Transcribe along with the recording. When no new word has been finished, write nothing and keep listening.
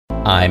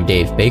I'm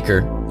Dave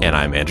Baker. And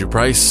I'm Andrew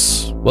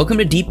Price. Welcome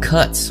to Deep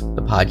Cuts,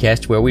 the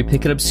podcast where we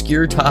pick an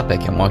obscure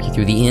topic and walk you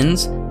through the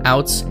ins,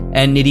 outs,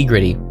 and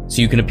nitty-gritty so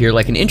you can appear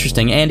like an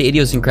interesting and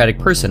idiosyncratic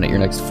person at your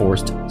next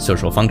forced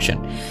social function.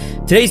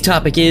 Today's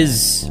topic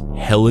is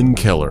Helen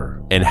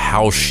Keller and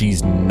how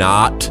she's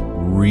not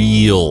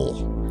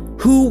real.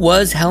 Who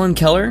was Helen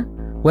Keller?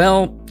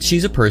 Well,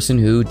 she's a person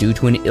who, due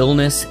to an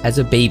illness as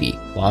a baby,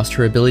 lost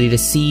her ability to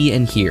see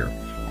and hear.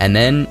 And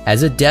then,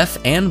 as a deaf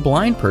and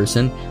blind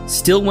person,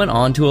 still went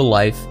on to a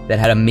life that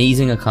had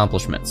amazing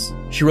accomplishments.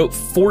 She wrote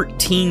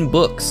 14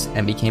 books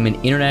and became an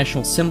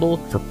international symbol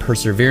for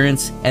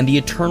perseverance and the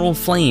eternal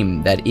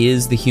flame that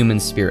is the human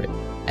spirit.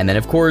 And then,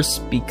 of course,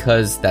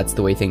 because that's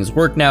the way things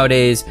work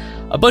nowadays,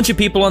 a bunch of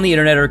people on the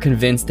internet are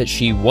convinced that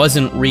she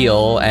wasn't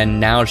real, and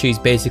now she's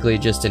basically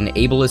just an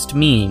ableist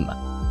meme.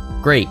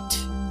 Great.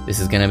 This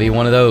is gonna be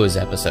one of those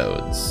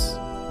episodes.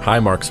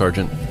 Hi, Mark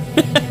Sargent.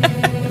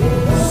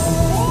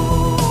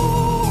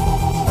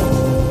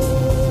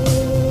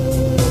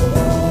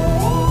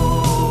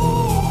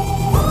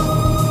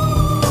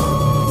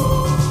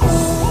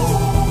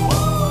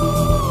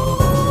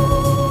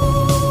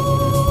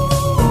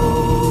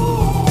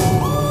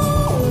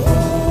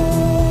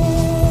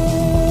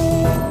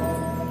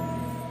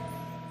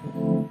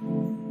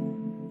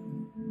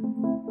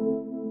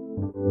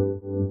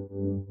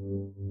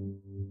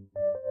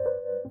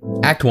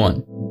 Act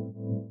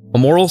 1. A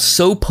moral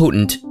so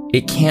potent,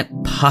 it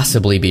can't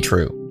possibly be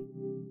true.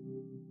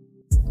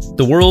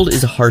 The world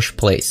is a harsh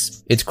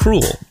place. It's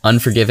cruel,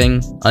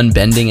 unforgiving,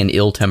 unbending, and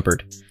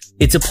ill-tempered.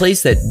 It's a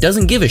place that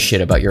doesn't give a shit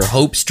about your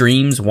hopes,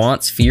 dreams,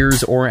 wants,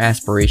 fears, or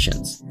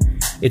aspirations.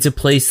 It's a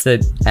place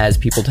that, as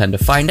people tend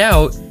to find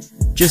out,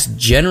 just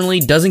generally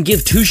doesn't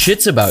give two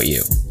shits about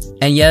you.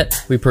 And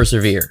yet, we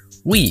persevere.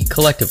 We,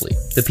 collectively,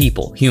 the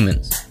people,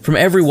 humans, from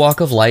every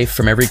walk of life,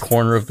 from every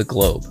corner of the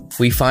globe,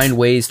 we find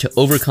ways to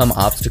overcome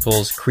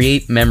obstacles,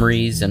 create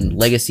memories and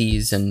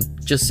legacies, and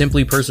just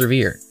simply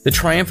persevere. The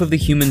triumph of the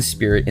human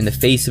spirit in the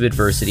face of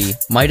adversity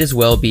might as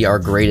well be our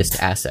greatest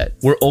asset.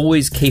 We're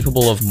always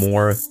capable of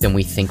more than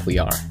we think we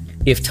are.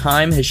 If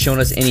time has shown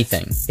us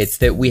anything, it's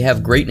that we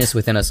have greatness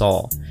within us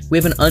all. We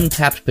have an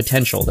untapped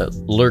potential that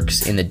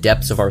lurks in the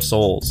depths of our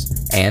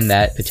souls, and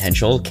that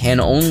potential can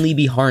only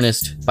be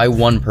harnessed by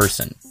one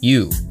person,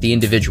 you, the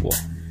individual.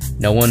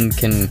 No one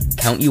can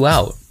count you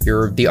out.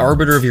 You're the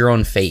arbiter of your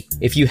own fate.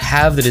 If you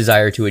have the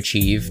desire to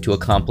achieve, to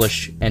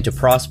accomplish, and to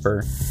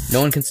prosper,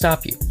 no one can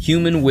stop you.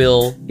 Human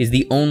will is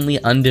the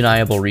only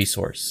undeniable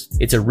resource.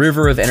 It's a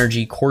river of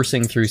energy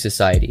coursing through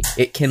society.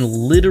 It can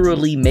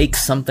literally make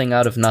something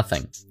out of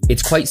nothing.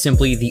 It's quite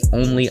simply the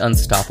only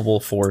unstoppable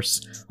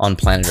force on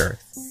planet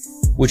Earth.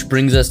 Which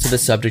brings us to the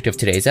subject of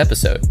today's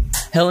episode.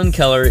 Helen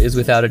Keller is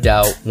without a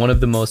doubt one of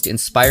the most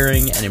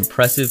inspiring and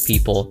impressive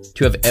people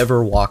to have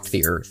ever walked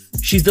the earth.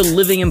 She's the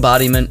living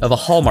embodiment of a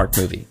Hallmark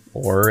movie,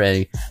 or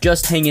a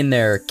just hang in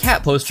there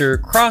cat poster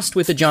crossed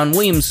with a John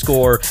Williams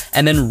score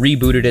and then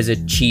rebooted as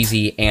a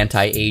cheesy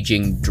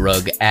anti-aging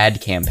drug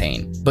ad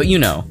campaign. But you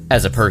know,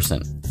 as a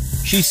person.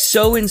 She's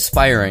so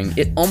inspiring,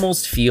 it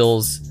almost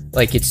feels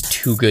like it's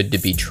too good to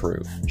be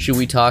true. Should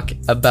we talk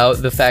about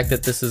the fact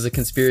that this is a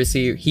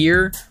conspiracy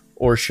here?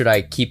 Or should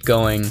I keep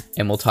going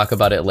and we'll talk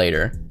about it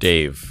later?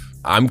 Dave,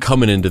 I'm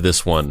coming into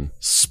this one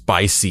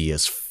spicy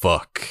as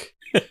fuck.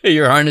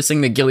 You're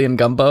harnessing the Gilliam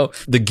Gumbo?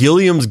 The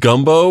Gilliam's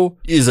Gumbo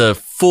is a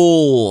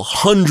full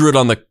 100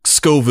 on the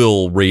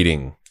Scoville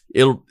rating.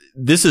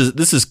 This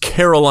is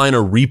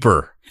Carolina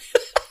Reaper.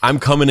 I'm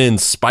coming in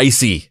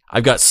spicy.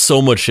 I've got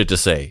so much shit to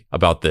say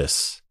about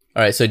this.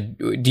 All right, so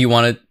do you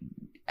want to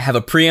have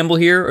a preamble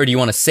here, or do you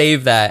want to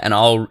save that and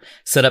I'll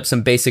set up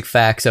some basic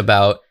facts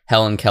about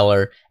Helen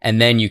Keller,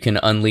 and then you can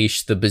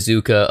unleash the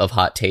bazooka of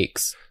hot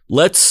takes?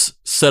 Let's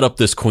set up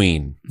this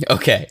queen.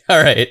 Okay,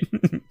 all right.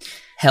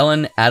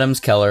 Helen Adams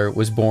Keller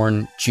was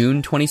born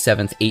June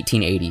 27th,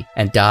 1880,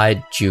 and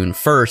died June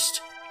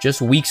 1st,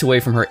 just weeks away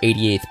from her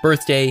 88th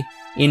birthday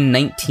in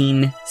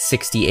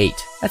 1968.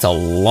 That's a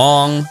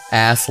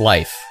long-ass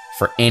life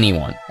for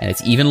anyone, and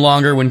it's even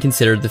longer when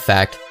considered the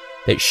fact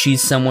that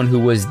she's someone who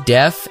was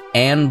deaf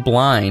and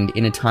blind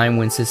in a time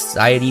when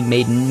society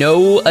made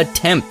no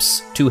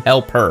attempts to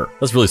help her.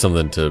 That's really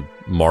something to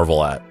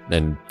marvel at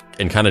and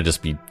kind of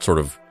just be sort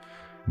of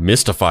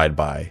mystified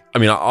by. I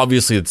mean,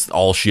 obviously it's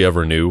all she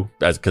ever knew,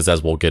 because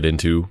as we'll get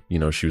into, you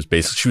know, she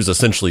was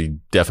essentially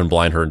deaf and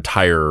blind her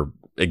entire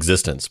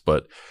existence,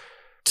 but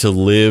to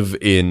live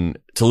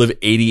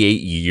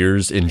 88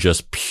 years in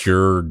just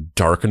pure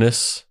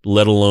darkness,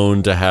 let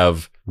alone to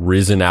have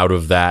risen out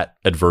of that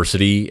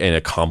adversity and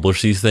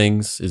accomplish these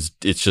things,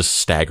 it's just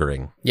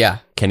staggering. Yeah.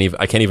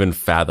 I can't even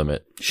fathom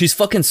it. She's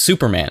fucking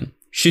Superman.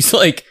 She's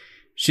like,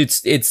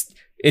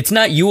 it's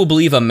not you will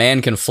believe a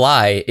man can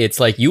fly. It's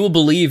like you will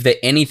believe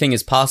that anything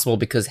is possible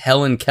because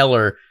Helen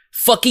Keller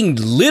fucking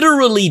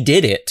literally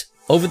did it.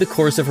 Over the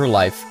course of her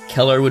life,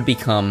 Keller would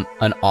become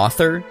an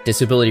author,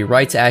 disability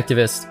rights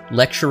activist,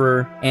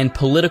 lecturer, and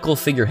political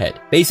figurehead.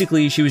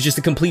 Basically, she was just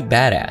a complete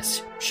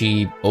badass.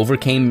 She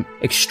overcame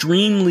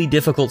extremely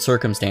difficult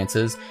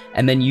circumstances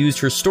and then used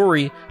her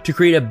story to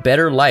create a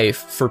better life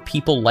for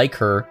people like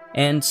her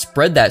and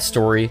spread that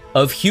story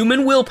of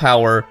human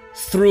willpower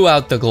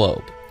throughout the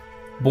globe.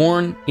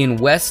 Born in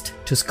West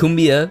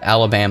Tuscumbia,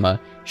 Alabama,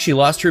 she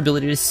lost her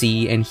ability to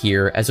see and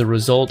hear as a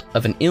result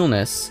of an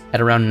illness at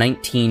around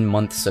 19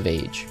 months of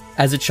age.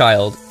 As a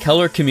child,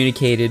 Keller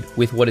communicated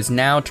with what is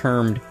now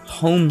termed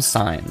home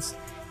signs.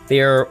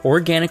 They are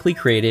organically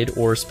created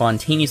or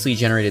spontaneously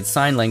generated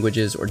sign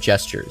languages or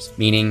gestures,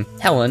 meaning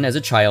Helen, as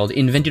a child,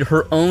 invented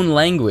her own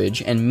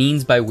language and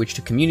means by which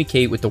to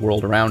communicate with the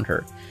world around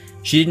her.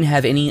 She didn't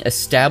have any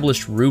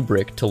established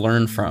rubric to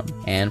learn from,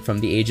 and from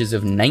the ages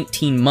of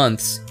 19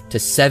 months to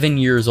 7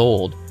 years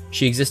old,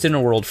 she existed in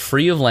a world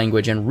free of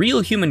language and real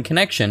human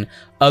connection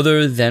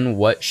other than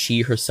what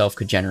she herself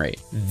could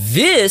generate.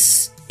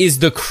 This is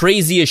the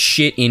craziest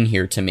shit in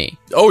here to me.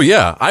 Oh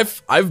yeah,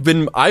 I've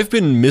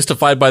been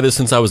mystified by this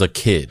since I was a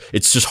kid.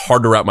 It's just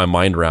hard to wrap my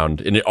mind around,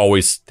 and it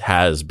always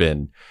has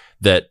been,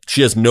 that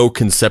she has no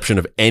conception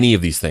of any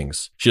of these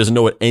things. She doesn't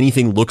know what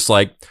anything looks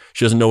like.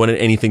 She doesn't know what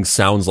anything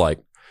sounds like.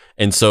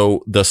 And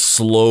so the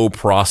slow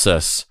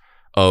process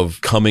of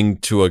coming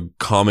to a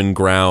common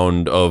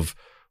ground of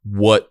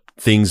what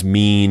things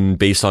mean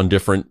based on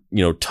different,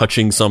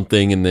 touching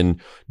something and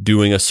then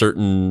doing a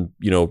certain,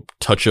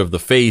 touch of the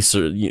face,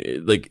 or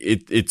like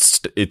it's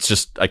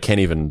just, I can't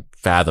even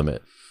fathom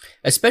it.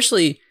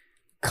 Especially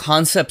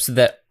concepts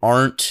that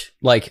aren't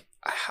like,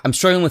 I'm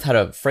struggling with how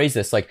to phrase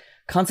this, like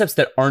concepts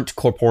that aren't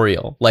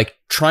corporeal, like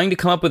trying to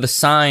come up with a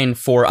sign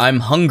for I'm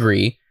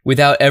hungry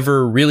without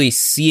ever really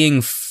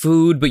seeing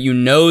food, but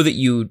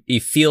that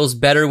it feels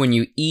better when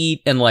you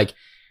eat, and like,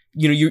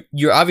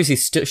 you're obviously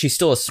she's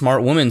still a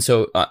smart woman,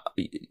 so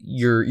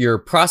you're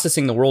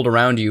processing the world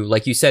around you,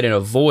 like you said, in a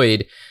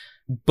void,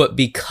 but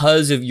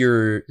because of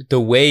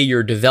the way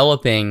you're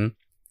developing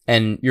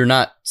and you're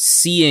not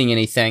seeing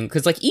anything,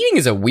 because like eating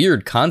is a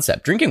weird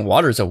concept, drinking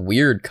water is a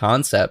weird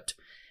concept,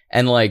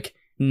 and like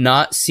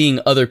not seeing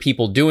other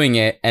people doing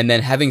it and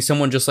then having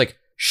someone just like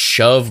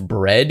shove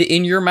bread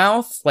in your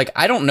mouth, like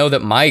I don't know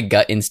that my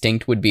gut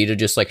instinct would be to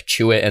just like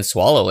chew it and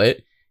swallow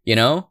it.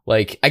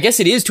 Like, I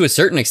guess it is to a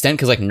certain extent,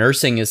 because like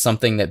nursing is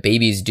something that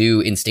babies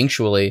do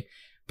instinctually,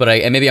 but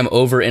maybe I'm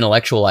over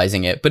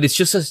intellectualizing it, but it's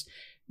just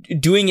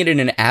doing it in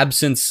an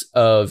absence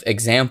of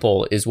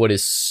example is what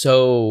is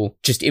so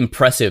just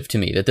impressive to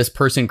me, that this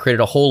person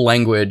created a whole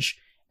language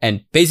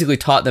and basically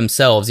taught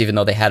themselves, even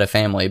though they had a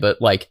family, but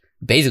like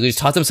basically just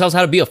taught themselves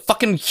how to be a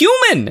fucking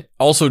human.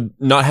 Also,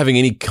 not having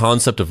any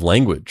concept of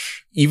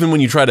language. Even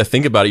when you try to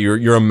think about it,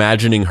 you're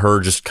imagining her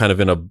just kind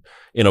of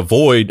in a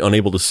void,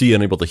 unable to see,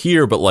 unable to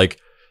hear, but like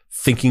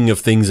thinking of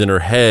things in her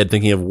head,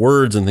 thinking of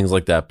words and things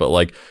like that. But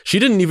like, she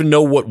didn't even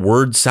know what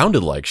words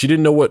sounded like. She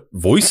didn't know what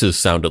voices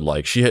sounded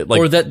like. She had like,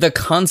 or that the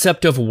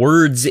concept of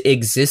words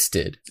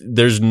existed.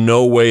 There's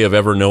no way of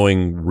ever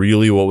knowing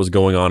really what was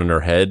going on in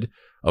her head,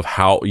 of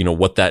how,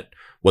 what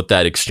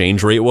that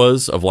exchange rate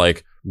was, of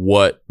like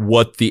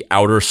what the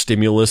outer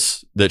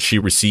stimulus that she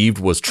received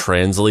was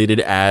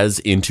translated as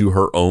into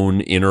her own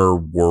inner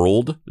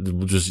world.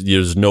 Just,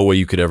 there's no way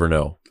you could ever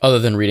know, other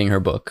than reading her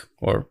book,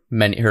 or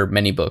her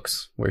many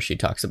books where she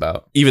talks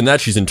about, even that,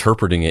 she's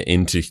interpreting it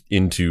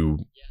into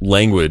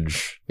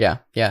language. Yeah,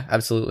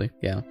 absolutely.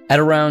 Yeah.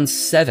 At around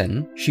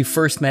 7, she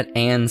first met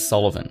Anne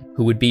Sullivan,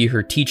 who would be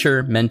her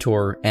teacher,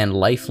 mentor, and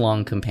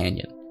lifelong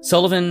companion.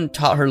 Sullivan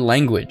taught her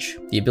language,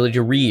 the ability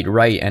to read,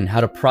 write, and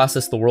how to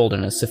process the world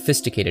in a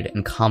sophisticated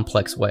and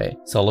complex way.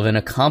 Sullivan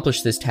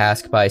accomplished this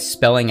task by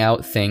spelling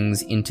out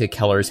things into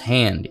Keller's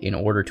hand in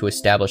order to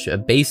establish a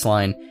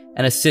baseline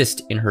and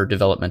assist in her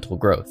developmental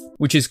growth,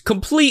 which is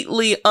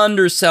completely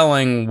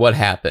underselling what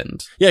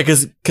happened. Yeah,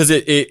 because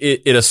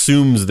it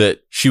assumes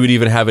that she would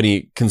even have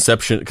any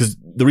conception, because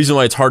the reason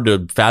why it's hard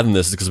to fathom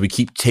this is because we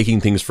keep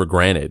taking things for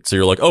granted. So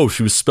you're like, oh,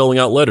 she was spelling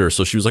out letters,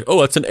 so she was like, oh,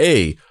 that's an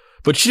A.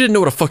 But she didn't know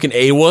what a fucking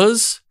A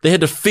was. They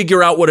had to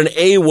figure out what an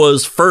A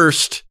was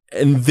first,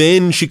 and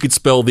then she could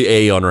spell the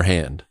A on her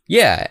hand.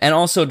 Yeah, and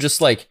also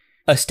just like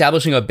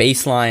establishing a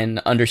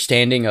baseline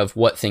understanding of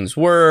what things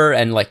were,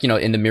 and like,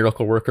 in The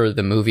Miracle Worker,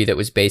 the movie that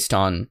was based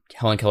on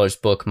Helen Keller's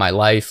book, My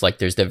Life, like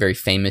there's the very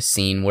famous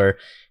scene where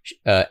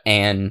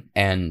Anne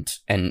and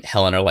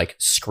Helen are like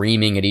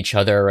screaming at each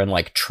other and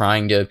like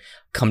trying to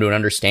come to an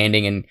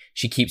understanding, and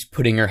she keeps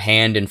putting her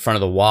hand in front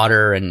of the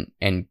water,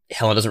 and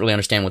Helen doesn't really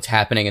understand what's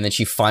happening, and then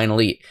she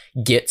finally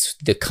gets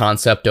the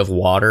concept of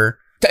water.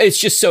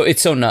 It's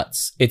so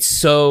nuts. It's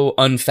so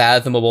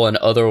unfathomable and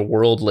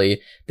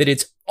otherworldly that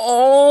it's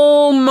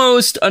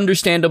almost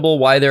understandable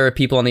why there are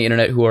people on the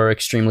internet who are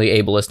extremely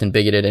ableist and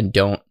bigoted and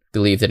don't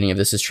believe that any of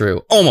this is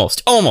true.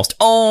 Almost.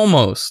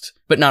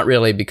 But not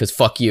really, because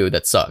fuck you,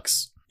 that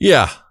sucks.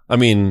 Yeah. I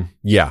mean,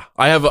 yeah,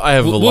 I have a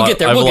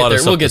lot of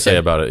stuff to say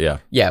about it.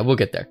 Yeah, we'll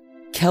get there.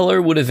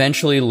 Keller would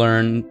eventually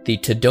learn the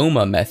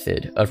Tadoma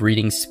method of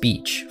reading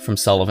speech from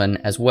Sullivan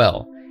as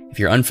well, If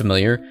you're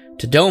unfamiliar,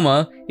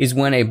 todoma is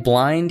when a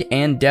blind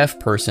and deaf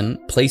person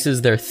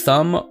places their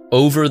thumb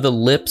over the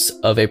lips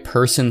of a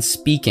person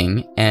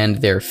speaking and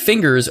their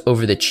fingers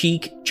over the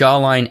cheek,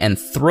 jawline, and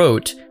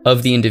throat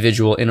of the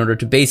individual in order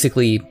to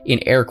basically, in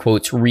air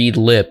quotes, read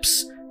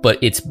lips, but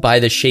it's by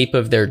the shape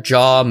of their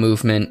jaw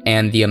movement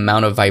and the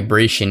amount of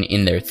vibration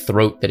in their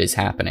throat that is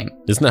happening.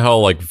 Isn't that how,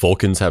 like,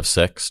 Vulcans have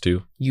sex,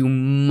 too? You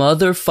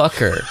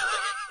motherfucker.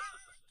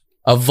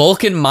 A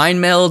Vulcan mind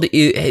meld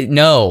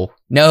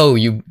no,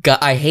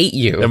 I hate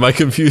you. Am I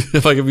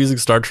confusing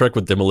Star Trek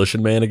with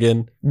Demolition Man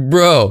again?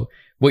 Bro,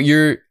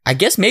 I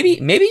guess maybe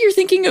you're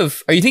thinking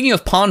of, are you thinking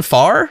of Pon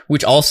farr,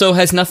 which also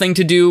has nothing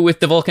to do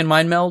with the Vulcan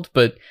mind meld,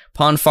 but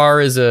Pon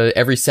farr is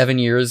every 7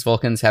 years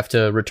Vulcans have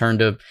to return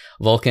to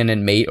Vulcan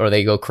and mate or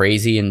they go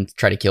crazy and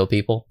try to kill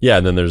people. Yeah,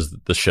 and then there's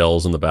the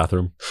shells in the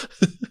bathroom.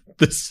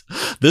 This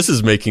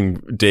is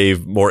making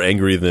Dave more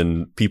angry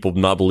than people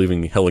not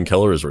believing Helen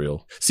Keller is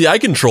real. See, I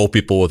control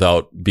people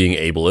without being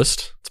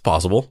ableist. It's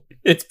possible.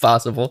 It's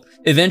possible.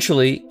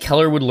 Eventually,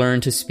 Keller would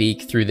learn to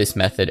speak through this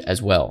method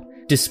as well.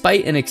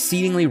 Despite an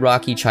exceedingly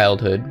rocky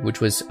childhood,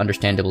 which was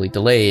understandably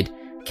delayed,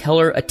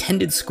 Keller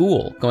attended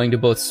school, going to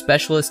both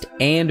specialist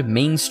and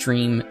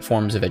mainstream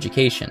forms of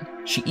education.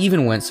 She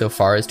even went so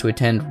far as to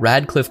attend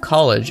Radcliffe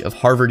College of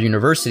Harvard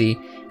University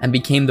and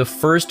became the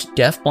first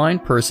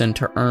deafblind person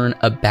to earn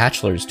a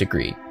bachelor's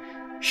degree.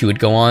 She would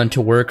go on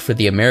to work for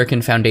the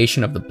American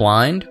Foundation of the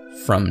Blind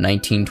from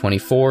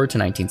 1924 to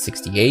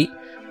 1968,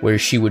 where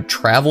she would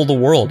travel the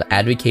world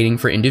advocating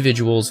for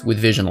individuals with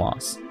vision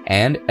loss.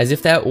 And as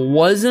if that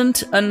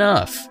wasn't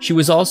enough, she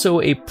was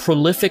also a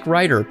prolific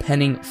writer,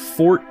 penning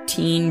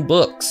 14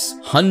 books,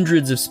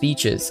 hundreds of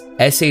speeches,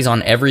 essays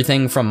on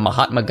everything from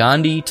Mahatma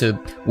Gandhi to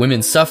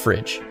women's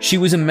suffrage. She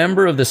was a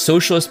member of the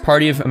Socialist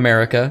Party of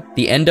America,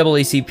 the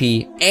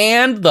NAACP,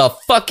 and the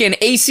fucking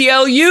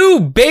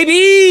ACLU,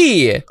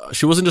 baby!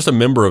 She wasn't just a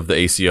member of the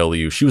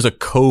ACLU, she was a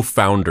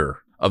co-founder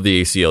of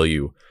the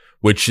ACLU,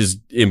 which is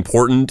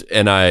important,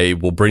 and I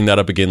will bring that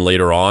up again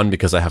later on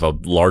because I have a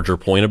larger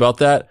point about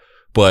that.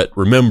 But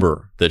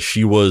remember that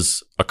she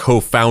was a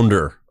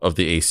co-founder of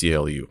the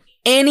ACLU.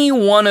 Any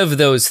one of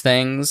those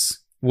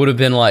things would have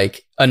been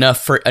like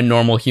enough for a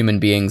normal human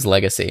being's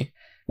legacy.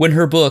 When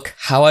her book,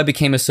 How I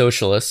Became a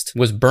Socialist,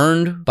 was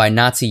burned by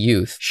Nazi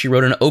youth, she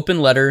wrote an open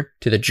letter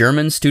to the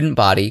German student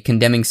body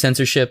condemning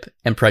censorship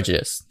and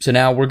prejudice. So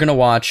now we're going to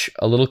watch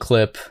a little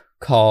clip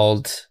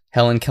called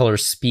Helen Keller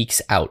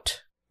Speaks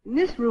Out. In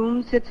this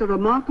room sits a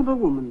remarkable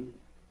woman.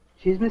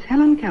 She is Miss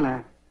Helen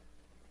Keller.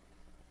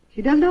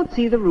 She does not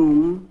see the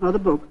room or the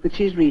book that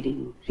she is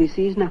reading. She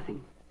sees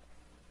nothing.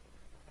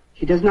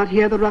 She does not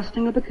hear the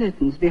rustling of the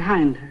curtains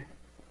behind her.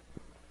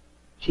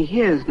 She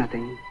hears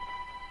nothing.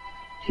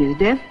 She is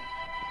deaf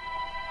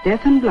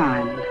and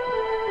blind.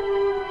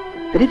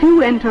 But if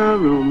you enter a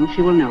room,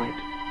 she will know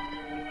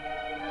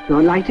it.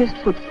 Your lightest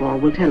footfall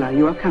will tell her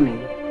you are coming.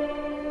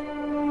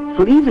 It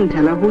will even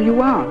tell her who you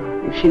are,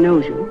 if she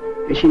knows you,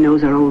 as she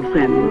knows her old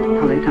friend,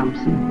 Polly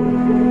Thompson.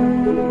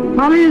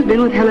 Polly has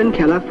been with Helen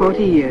Keller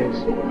 40 years.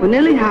 For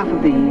nearly half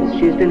of these,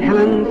 she has been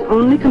Helen's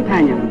only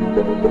companion,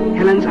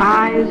 Helen's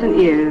eyes and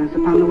ears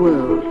upon the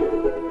world.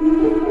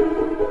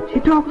 She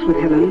talks with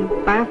Helen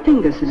by a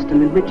finger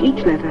system in which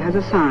each letter has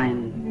a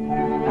sign,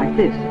 like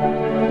this.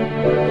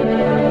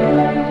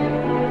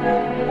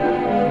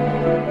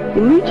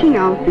 In reaching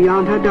out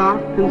beyond her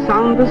dark and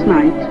soundless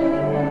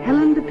night,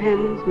 Helen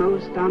depends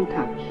most on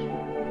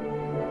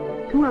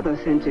touch. Two other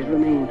senses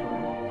remain to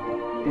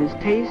her. There's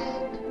taste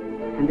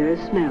and there is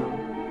smell.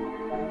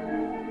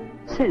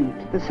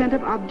 Scent, the scent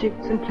of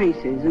objects and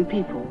places and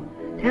people,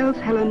 tells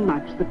Helen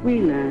much that we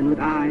learn with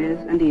eyes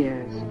and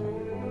ears.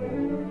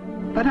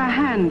 But her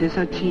hand is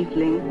her chief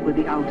link with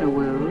the outer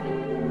world,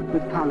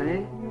 with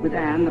Polly, with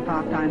Anne, the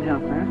part-time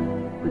helper,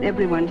 with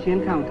everyone she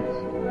encounters.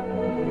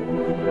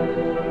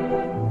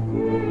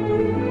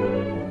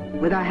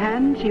 With her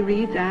hand, she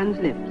reads Anne's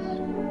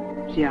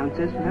lips. She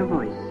answers with her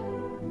voice.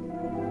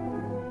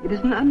 It is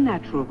an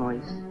unnatural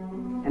voice,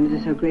 and it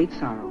is her great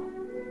sorrow.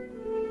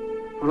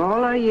 For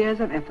all her years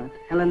of effort,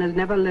 Helen has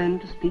never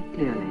learned to speak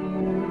clearly.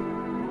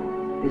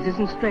 This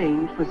isn't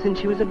strange, for since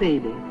she was a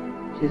baby,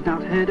 she has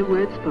not heard a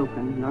word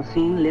spoken, nor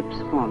seen lips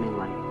forming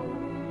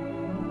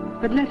one.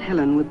 But let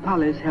Helen, with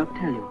Polly's help,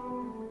 tell you.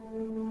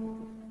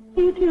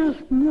 It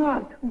is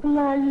not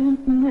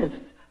blindness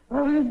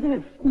or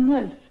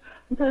deafness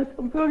that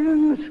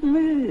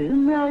brings me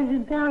my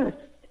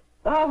darkest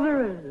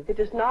hours. It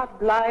is not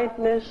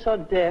blindness or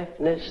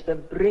deafness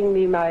that bring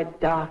me my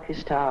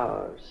darkest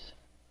hours.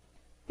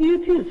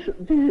 It is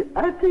the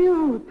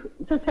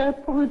acute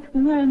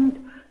disappointment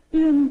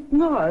in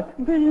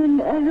not being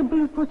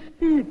able to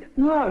speak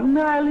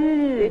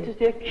normally. It is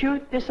the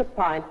acute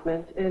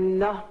disappointment in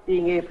not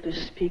being able to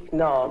speak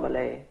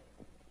normally.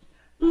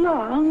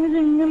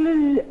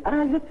 Longingly,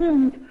 I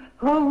think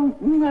how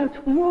much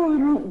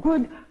more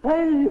good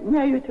I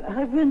might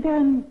have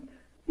done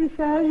if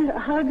I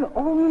had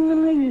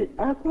only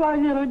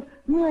acquired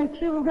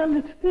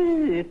natural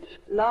speech.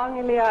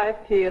 Longingly I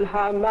feel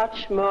how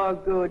much more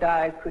good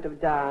I could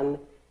have done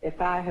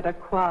if I had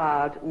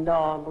acquired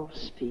normal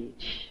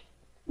speech.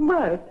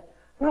 But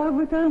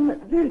within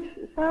this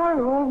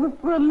sorrowful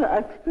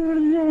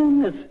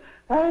experience,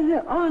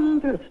 I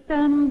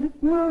understand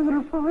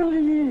more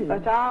fully.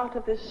 But out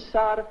of this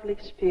sorrowful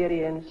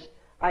experience,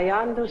 I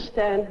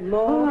understand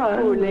more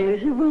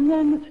fully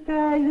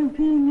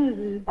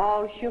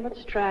all human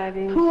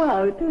strivings,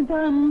 thwarted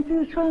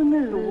ambitions,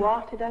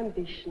 thwarted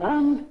ambitions,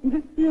 and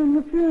the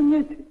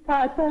infinite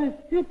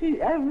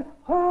capacity of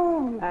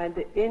whole. and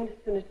the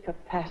infinite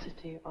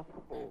capacity of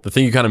whole. The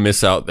thing you kind of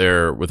miss out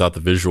there without the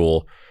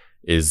visual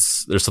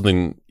is there's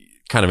something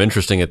kind of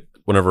interesting at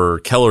whenever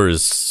Keller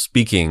is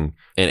speaking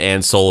and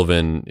Anne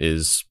Sullivan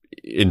is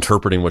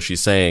interpreting what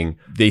she's saying.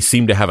 They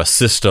seem to have a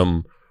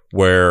system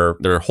where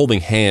they're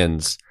holding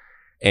hands,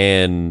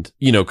 and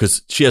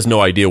because she has no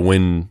idea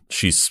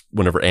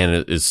whenever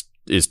Anne is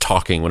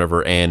talking,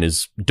 whenever Anne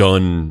is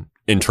done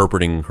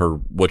interpreting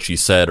what she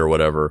said or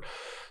whatever.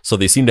 So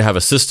they seem to have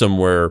a system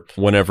where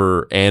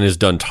whenever Anne is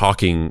done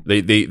talking,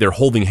 they're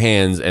holding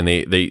hands, and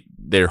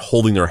they're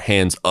holding their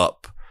hands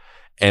up.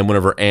 And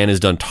whenever Anne is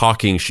done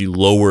talking, she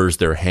lowers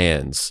their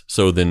hands.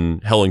 So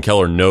then Helen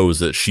Keller knows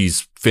that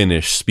she's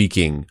finished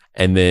speaking.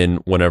 And then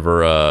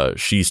whenever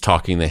she's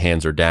talking, the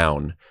hands are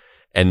down.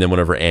 And then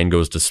whenever Anne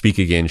goes to speak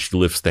again, she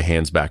lifts the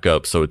hands back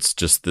up. So it's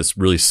just this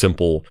really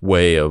simple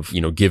way of,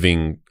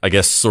 giving, I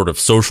guess, sort of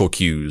social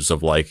cues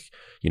of like,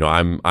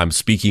 I'm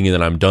speaking and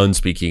then I'm done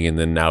speaking and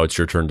then now it's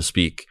your turn to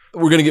speak.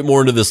 We're going to get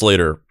more into this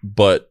later,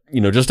 but,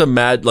 just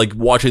imagine like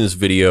watching this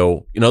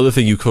video. Another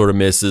thing you sort of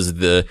miss is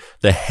the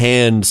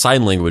hand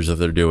sign language that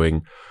they're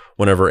doing.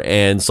 Whenever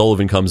Anne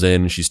Sullivan comes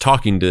in, she's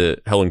talking to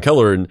Helen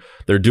Keller and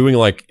they're doing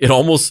like,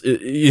 just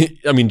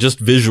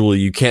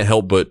visually, it can't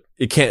help but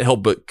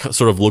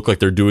sort of look like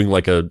they're doing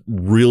like a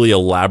really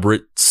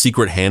elaborate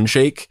secret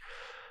handshake.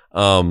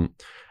 And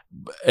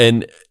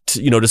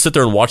to sit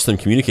there and watch them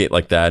communicate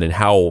like that and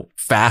how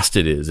fast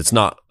it is. It's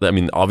not,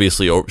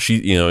 obviously she,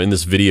 in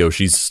this video,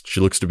 she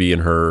looks to be in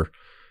her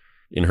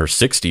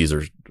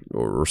 60s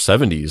or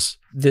 70s.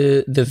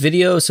 The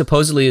video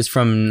supposedly is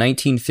from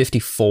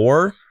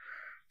 1954.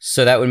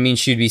 So that would mean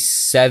she'd be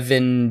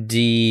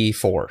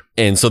 74.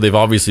 And so they've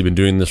obviously been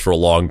doing this for a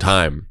long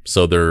time.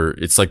 So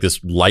it's like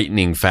this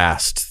lightning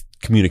fast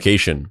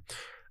communication.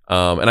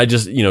 And I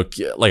just,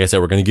 like I said,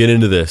 we're going to get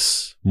into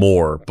this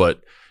more,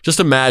 but just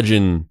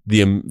imagine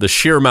the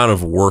sheer amount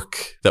of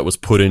work that was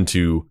put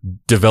into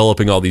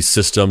developing all these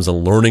systems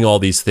and learning all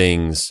these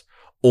things,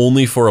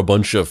 only for a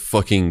bunch of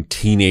fucking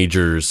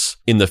teenagers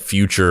in the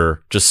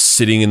future just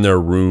sitting in their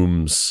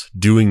rooms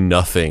doing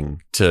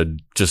nothing to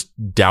just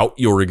doubt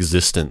your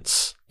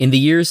existence. In the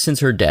years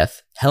since her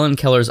death, Helen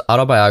Keller's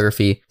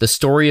autobiography, The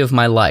Story of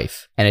My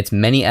Life, and its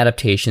many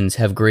adaptations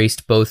have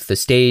graced both the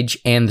stage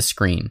and the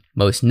screen,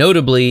 most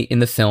notably in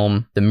the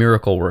film The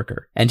Miracle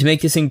Worker. And to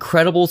make this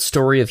incredible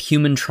story of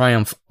human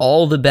triumph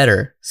all the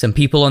better, some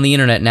people on the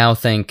internet now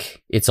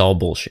think it's all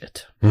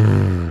bullshit.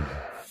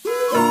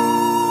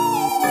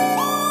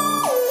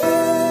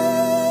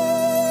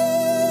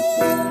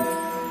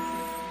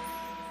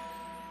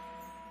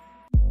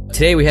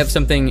 Today we have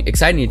something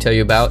exciting to tell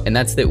you about, and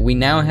that's that we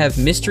now have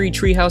Mystery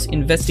Treehouse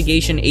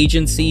Investigation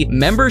Agency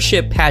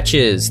membership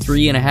patches,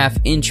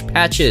 3.5-inch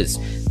patches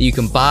that you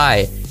can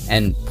buy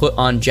and put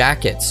on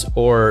jackets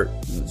or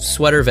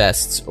sweater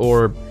vests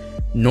or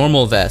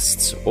normal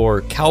vests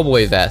or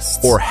cowboy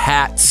vests. Or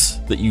hats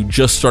that you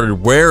just started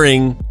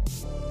wearing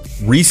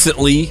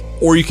recently,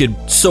 or you could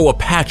sew a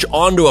patch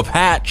onto a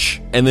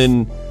patch and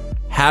then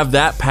have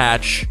that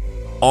patch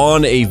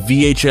on a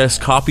VHS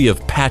copy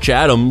of Patch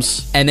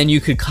Adams. And then you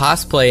could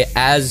cosplay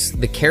as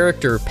the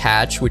character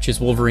Patch, which is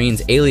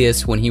Wolverine's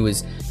alias when he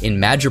was in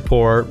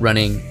Madripoor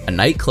running a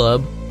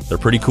nightclub. They're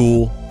pretty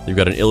cool. They've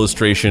got an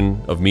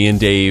illustration of me and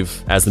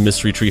Dave as the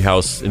Mystery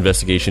Treehouse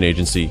Investigation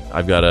Agency.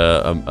 I've got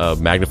a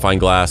magnifying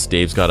glass.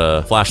 Dave's got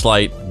a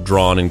flashlight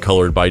drawn and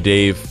colored by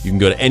Dave. You can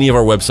go to any of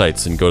our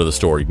websites and go to the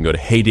store. You can go to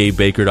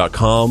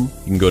heydavebaker.com.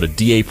 You can go to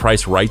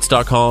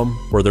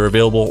dapricerights.com where they're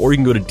available, or you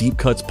can go to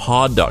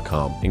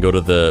deepcutspod.com and go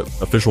to the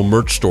official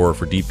merch store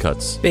for Deep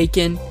Cuts.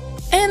 Bacon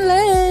and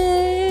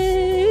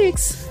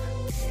legs.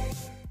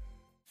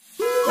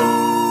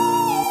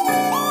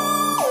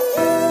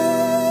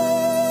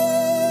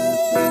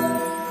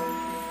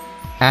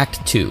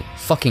 Act 2.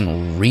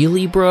 Fucking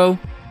really, bro?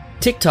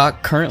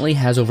 TikTok currently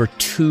has over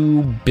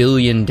 2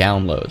 billion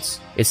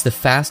downloads. It's the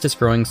fastest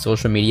growing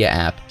social media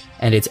app,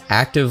 and it's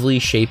actively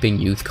shaping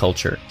youth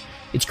culture.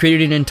 It's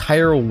created an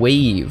entire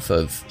wave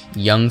of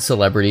young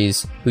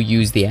celebrities who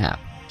use the app.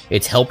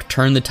 It's helped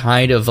turn the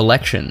tide of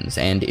elections,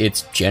 and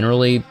it's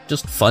generally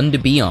just fun to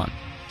be on.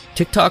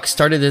 TikTok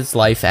started its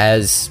life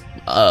as,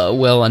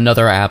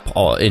 another app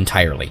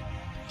entirely.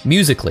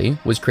 Musical.ly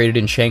was created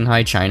in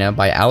Shanghai, China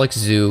by Alex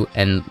Zhu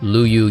and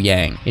Luyu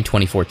Yang in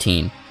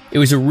 2014. It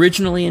was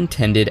originally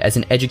intended as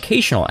an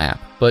educational app,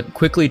 but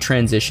quickly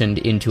transitioned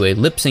into a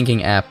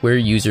lip-syncing app where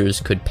users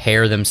could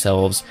pair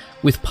themselves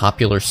with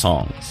popular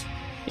songs.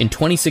 In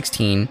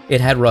 2016, it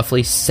had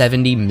roughly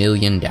 70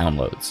 million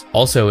downloads.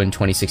 Also in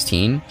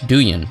 2016,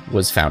 Douyin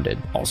was founded,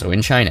 also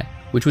in China.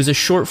 which was a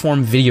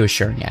short-form video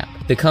sharing app.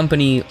 The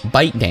company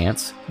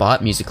ByteDance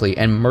bought Musical.ly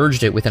and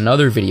merged it with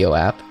another video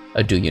app,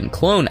 a Douyin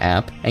clone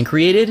app, and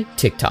created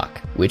TikTok,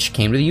 which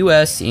came to the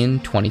US in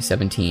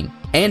 2017.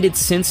 And it's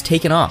since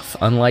taken off,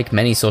 unlike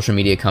many social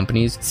media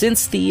companies,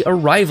 since the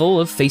arrival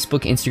of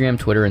Facebook, Instagram,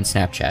 Twitter, and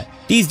Snapchat.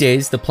 These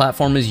days, the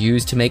platform is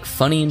used to make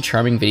funny and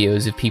charming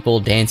videos of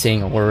people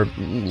dancing or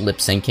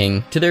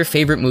lip-syncing to their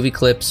favorite movie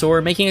clips,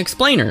 or making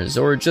explainers,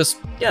 or just,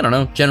 I don't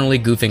know, generally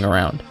goofing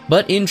around.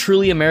 But in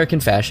truly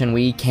American fashion,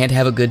 we can't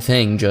have a good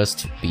thing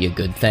just be a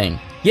good thing.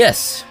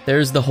 Yes,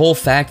 there's the whole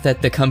fact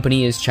that the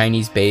company is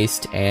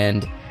Chinese-based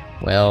and,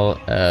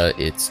 well,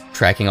 it's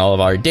tracking all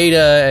of our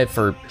data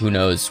for who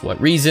knows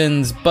what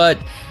reasons, but,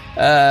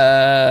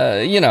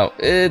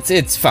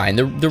 it's fine.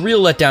 The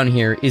real letdown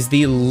here is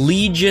the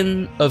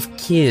legion of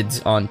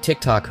kids on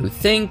TikTok who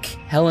think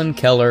Helen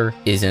Keller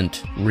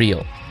isn't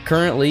real.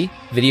 Currently,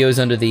 videos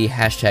under the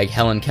hashtag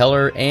Helen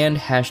Keller and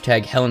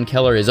hashtag Helen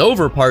Keller is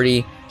over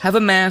party have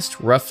amassed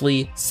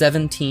roughly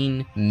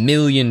 17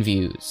 million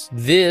views.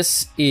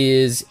 This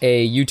is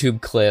a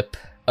YouTube clip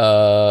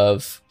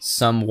of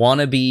some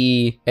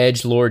wannabe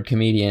edgelord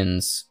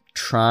comedians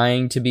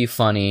trying to be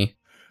funny.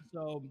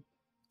 So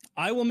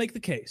I will make the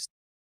case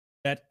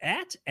that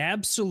at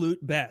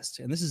absolute best,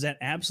 and this is at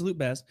absolute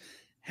best,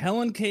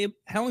 Helen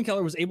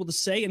Keller was able to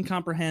say and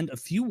comprehend a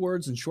few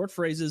words and short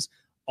phrases.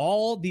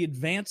 All the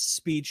advanced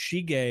speech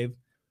she gave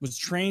was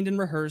trained and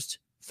rehearsed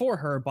for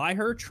her by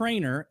her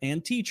trainer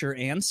and teacher,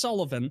 Anne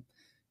Sullivan,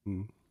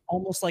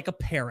 almost like a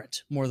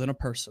parrot more than a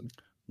person.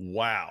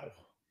 Wow.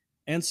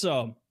 And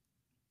so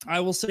I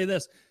will say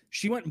this.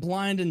 She went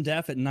blind and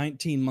deaf at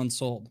 19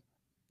 months old.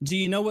 Do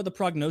you know what the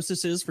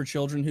prognosis is for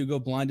children who go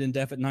blind and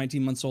deaf at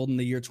 19 months old in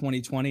the year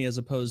 2020 as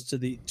opposed to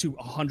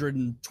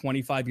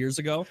 125 years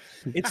ago?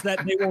 It's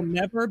that they will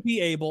never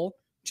be able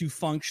to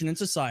function in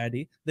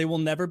society. They will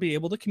never be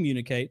able to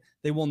communicate.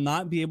 They will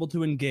not be able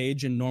to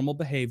engage in normal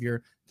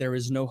behavior. There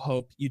is no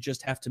hope. You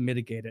just have to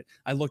mitigate it.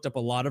 I looked up a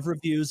lot of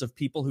reviews of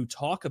people who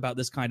talk about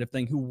this kind of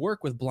thing, who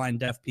work with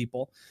blind, deaf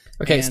people.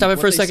 Okay, stop it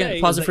for a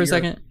second. Pause it for a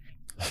second.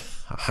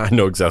 I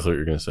know exactly what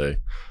you're going to say.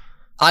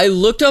 I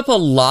looked up a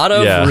lot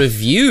of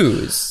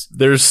reviews.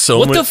 There's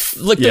so much.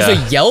 There's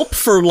a Yelp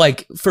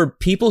for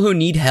people who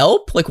need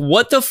help? Like,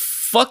 what the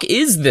fuck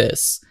is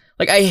this?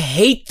 Like, I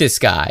hate this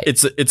guy.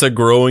 It's a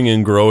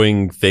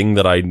growing thing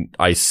that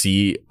I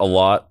see a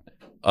lot.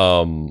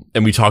 And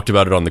we talked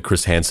about it on the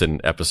Chris Hansen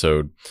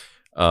episode.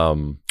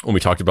 When we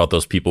talked about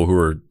those people who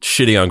were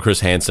shitting on Chris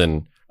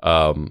Hansen,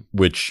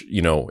 which,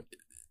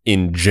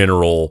 in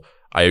general,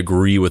 I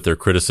agree with their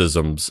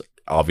criticisms.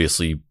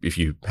 Obviously, if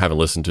you haven't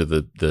listened to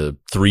the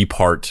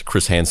 3-part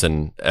Chris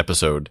Hansen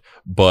episode,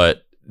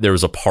 but there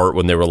was a part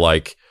when they were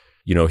like,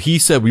 he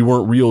said we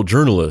weren't real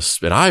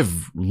journalists, and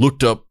I've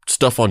looked up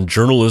stuff on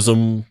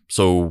journalism,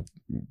 so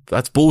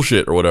that's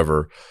bullshit or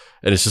whatever.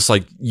 And it's just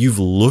like, you've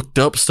looked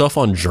up stuff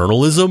on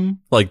journalism?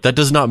 Like, that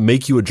does not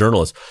make you a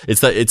journalist.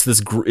 It's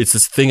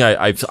this thing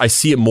I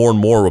see it more and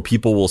more where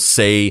people will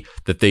say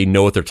that they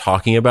know what they're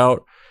talking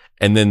about,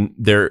 and then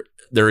their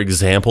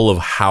example of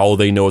how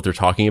they know what they're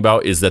talking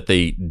about is that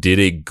they did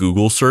a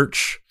Google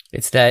search.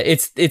 It's that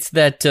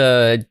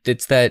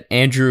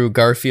Andrew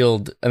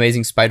Garfield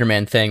Amazing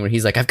Spider-Man thing where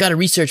he's like, I've got to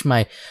research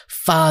my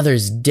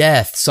father's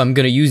death, so I'm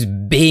going to use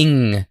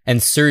Bing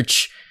and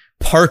search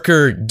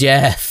Parker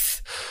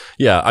death.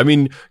 Yeah, I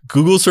mean,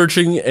 Google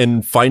searching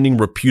and finding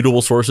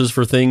reputable sources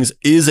for things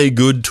is a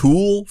good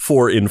tool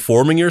for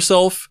informing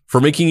yourself,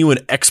 for making you an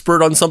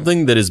expert on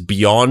something that is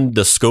beyond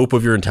the scope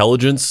of your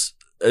intelligence.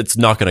 It's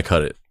not going to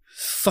cut it.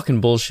 Fucking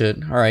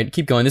bullshit. All right,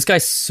 keep going. This guy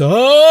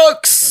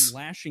sucks.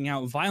 Lashing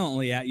out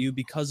violently at you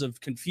because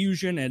of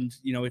confusion, and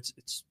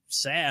it's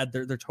sad.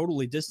 They're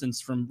totally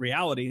distanced from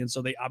reality, and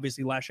so they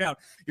obviously lash out.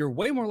 You're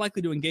way more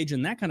likely to engage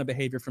in that kind of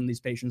behavior from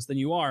these patients than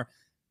you are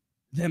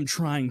them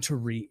trying to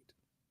read,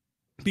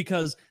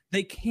 because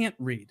they can't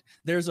read.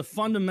 There's a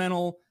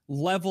fundamental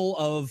level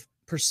of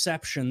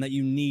perception that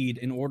you need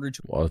in order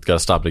to. Well, I've got to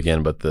stop it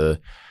again, but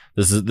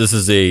this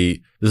is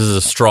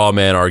a straw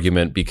man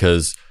argument,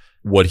 because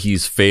what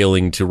he's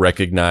failing to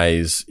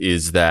recognize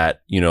is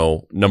that,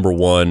 number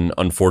one,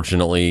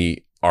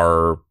 unfortunately,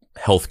 our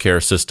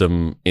healthcare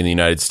system in the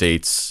United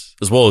States,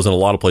 as well as in a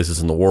lot of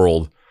places in the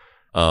world,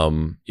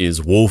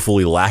 is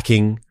woefully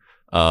lacking.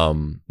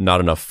 Not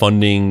enough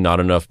funding,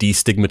 not enough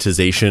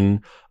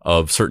destigmatization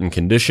of certain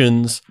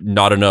conditions,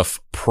 not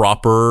enough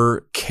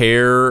proper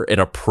care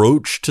and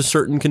approach to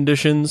certain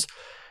conditions.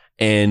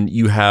 And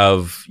you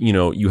have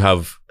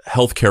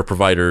healthcare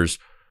providers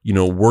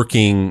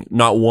working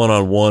not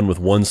one-on-one with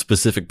one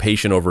specific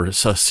patient over a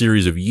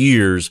series of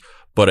years,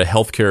 but a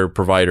healthcare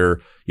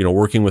provider,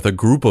 working with a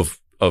group of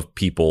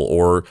people,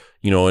 or,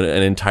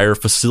 an entire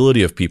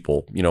facility of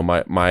people. My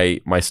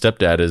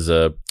stepdad is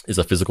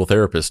a physical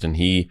therapist, and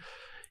he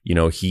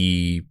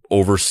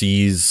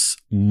oversees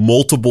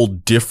multiple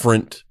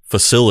different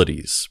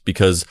facilities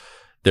because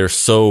they're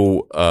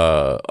so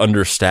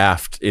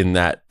understaffed in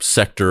that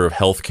sector of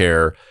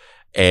healthcare,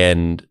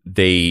 and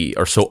they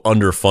are so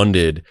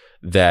underfunded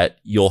that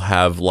you'll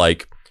have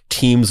like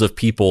teams of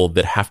people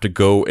that have to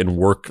go and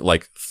work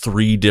like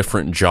 3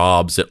 different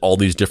jobs at all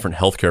these different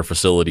healthcare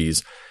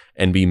facilities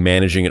and be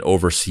managing and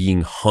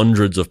overseeing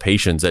hundreds of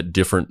patients at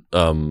different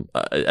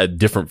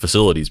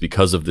facilities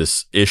because of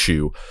this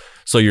issue.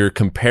 So you're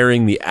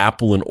comparing the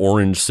apple and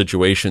orange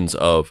situations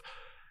of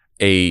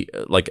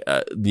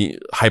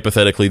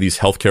hypothetically these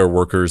healthcare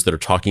workers that are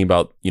talking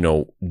about,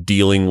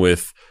 dealing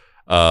with,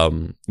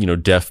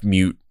 deaf,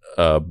 mute,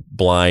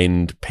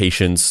 blind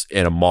patients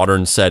in a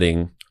modern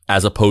setting,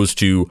 as opposed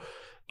to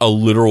a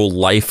literal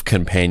life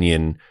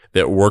companion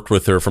that worked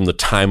with her from the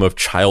time of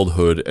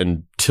childhood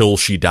until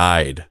she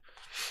died.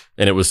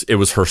 And it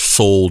was her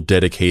sole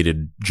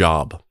dedicated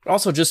job.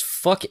 Also, just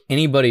fuck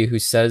anybody who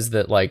says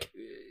that,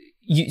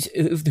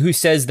 who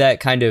says that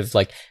kind of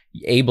like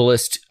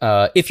ableist,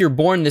 if you're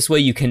born this way,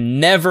 you can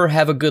never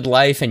have a good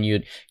life, and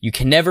you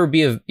can never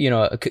be a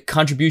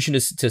contribution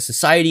to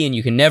society, and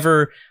you can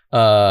never,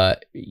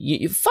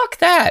 fuck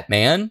that,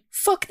 man.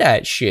 Fuck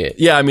that shit.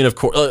 Yeah, I mean, of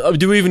course.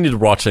 Do we even need to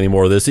watch any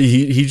more of this?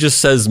 He just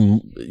says,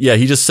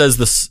 he just says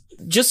this.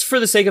 Just for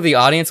the sake of the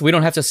audience, we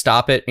don't have to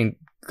stop it and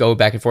go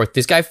back and forth.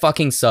 This guy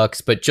fucking sucks,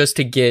 but just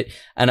to get,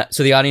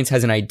 so the audience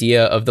has an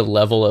idea of the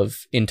level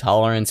of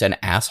intolerance and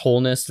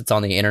assholeness that's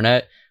on the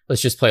internet,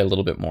 let's just play a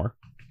little bit more.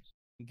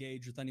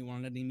 Engage with anyone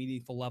on any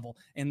meaningful level,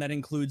 and that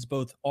includes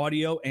both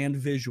audio and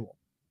visual.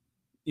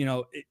 You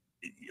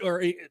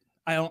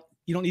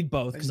don't need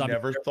both, because I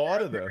never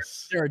thought of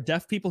this. There are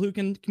deaf people who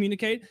can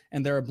communicate,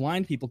 and there are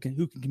blind people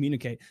who can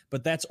communicate,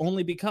 but that's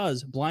only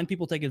because blind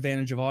people take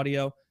advantage of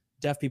audio,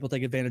 deaf people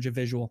take advantage of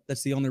visual.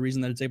 That's the only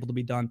reason that it's able to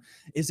be done.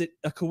 Is it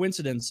a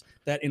coincidence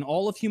that in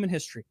all of human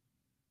history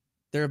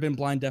there have been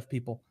blind deaf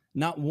people?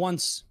 Not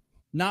once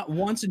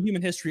in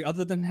human history,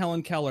 other than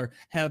Helen Keller,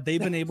 have they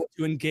been able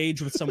to engage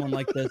with someone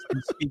like this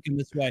and speak in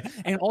this way.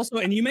 And also,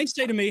 and you may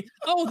say to me,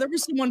 oh, there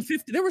was someone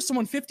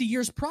 50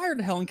 years prior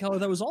to Helen Keller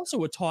that was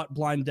also a taught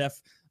blind deaf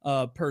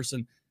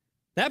person.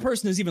 That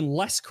person is even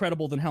less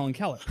credible than Helen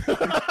Keller.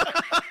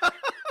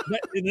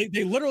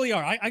 they literally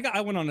are.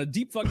 I went on a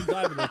deep fucking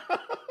dive with it.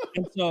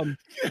 And so, I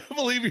can't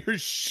believe you're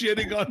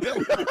shitting on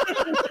them.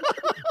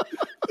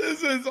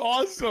 This is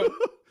awesome.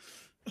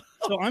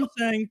 So I'm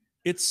saying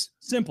it's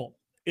simple.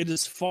 It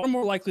is far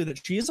more likely that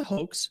she is a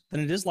hoax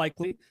than it is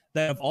likely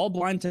that of all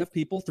blind deaf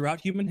people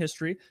throughout human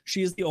history,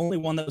 she is the only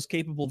one that was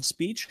capable of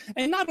speech.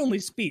 And not only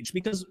speech,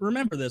 because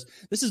remember this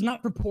is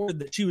not purported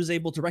that she was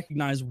able to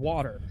recognize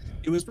water.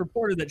 It was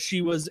purported that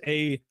she was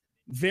a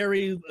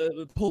very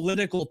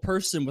political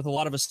person with a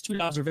lot of astute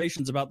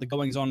observations about the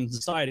goings on in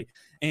society.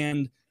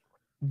 And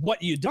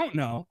what you don't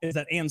know is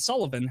that Anne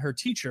Sullivan, her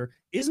teacher,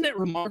 isn't it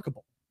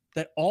remarkable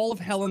that all of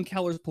Helen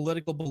Keller's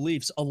political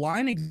beliefs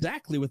align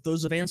exactly with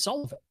those of Anne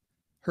Sullivan,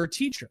 her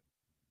teacher?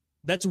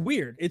 That's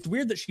weird. It's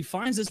weird that she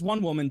finds this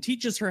one woman,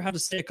 teaches her how to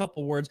say a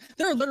couple words.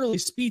 There are literally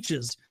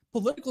speeches,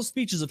 political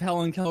speeches of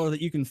Helen Keller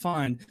that you can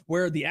find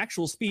where the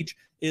actual speech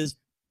is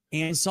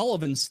Anne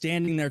Sullivan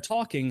standing there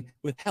talking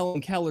with Helen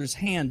Keller's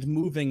hand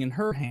moving in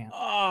her hand.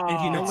 Oh,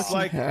 and you know what's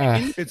like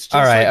it's just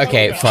all right, like,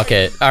 okay, fuck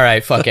it. All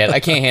right, fuck it. I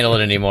can't handle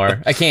it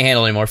anymore.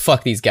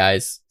 Fuck these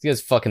guys. These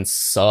guys fucking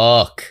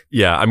suck.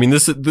 Yeah, I mean,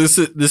 this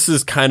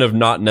is kind of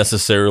not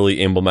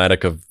necessarily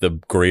emblematic of the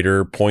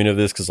greater point of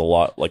this, because a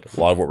lot of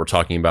what we're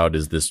talking about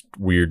is this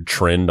weird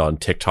trend on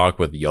TikTok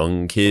with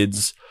young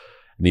kids.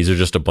 And these are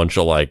just a bunch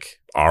of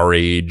like our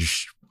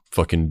age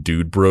fucking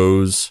dude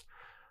bros.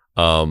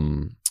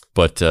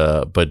 But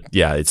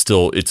yeah,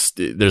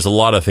 there's a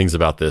lot of things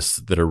about this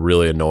that are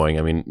really annoying.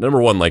 I mean,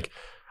 number one, like,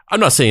 I'm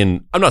not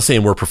saying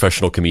we're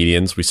professional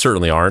comedians. We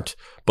certainly aren't.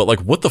 But like,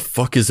 what the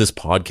fuck is this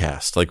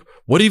podcast? Like,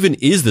 what even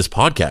is this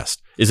podcast?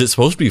 Is it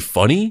supposed to be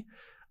funny?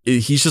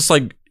 He's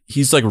like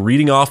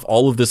reading off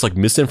all of this like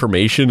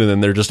misinformation, and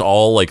then they're just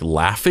all like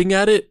laughing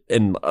at it.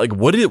 And like,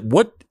 what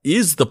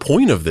is the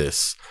point of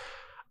this?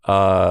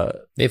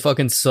 They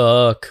fucking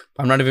suck.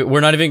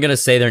 We're not even gonna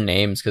say their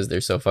names because they're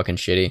so fucking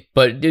shitty.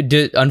 But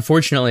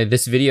unfortunately,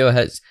 this video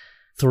has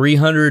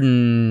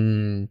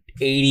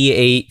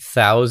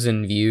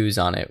 388,000 views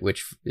on it,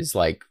 which is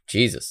like,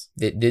 Jesus.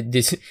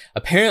 This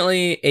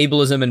apparently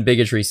ableism and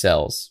bigotry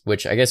sells,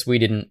 which I guess we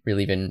didn't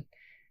really even.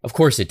 Of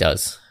course it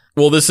does.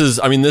 Well,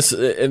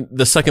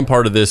 the second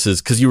part of this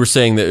is because you were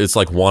saying that it's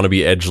like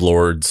wannabe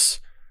edgelords,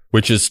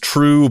 which is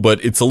true,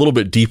 but it's a little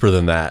bit deeper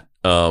than that.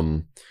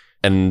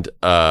 And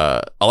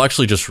I'll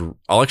actually just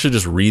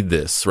read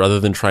this rather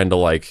than trying to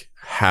like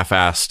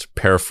half-assed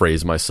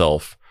paraphrase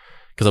myself,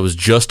 because I was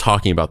just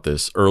talking about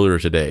this earlier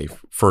today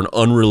for an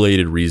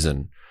unrelated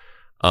reason.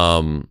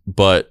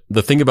 But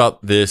the thing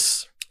about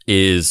this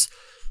is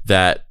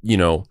that,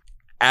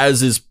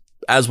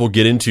 as we'll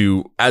get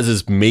into, as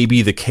is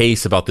maybe the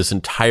case about this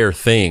entire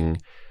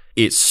thing,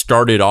 it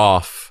started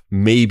off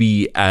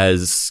maybe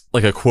as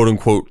like a quote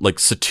unquote like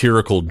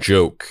satirical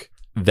joke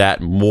that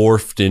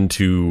morphed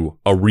into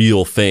a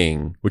real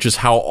thing, which is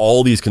how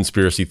all these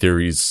conspiracy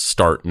theories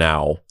start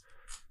now.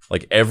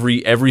 Like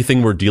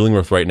everything we're dealing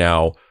with right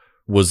now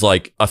was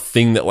like a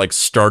thing that like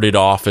started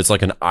off as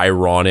like an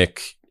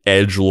ironic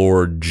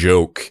edgelord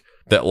joke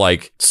that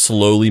like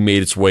slowly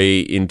made its way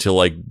into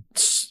like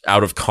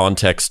out of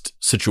context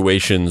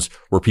situations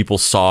where people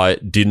saw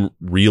it, didn't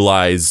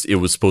realize it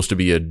was supposed to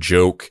be a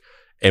joke,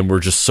 and were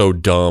just so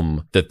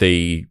dumb that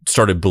they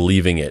started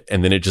believing it.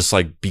 And then it just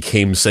like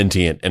became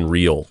sentient and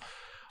real.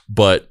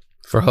 But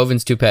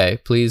Verhoeven's Toupee,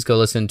 please go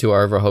listen to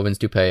our Verhoeven's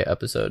Toupee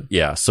episode.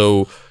 yeah,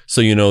 so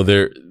you know,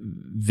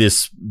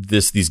 these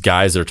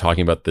guys that are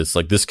talking about this,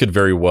 like this could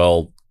very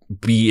well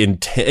be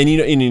and you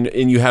know,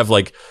 and you have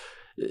like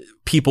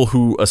people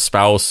who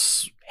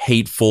espouse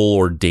hateful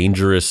or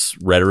dangerous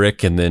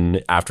rhetoric, and then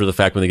after the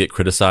fact when they get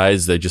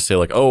criticized, they just say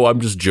like, oh, I'm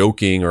just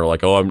joking, or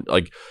like, oh, I'm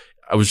like,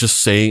 I was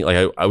just saying,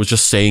 like, I was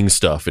just saying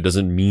stuff, it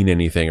doesn't mean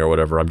anything or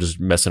whatever, I'm just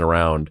messing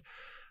around.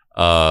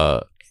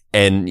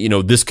 And you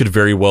know, this could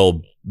very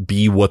well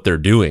be what they're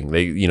doing.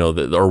 They, you know,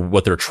 or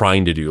what they're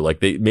trying to do.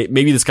 Like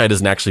maybe this guy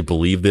doesn't actually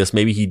believe this.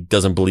 Maybe he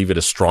doesn't believe it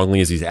as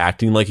strongly as he's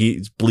acting like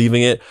he's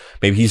believing it.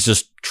 Maybe he's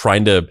just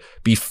trying to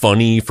be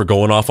funny for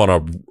going off on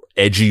a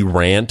edgy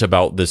rant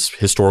about this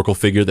historical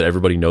figure that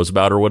everybody knows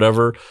about or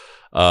whatever.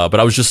 But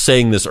I was just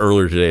saying this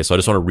earlier today, so I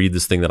just want to read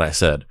this thing that I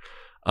said.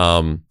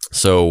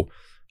 So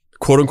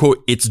quote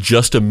unquote, it's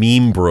just a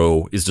meme,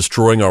 bro, is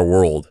destroying our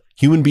world.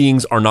 Human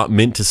beings are not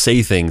meant to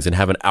say things and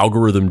have an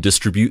algorithm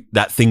distribute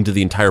that thing to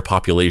the entire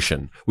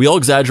population. We all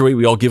exaggerate,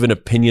 we all give an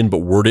opinion, but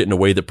word it in a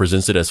way that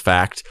presents it as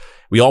fact.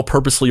 We all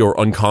purposely or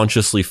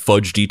unconsciously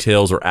fudge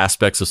details or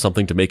aspects of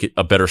something to make it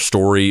a better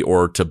story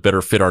or to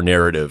better fit our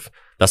narrative.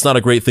 That's not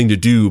a great thing to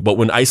do, but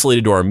when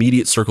isolated to our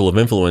immediate circle of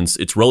influence,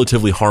 it's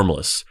relatively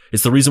harmless.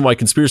 It's the reason why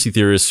conspiracy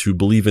theorists who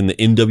believe in the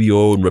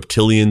NWO and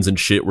reptilians and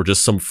shit were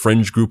just some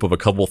fringe group of a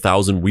couple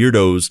thousand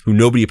weirdos who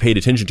nobody paid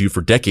attention to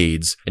for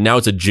decades, and now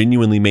it's a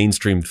genuinely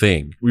mainstream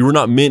thing. We were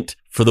not meant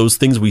for those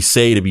things we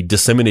say to be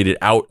disseminated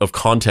out of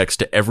context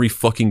to every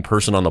fucking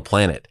person on the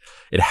planet.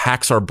 It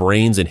hacks our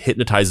brains and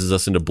hypnotizes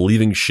us into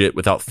believing shit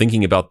without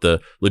thinking about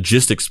the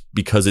logistics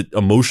because it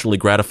emotionally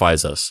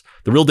gratifies us.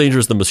 The real danger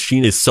is the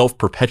machine is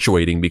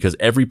self-perpetuating because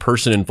every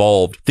person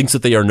involved thinks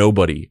that they are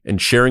nobody,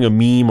 and sharing a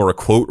meme or a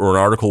quote or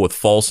an article with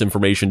false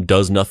information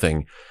does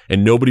nothing,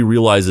 and nobody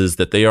realizes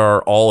that they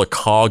are all a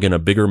cog in a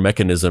bigger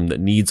mechanism that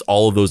needs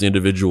all of those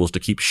individuals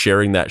to keep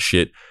sharing that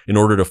shit in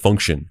order to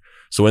function.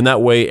 So in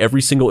that way,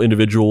 every single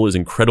individual is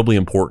incredibly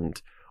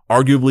important.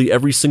 Arguably,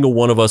 every single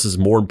one of us is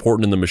more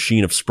important in the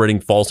machine of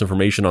spreading false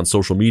information on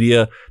social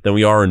media than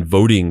we are in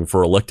voting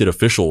for elected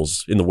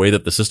officials in the way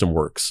that the system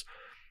works.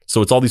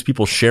 So it's all these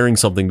people sharing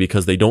something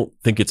because they don't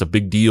think it's a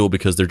big deal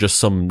because they're just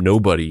some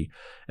nobody,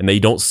 and they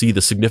don't see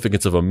the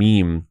significance of a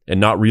meme and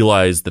not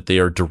realize that they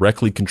are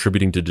directly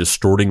contributing to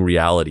distorting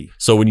reality.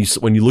 So when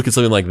you look at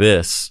something like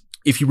this,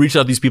 if you reach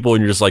out to these people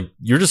and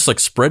you're just like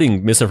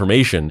spreading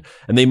misinformation,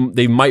 and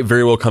they might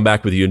very well come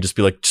back with you and just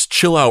be like, just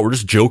chill out, we're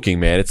just joking,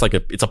 man. It's a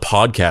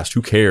podcast,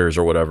 who cares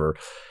or whatever.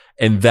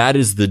 And that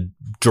is the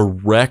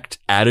direct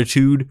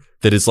attitude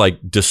that is like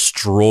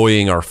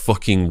destroying our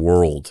fucking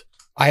world.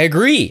 I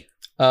agree.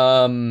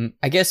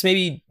 I guess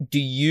maybe, do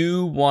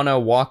you want to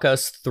walk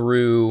us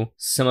through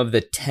some of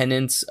the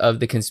tenets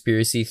of the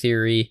conspiracy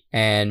theory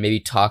and maybe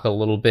talk a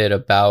little bit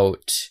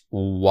about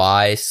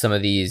why some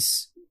of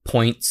these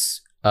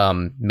points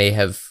may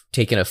have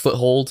taken a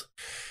foothold?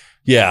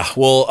 Yeah,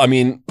 well, I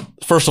mean,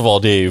 first of all,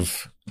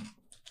 Dave,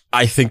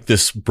 I think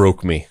this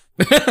broke me.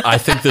 I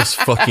think this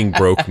fucking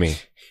broke me.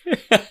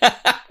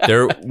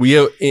 We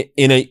have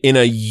in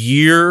a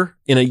year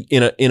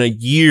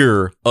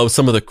of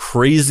some of the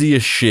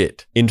craziest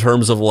shit in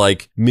terms of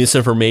like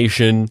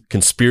misinformation,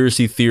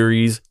 conspiracy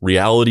theories,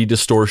 reality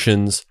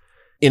distortions.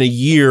 In a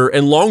year,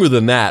 and longer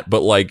than that,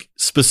 but like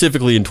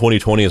specifically in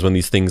 2020 is when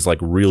these things like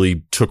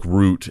really took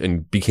root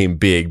and became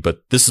big,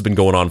 but this has been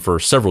going on for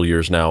several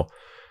years now.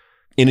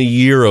 In a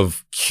year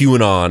of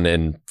QAnon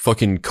and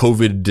fucking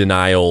COVID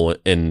denial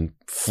and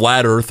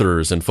flat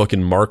earthers and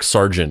fucking Mark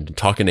Sargent and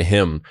talking to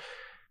him,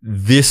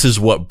 this is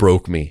what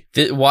broke me.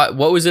 What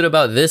was it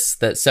about this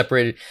that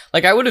separated?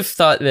 Like, I would have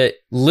thought that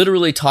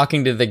literally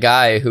talking to the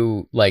guy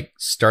who like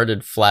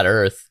started Flat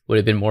Earth would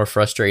have been more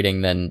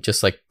frustrating than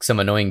just like some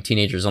annoying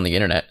teenagers on the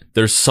internet.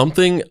 There's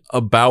something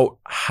about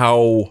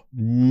how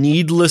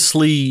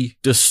needlessly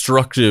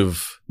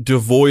destructive,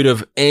 devoid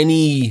of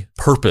any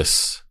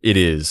purpose it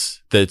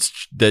is that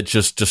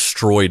just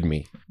destroyed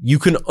me. You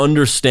can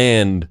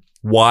understand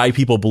why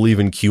people believe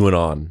in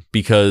QAnon,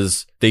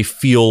 because they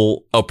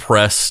feel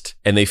oppressed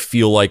and they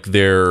feel like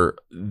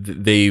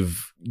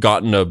they've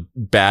gotten a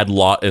bad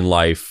lot in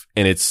life,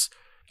 and it's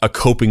a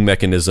coping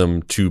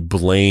mechanism to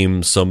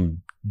blame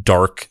some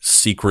dark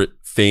secret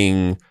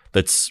thing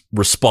that's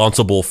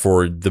responsible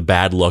for the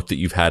bad luck that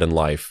you've had in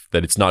life,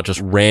 that it's not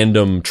just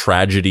random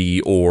tragedy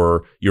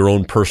or your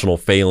own personal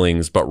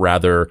failings, but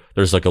rather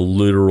there's like a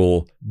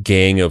literal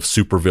gang of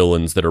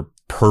supervillains that are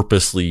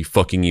purposely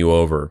fucking you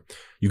over.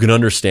 You can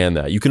understand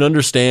that. You can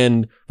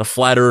understand the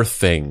flat earth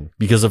thing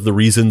because of the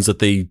reasons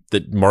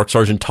that Mark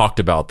Sargent talked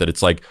about, that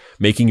it's like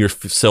making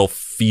yourself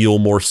feel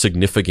more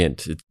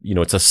significant.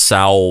 It's a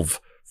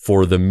salve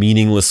for the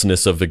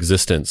meaninglessness of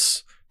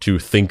existence to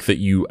think that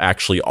you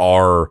actually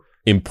are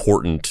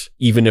important,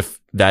 even if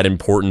that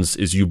importance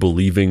is you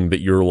believing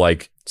that you're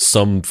like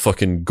some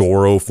fucking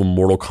Goro from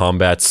Mortal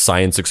Kombat's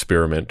science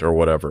experiment or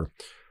whatever.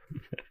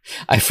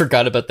 I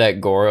forgot about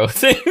that Goro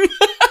thing.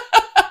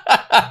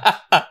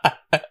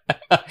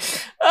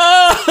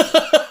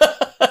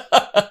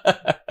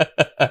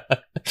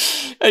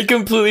 I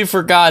completely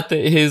forgot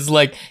that his,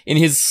 like, in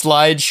his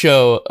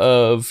slideshow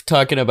of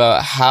talking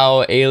about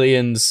how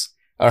aliens,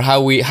 or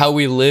how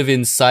we live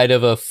inside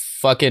of a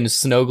fucking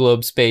snow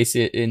globe space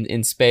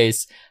in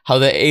space, how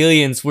the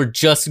aliens were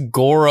just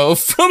Goro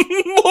from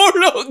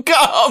Mortal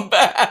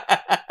Kombat.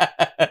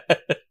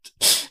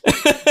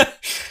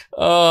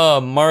 Oh,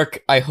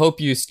 Mark, I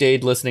hope you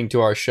stayed listening to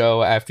our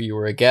show after you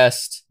were a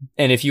guest.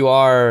 And if you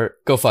are,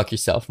 go fuck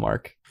yourself,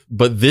 Mark.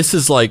 But this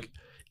is like,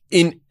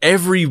 in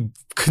every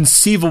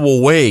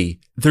conceivable way,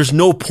 there's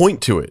no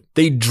point to it.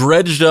 They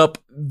dredged up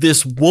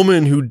this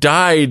woman who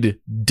died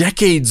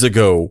decades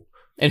ago.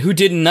 And who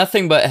did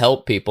nothing but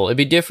help people. It'd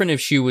be different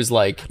if she was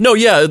like... No,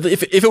 yeah,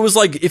 if it was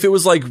like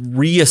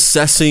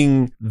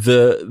reassessing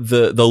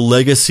the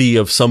legacy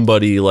of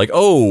somebody, like,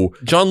 oh,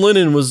 John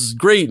Lennon was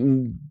great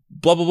and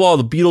blah, blah, blah.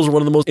 The Beatles are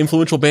one of the most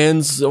influential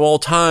bands of all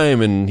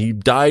time and he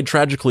died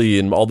tragically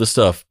and all this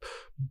stuff.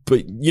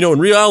 But, you know, in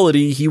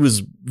reality, he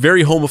was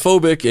very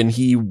homophobic and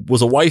he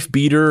was a wife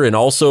beater, and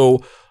also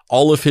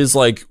all of his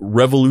like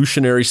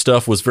revolutionary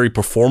stuff was very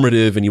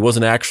performative, and he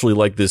wasn't actually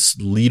like this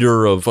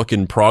leader of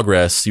fucking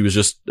progress. He was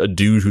just a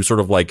dude who sort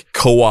of like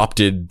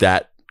co-opted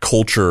that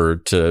culture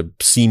to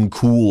seem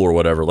cool or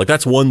whatever. Like,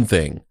 that's one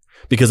thing,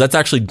 because that's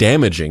actually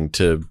damaging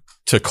to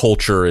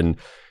culture and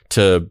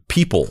to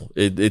people.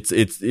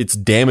 It's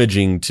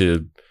damaging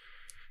to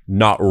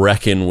not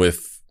reckon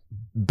with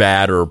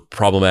bad or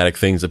problematic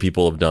things that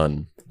people have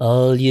done.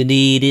 All you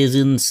need is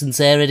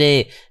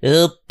insincerity.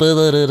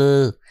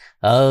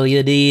 All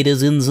you need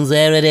is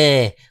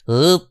insincerity.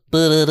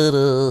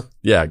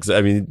 Yeah,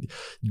 I mean,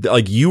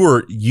 like, you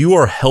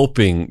are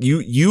helping.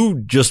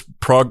 You just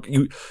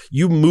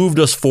you moved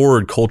us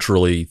forward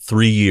culturally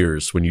 3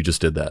 years when you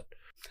just did that.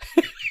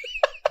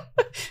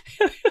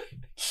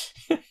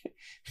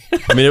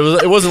 I mean,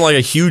 it wasn't like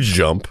a huge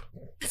jump.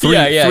 Three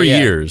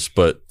years,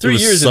 but 3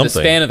 years something. in the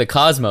span of the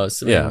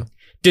cosmos. I mean, yeah.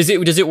 Does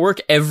it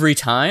work every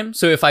time?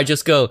 So if I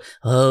just go,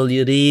 all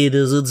you need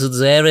is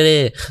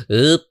insincerity,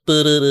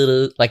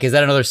 like, is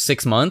that another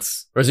 6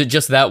 months? Or is it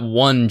just that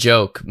one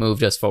joke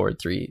moved us forward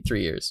three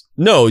years?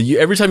 No,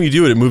 every time you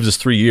do it, it moves us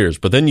 3 years.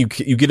 But then you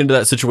get into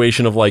that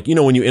situation of, like, you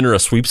know, when you enter a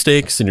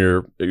sweepstakes and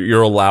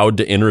you're allowed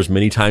to enter as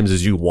many times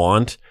as you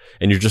want,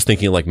 and you're just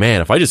thinking, like,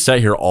 man, if I just sat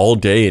here all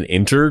day and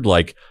entered,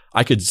 like,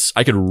 I could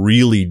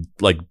really,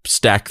 like,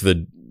 stack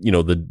the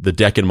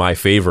deck in my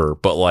favor.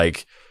 But,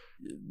 like,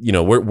 you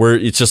know, where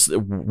it's just,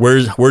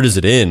 where does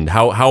it end?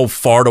 How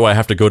far do I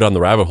have to go down the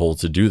rabbit hole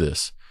to do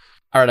this?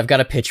 All right, I've got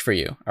a pitch for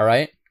you. All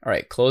right,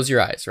 close your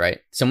eyes.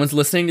 Right, someone's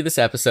listening to this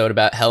episode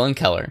about Helen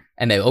Keller,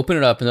 and they open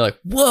it up and they're like,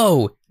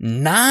 "Whoa,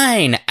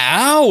 9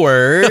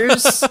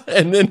 hours!"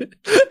 and then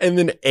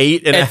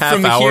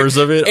 8.5 hours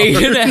of it,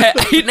 eight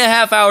and a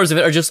half hours of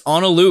it are just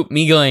on a loop.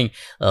 Me going,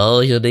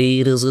 "All you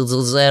need is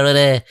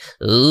insincerity."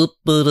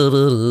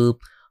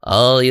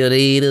 All you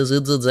need is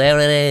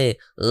insincerity.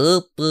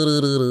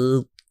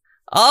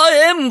 I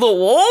am the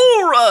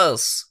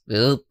walrus.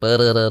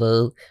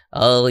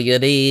 All you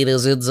need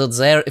is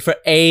insincerity. For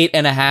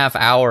 8.5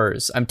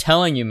 hours. I'm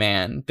telling you,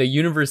 man, the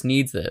universe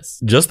needs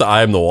this. Just the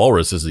I am the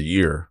walrus is a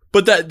year.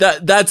 But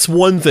that's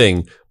one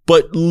thing.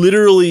 But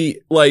literally,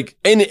 like,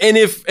 and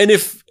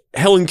if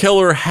Helen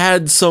Keller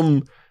had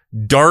some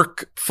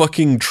dark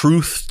fucking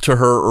truth to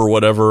her or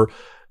whatever,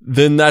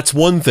 then that's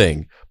one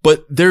thing.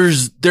 But there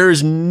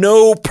is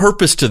no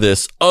purpose to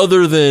this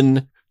other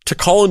than to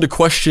call into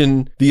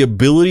question the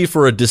ability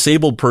for a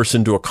disabled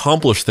person to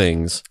accomplish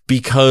things,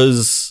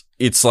 because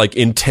it's like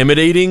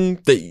intimidating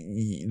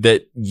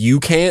that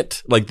you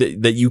can't, like,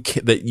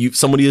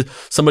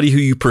 somebody who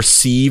you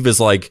perceive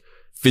as like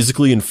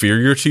physically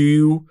inferior to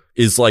you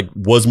is like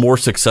was more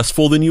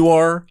successful than you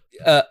are.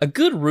 A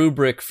good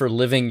rubric for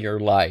living your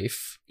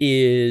life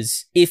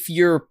is, if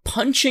you're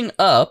punching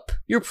up,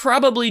 you're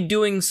probably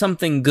doing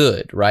something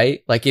good,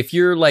 right? Like, if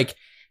you're like,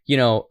 you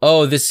know,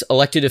 oh, this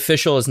elected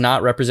official is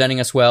not representing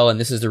us well, and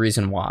this is the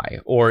reason why.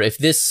 Or if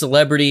this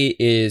celebrity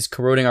is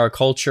corroding our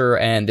culture,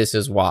 and this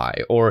is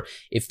why. Or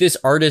if this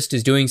artist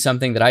is doing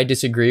something that I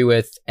disagree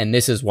with, and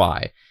this is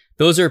why.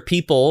 Those are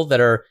people that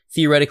are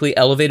theoretically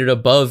elevated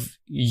above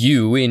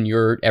you in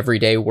your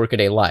everyday,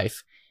 workaday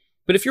life.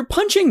 But if you're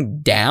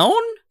punching down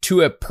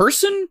to a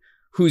person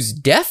who's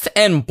deaf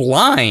and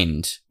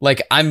blind,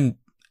 like, I'm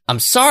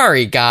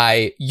sorry,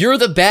 guy, you're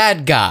the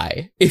bad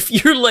guy. If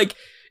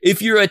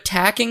you're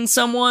attacking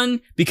someone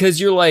because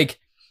you're like,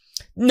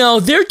 no,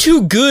 they're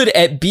too good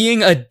at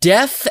being a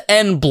deaf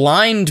and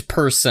blind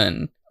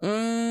person,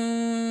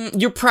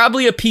 you're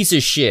probably a piece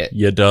of shit.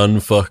 You done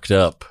fucked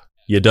up.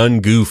 You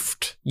done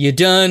goofed. You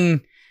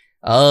done.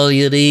 All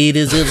you need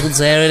is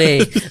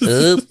insincerity.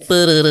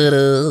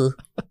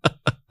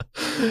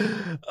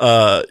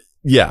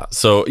 Yeah.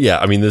 So yeah,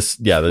 I mean this.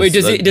 Yeah. Wait,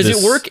 does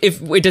it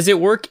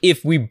work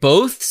if we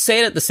both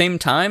say it at the same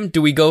time?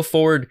 Do we go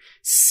forward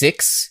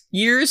 6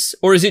 years,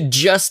 or is it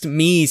just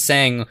me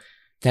saying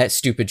that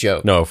stupid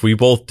joke? No, if we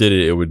both did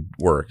it, it would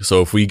work.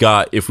 So if we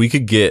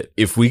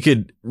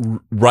could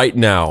right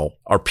now,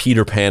 our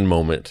Peter Pan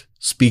moment,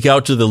 speak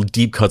out to the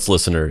Deep Cuts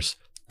listeners,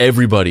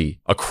 everybody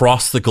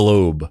across the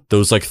globe,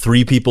 those like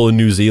 3 people in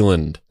New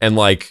Zealand, and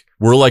like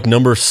we're like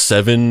number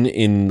 7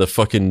 in the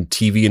fucking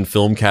TV and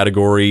film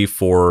category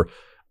for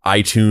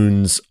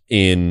iTunes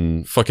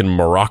in fucking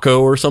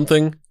Morocco or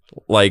something.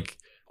 Like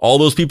all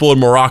those people in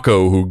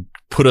Morocco who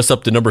put us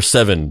up to number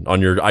 7 on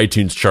your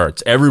iTunes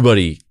charts.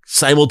 Everybody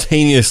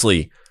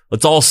simultaneously,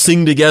 let's all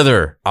sing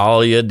together.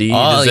 All you need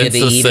is it's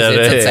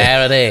a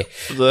Saturday.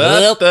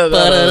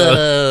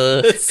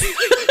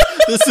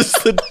 This is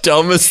the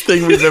dumbest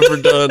thing we've ever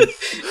done.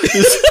 This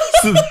is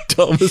the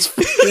dumbest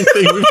fucking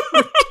thing we've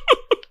ever done.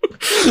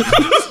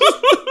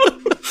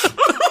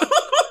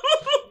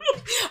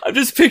 I'm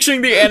just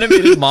picturing the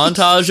animated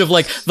montage of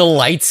like the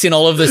lights in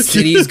all of the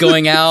cities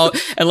going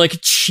out and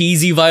like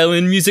cheesy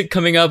violin music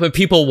coming up and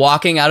people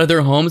walking out of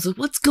their homes. Like,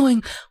 what's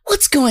going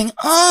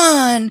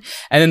on?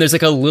 And then there's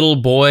like a little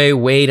boy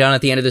way down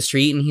at the end of the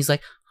street and he's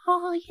like,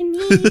 all you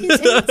need is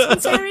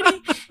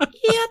sincerity.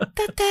 Yeah,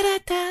 da, da, da,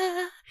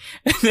 da.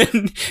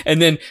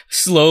 And then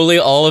slowly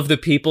all of the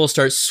people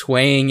start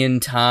swaying in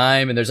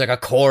time and there's like a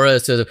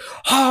chorus of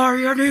all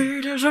you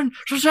need is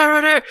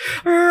sincerity.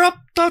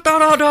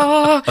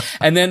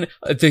 And then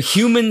the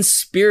human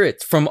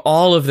spirit from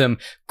all of them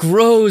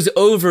grows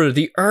over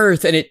the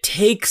earth and it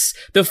takes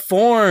the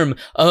form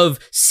of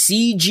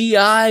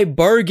CGI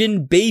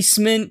bargain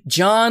basement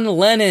John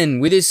Lennon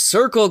with his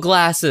circle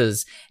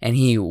glasses and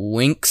he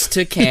winks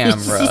to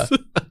camera.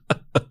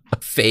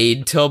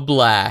 Fade to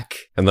black.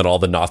 And then all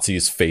the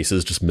Nazis'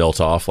 faces just melt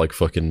off like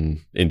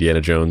fucking Indiana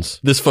Jones.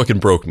 This fucking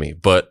broke me,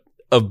 but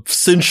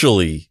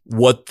essentially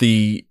what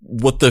the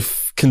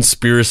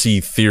conspiracy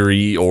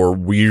theory or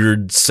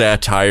weird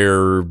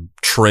satire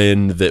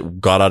trend that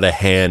got out of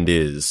hand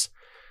is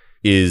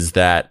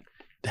that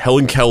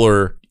Helen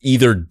Keller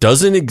either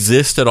doesn't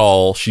exist at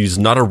all, she's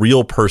not a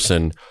real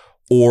person,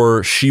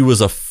 or she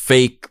was a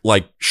fake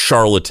like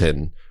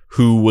charlatan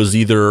who was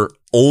either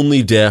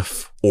only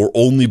deaf or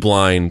only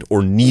blind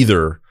or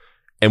neither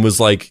and was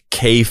like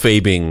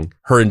kayfabing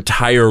her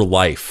entire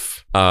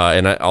life.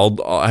 And I'll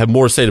have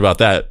more to say about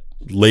that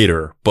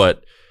later,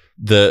 but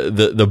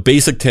the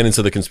basic tenets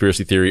of the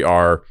conspiracy theory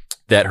are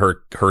that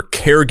her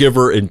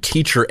caregiver and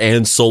teacher,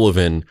 Anne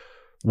Sullivan,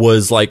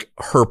 was like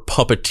her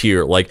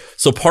puppeteer. Like,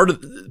 so part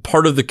of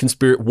the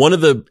conspiracy, one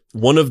of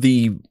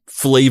the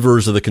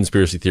flavors of the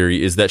conspiracy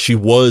theory is that she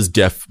was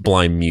deaf,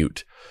 blind,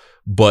 mute,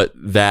 but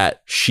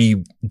that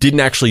she didn't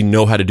actually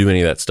know how to do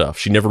any of that stuff.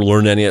 She never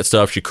learned any of that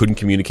stuff. She couldn't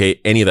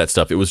communicate any of that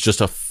stuff. It was just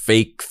a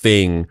fake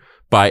thing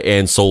by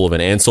Anne Sullivan.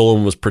 Anne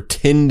Sullivan was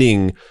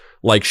pretending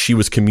like she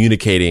was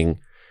communicating,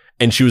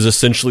 and she was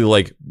essentially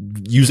like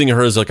using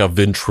her as like a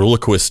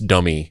ventriloquist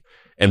dummy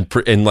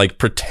and like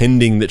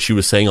pretending that she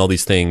was saying all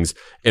these things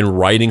and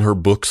writing her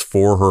books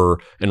for her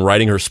and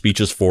writing her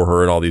speeches for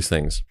her and all these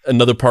things.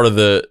 Another part of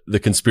the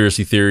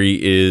conspiracy theory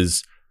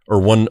is, or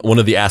one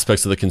of the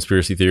aspects of the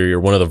conspiracy theory, or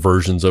one of the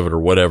versions of it, or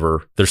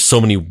whatever, there's so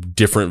many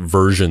different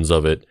versions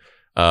of it,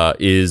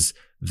 is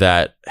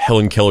that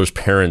Helen Keller's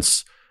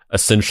parents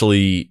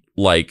essentially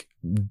like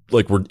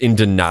were in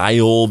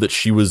denial that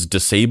she was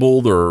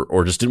disabled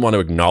or just didn't want to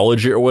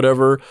acknowledge it or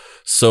whatever.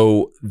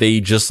 So they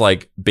just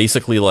like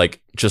basically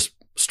like just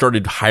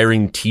started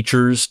hiring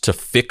teachers to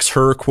fix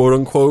her, quote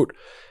unquote.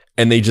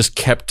 And they just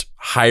kept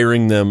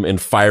hiring them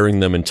and firing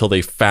them until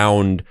they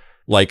found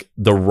like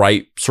the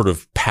right sort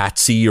of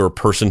patsy or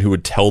person who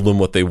would tell them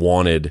what they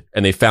wanted.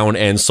 And they found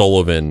Anne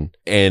Sullivan,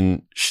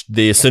 and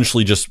they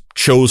essentially just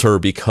chose her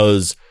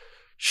because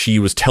she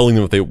was telling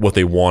them what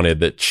they wanted,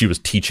 that she was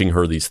teaching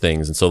her these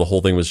things. And so the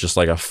whole thing was just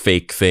like a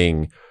fake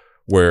thing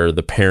where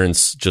the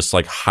parents just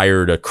like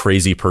hired a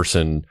crazy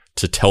person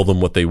to tell them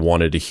what they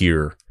wanted to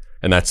hear.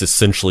 And that's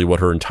essentially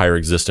what her entire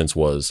existence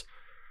was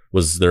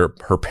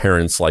her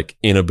parents' like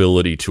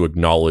inability to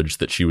acknowledge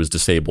that she was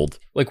disabled.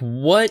 Like,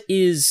 what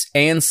is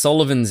Anne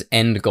Sullivan's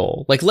end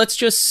goal? Like, let's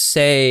just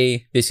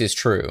say this is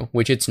true,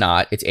 which it's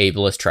not. It's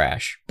ableist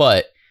trash.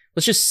 But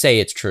let's just say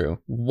it's true.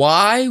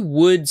 Why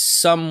would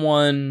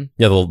someone...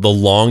 Yeah, the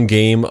long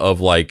game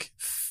of like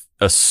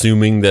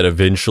assuming that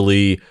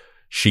eventually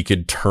she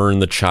could turn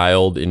the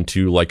child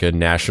into like a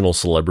national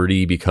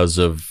celebrity because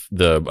of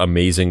the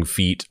amazing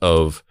feat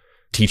of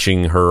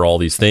teaching her all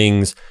these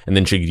things, and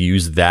then she could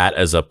use that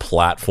as a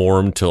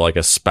platform to like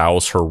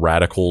espouse her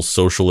radical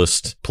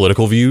socialist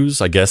political views.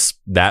 I guess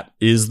that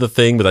is the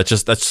thing, but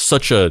that's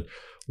such a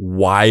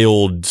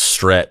wild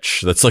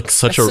stretch. That's like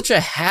such a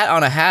hat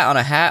on a hat on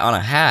a hat on a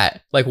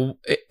hat. Like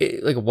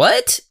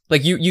what?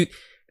 Like you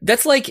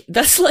that's like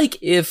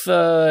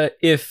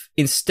if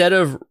instead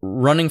of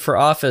running for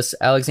office,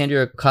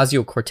 Alexandria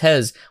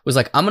Ocasio-Cortez was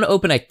like, I'm going to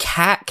open a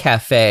cat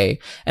cafe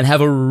and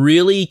have a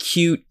really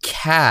cute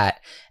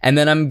cat, and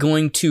then I'm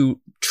going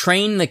to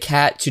train the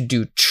cat to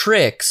do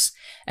tricks,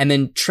 and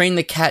then train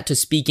the cat to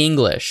speak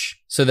English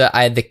so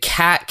that the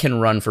cat can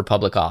run for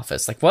public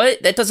office. Like,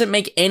 what? That doesn't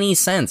make any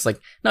sense. Like,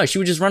 no, she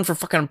would just run for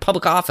fucking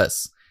public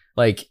office.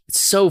 Like, it's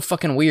so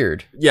fucking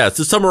weird. Yeah,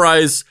 to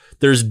summarize,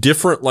 there's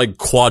different like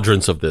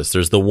quadrants of this.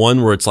 There's the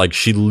one where it's like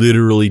she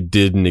literally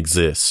didn't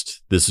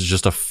exist. This is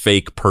just a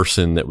fake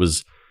person that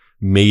was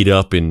made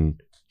up in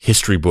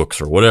history books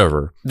or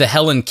whatever. The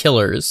Helen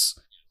Killers.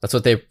 That's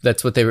what they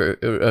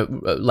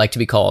like to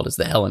be called, is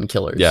the Helen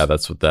Killers. Yeah,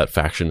 that's what that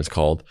faction is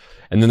called.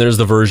 And then there's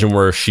the version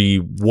where she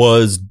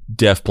was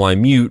deaf,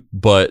 blind, mute,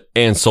 but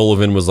Anne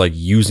Sullivan was like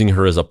using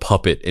her as a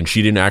puppet, and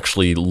she didn't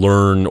actually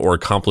learn or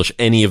accomplish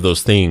any of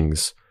those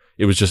things.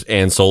 It was just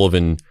Anne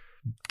Sullivan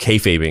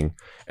kayfabing.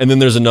 And then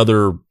there's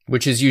another,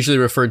 which is usually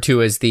referred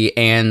to as the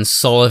Anne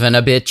Sullivan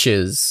of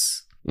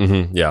bitches.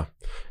 Mm-hmm, yeah.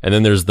 And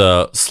then there's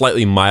the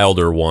slightly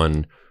milder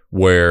one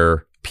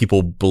where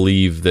people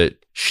believe that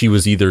she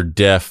was either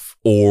deaf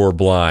or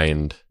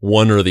blind,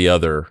 one or the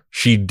other.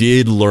 She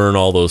did learn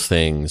all those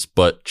things,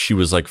 but she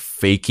was like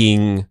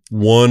faking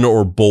one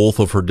or both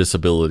of her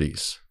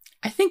disabilities.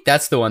 I think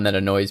that's the one that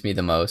annoys me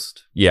the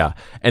most. Yeah.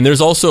 And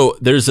there's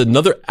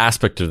another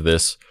aspect of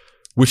this,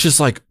 which is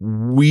like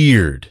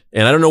weird.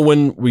 And I don't know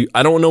when we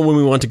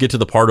want to get to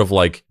the part of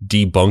like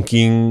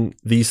debunking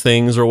these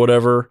things or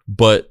whatever,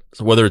 but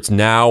whether it's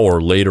now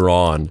or later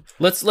on.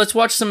 Let's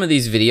watch some of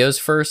these videos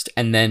first,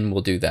 and then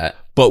we'll do that.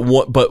 But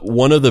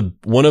one of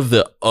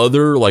the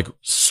other like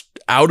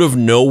out of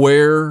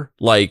nowhere,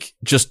 like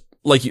just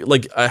like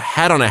a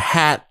hat on a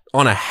hat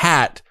on a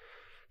hat,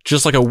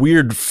 just like a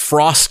weird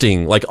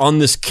frosting, like on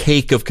this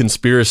cake of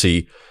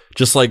conspiracy,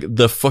 just like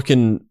the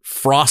fucking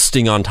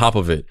frosting on top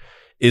of it,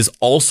 is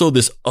also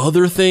this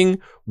other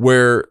thing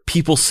where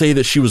people say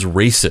that she was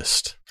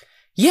racist.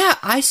 Yeah,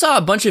 I saw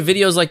a bunch of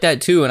videos like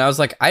that too, and I was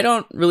like, I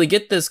don't really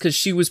get this, because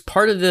she was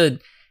part of the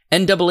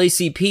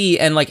NAACP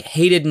and like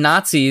hated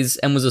Nazis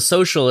and was a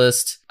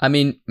socialist. I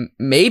mean,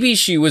 maybe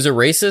she was a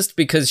racist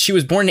because she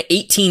was born in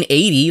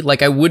 1880.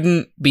 Like, I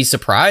wouldn't be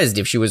surprised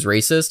if she was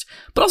racist,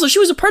 but also she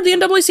was a part of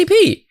the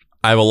NAACP.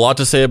 I have a lot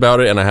to say about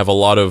it, and I have a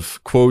lot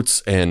of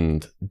quotes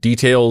and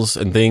details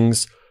and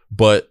things,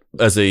 but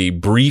as a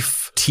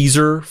brief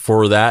teaser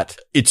for that,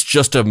 it's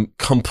just a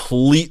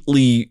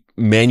completely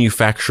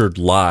manufactured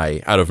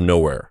lie out of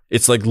nowhere.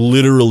 It's like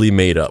literally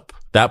made up.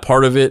 That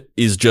part of it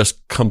is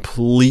just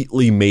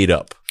completely made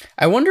up.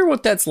 I wonder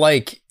what that's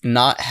like,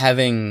 not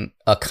having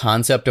a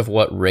concept of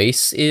what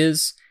race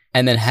is,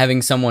 and then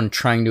having someone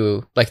trying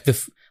to like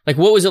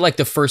what was it like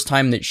the first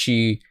time that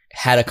she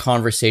had a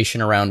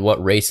conversation around what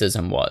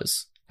racism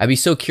was? I'd be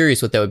so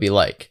curious what that would be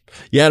like.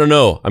 Yeah, I don't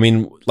know. I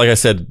mean, like I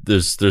said,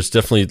 there's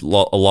definitely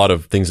a lot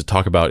of things to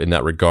talk about in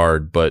that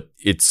regard, but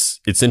it's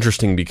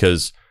interesting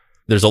because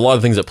there's a lot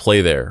of things at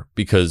play there,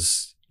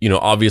 because, you know,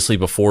 obviously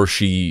before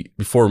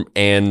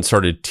Anne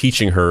started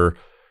teaching her,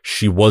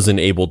 she wasn't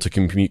able to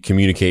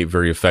communicate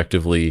very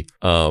effectively.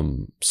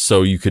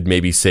 So you could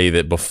maybe say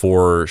that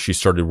before she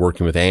started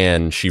working with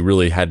Anne, she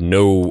really had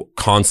no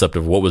concept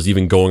of what was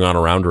even going on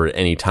around her at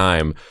any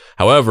time.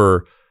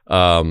 However,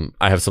 I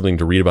have something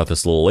to read about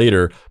this a little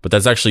later, but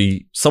that's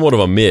actually somewhat of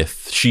a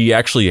myth. She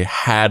actually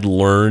had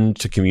learned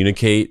to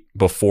communicate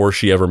before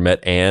she ever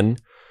met Anne.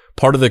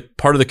 Part of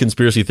the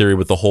conspiracy theory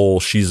with the whole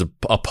she's a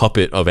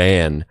puppet of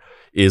Anne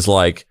is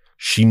like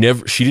she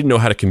didn't know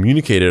how to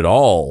communicate at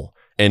all.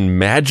 And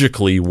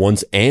magically,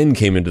 once Anne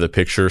came into the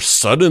picture,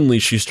 suddenly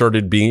she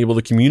started being able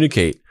to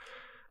communicate.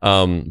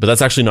 But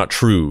that's actually not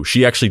true.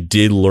 She actually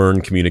did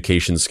learn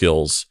communication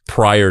skills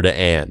prior to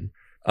Anne.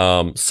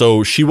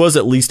 So she was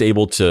at least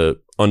able to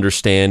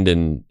understand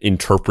and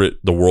interpret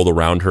the world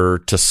around her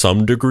to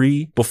some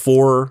degree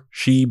before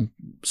she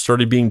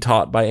started being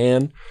taught by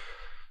Anne.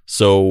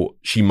 So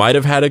she might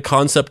have had a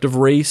concept of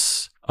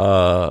race,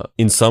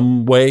 in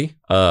some way.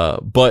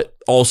 But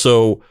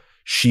also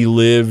she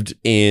lived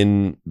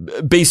in,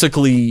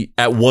 basically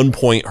at one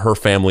point her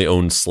family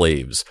owned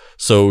slaves.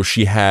 So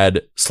she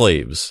had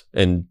slaves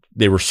and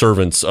they were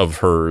servants of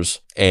hers,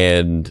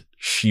 and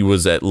she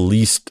was at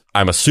least,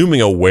 I'm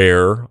assuming,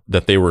 aware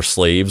that they were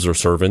slaves or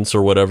servants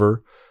or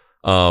whatever,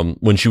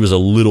 when she was a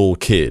little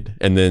kid.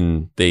 And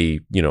then they,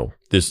 you know,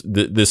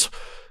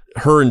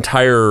 her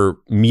entire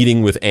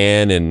meeting with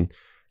Anne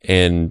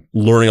and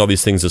learning all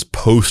these things is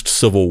post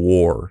Civil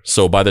War.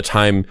 So by the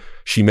time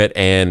she met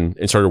Anne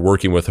and started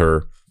working with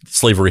her,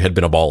 slavery had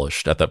been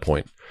abolished at that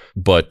point.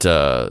 But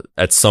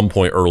at some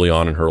point early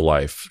on in her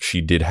life, she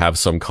did have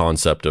some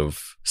concept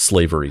of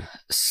slavery.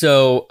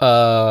 So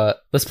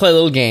let's play a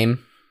little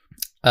game.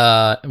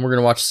 And we're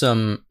gonna watch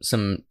some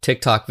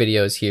TikTok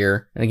videos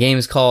here. And the game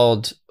is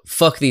called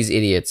 "Fuck These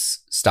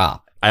Idiots,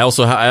 Stop." I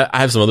also I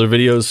have some other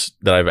videos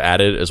that I've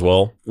added as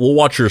well. We'll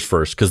watch yours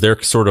first because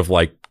they're sort of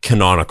like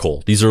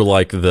canonical. These are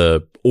like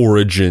the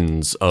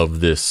origins of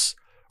this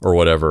or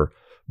whatever.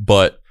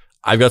 But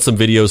I've got some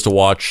videos to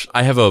watch.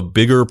 I have a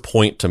bigger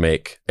point to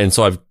make. And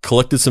so I've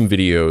collected some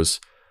videos.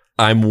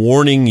 I'm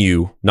warning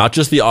you, not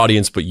just the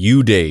audience, but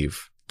you,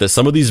 Dave, that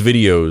some of these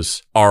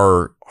videos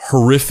are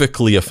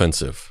horrifically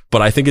offensive.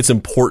 But I think it's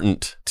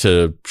important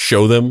to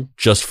show them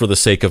just for the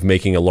sake of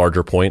making a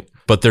larger point.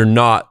 but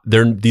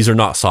these are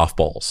not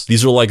softballs.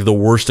 These are like the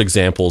worst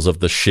examples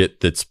of the shit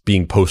that's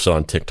being posted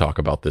on TikTok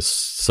about this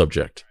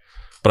subject.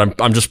 But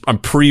I'm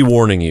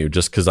pre-warning you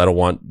just because I don't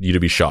want you to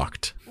be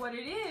shocked. What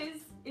it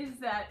is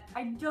that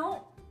I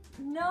don't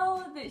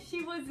know that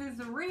she was as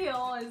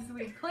real as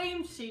we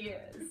claim she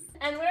is.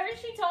 And whenever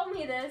she told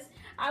me this,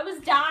 I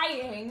was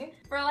dying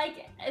for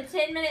like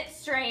 10 minutes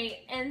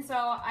straight, and so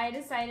I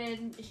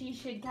decided she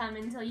should come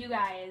and tell you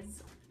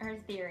guys her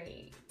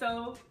theory.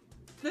 So,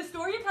 the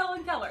story of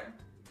Helen Keller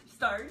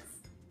starts.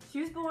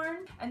 She was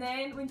born, and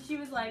then when she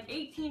was like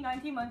 18,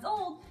 19 months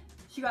old,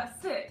 she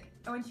got sick.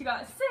 And when she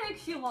got sick,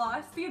 she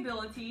lost the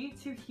ability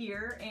to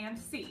hear and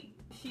see.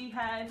 She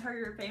had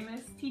her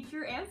famous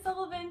teacher, Anne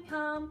Sullivan,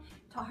 come,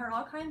 taught her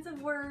all kinds of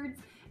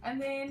words,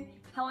 and then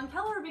Helen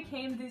Keller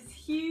became this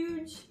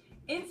huge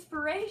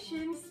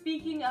inspiration,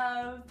 speaking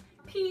of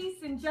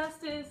peace and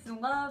justice and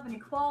love and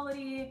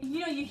equality. You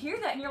know, you hear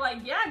that and you're like,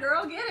 yeah,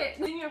 girl, get it.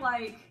 And then you're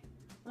like,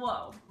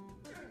 whoa,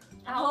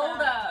 hold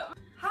up.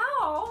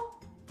 How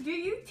do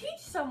you teach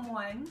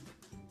someone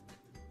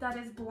that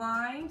is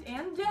blind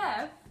and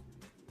deaf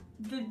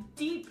the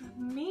deep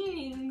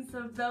meanings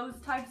of those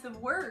types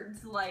of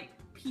words like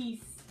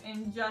peace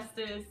and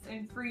justice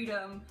and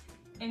freedom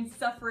and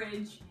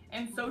suffrage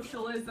and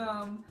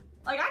socialism?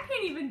 Like, I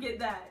can't even get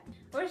that.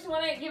 We just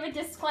want to give a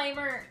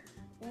disclaimer.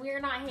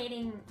 We're not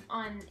hating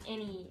on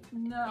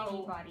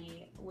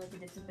anybody with a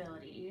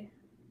disability.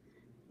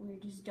 We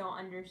just don't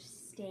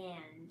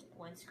understand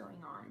what's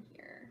going on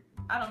here.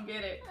 I don't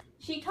get it.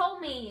 She told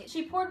me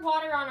she poured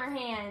water on her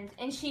hand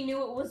and she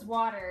knew it was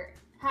water.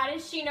 How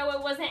did she know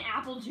it wasn't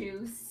apple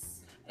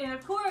juice? And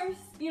of course,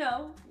 you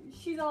know,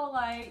 she's all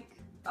like,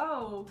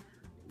 oh,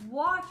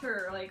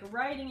 water, like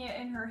writing it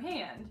in her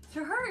hand.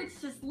 To her,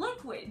 it's just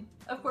liquid.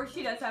 Of course,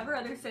 she does have her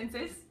other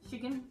senses. She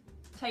can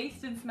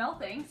taste and smell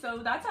things, so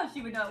that's how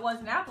she would know it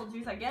wasn't apple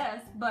juice, I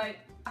guess. But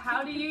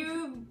how do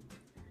you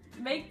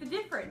make the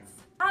difference?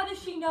 How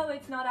does she know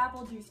it's not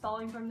apple juice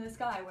falling from the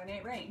sky when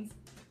it rains?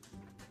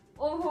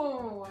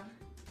 Oh.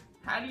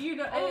 How do you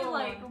know? And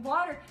like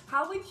water,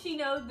 how would she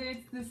know that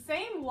it's the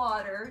same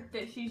water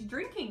that she's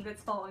drinking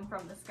that's falling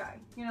from the sky?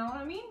 You know what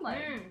I mean? Like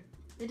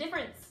the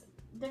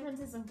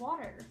differences of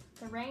water.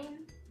 The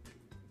rain,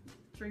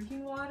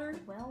 drinking water,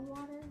 well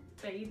water,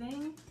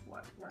 bathing.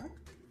 What?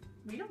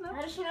 We don't know.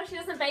 How does she know she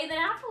doesn't bathe in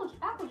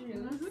apple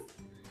juice?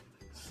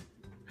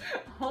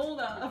 Hold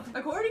up.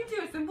 According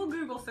to a simple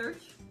Google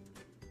search,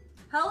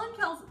 Helen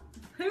Keller,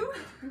 who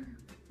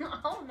I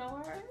don't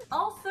know her,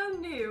 also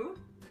knew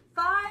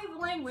 5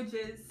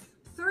 languages.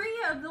 3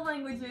 of the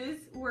languages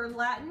were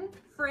Latin,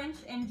 French,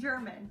 and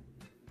German.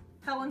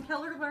 Helen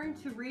Keller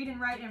learned to read and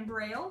write in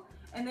Braille,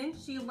 and then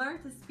she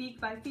learned to speak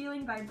by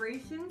feeling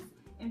vibrations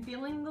and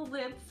feeling the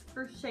lips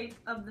for shape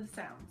of the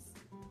sounds.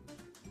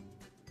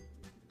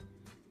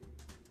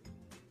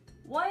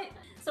 What?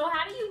 So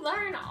how do you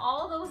learn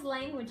all those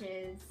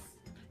languages?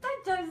 That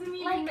doesn't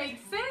even make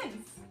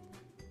sense.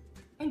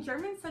 And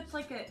German's such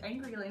like an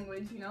angry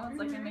language, you know? It's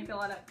like they make a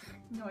lot of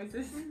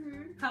noises.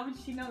 How would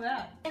she know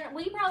that? And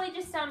we probably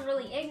just sound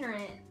really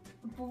ignorant.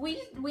 But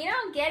we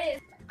don't get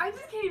it. I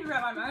just can't even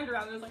wrap my mind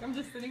around this. Like, I'm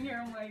just sitting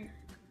here, I'm like,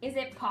 is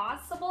it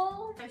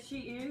possible that she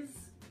is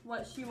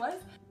what she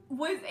was?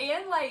 Was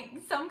Anne like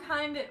some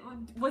kind of,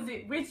 was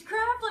it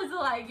witchcraft? Was it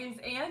like, is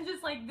Anne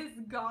just like this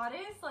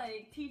goddess,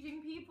 like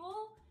teaching people?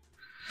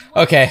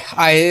 Okay,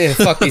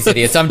 fuck these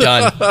idiots. I'm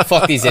done.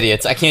 Fuck these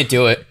idiots. I can't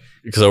do it.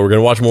 So we're going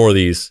to watch more of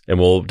these, and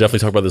we'll definitely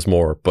talk about this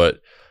more.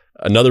 But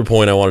another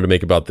point I wanted to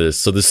make about this.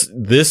 So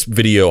this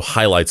video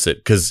highlights it,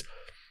 because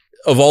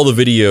of all the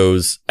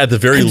videos, at the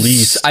very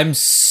least, I'm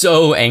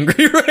so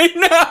angry right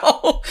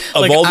now.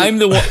 Like, I'm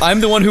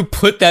the one who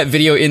put that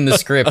video in the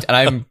script, and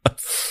I'm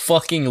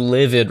fucking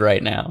livid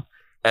right now.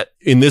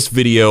 In this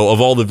video,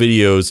 of all the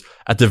videos,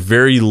 at the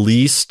very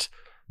least,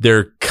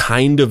 they're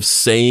kind of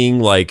saying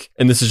like,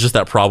 and this is just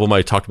that problem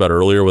I talked about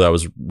earlier when I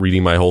was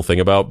reading my whole thing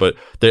about, but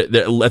they're,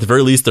 at the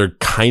very least, they're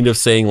kind of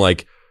saying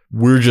like,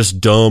 we're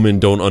just dumb and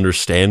don't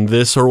understand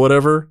this or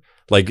whatever.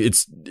 Like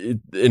it's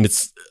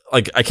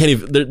like, I can't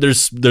even,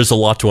 there's a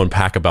lot to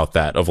unpack about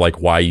that, of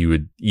like why you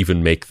would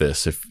even make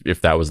this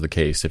if that was the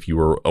case, if you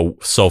were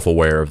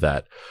self-aware of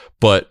that.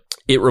 But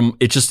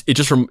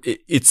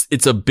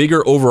it's a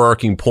bigger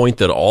overarching point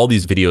that all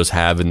these videos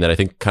have, and that I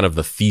think kind of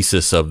the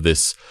thesis of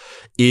this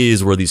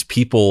is, where these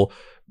people,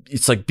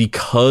 it's like,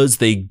 because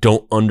they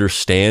don't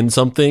understand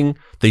something,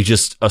 they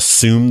just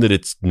assume that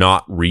it's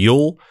not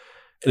real.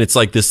 And it's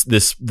like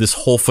this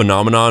whole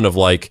phenomenon of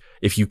like,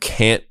 if you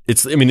can't,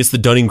 it's the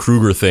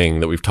Dunning-Kruger thing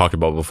that we've talked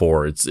about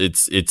before. It's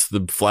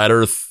the flat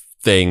earth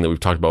thing that we've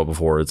talked about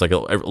before. It's like a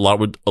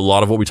lot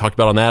of what we talked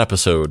about on that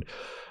episode,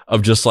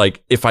 of just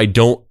like, if I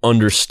don't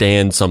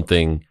understand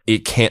something,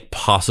 it can't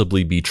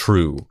possibly be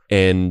true.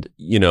 And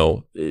you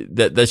know,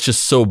 that's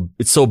just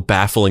it's so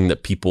baffling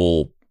that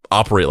people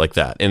operate like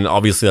that. And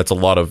obviously that's a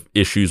lot of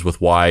issues with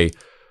why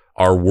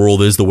our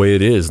world is the way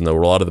it is, and a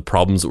lot of the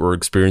problems that we're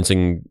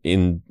experiencing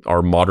in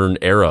our modern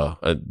era.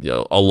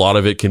 A lot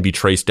of it can be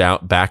traced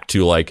out back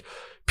to like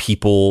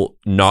people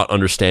not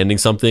understanding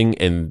something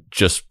and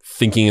just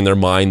thinking in their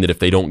mind that if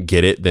they don't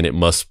get it, then it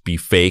must be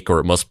fake or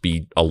it must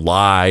be a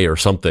lie or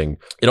something.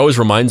 It always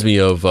reminds me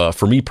of,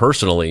 for me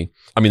personally,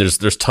 I mean,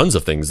 there's tons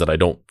of things that I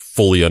don't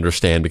fully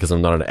understand because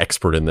I'm not an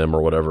expert in them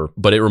or whatever,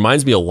 but it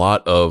reminds me a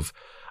lot of,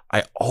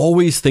 I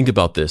always think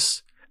about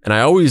this, and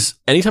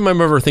anytime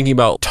I'm ever thinking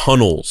about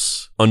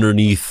tunnels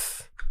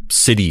underneath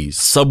cities,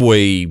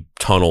 subway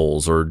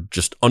tunnels, or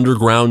just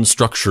underground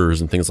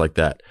structures and things like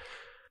that,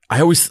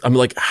 I'm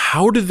like,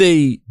 how do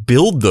they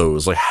build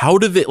those? Like, how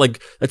do they,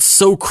 like, that's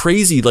so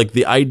crazy. Like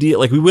the idea,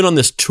 like we went on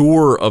this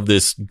tour of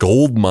this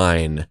gold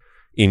mine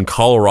in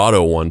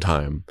Colorado one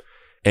time,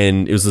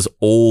 and it was this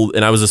old,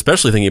 and I was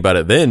especially thinking about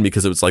it then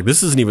because it was like,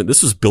 this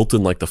was built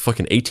in like the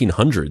fucking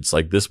 1800s.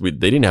 Like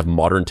they didn't have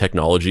modern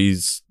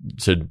technologies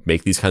to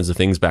make these kinds of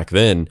things back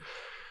then.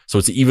 So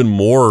it's even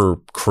more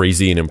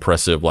crazy and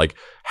impressive. Like,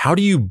 how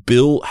do you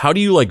build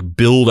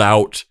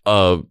out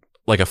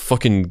like a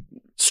fucking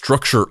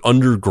structure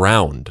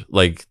underground?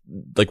 Like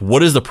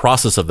what is the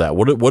process of that?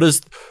 What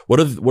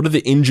are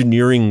the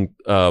engineering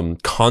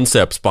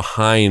concepts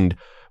behind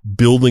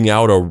building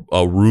out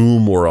a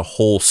room or a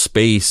whole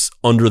space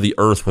under the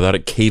earth without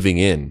it caving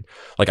in?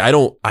 Like, I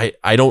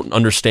don't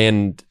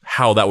understand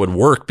how that would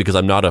work because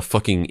I'm not a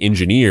fucking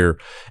engineer,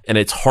 and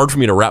it's hard for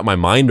me to wrap my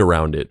mind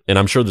around it. And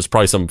I'm sure there's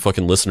probably some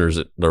fucking listeners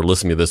that are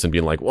listening to this and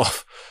being like, well,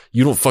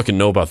 you don't fucking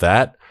know about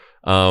that.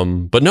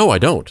 But no, I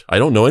don't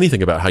know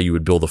anything about how you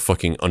would build a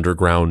fucking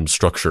underground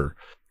structure.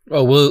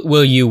 Oh,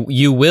 will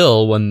you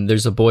will when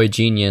there's a boy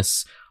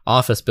genius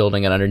office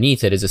building, and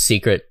underneath it is a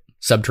secret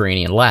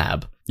subterranean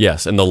lab.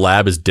 Yes, and the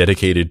lab is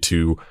dedicated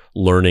to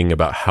learning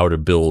about how to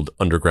build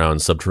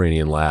underground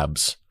subterranean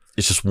labs.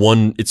 It's just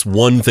one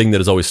thing that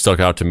has always stuck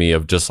out to me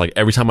of just like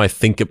every time I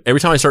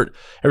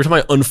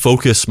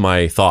unfocus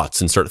my thoughts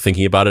and start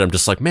thinking about it, I'm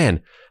just like,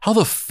 man, how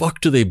the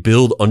fuck do they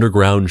build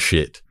underground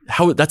shit?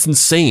 That's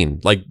insane.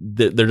 Like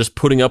they're just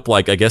putting up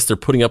like, I guess they're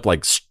putting up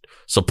like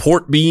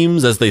support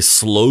beams as they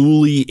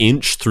slowly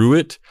inch through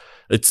it.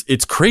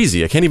 It's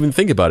crazy. I can't even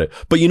think about it.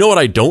 But you know what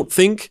I don't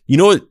think? You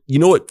know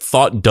what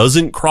thought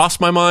doesn't cross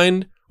my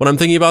mind when I'm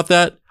thinking about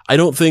that? I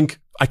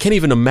can't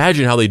even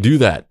imagine how they do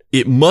that.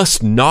 It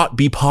must not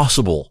be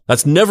possible.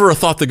 That's never a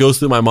thought that goes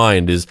through my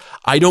mind is,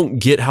 I don't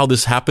get how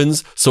this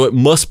happens, so it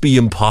must be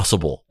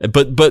impossible.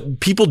 But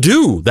people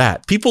do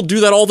that. People do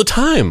that all the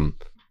time.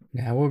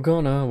 Now we're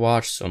gonna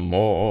watch some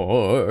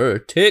more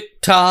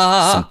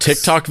TikTok. Some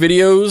TikTok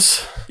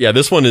videos. Yeah,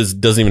 this one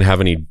doesn't even have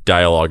any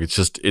dialogue. It's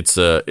just it's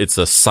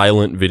a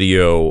silent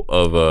video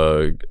of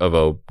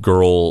a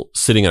girl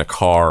sitting in a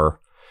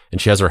car,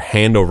 and she has her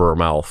hand over her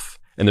mouth,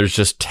 and there's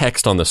just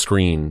text on the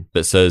screen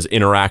that says,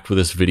 "Interact with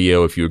this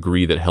video if you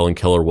agree that Helen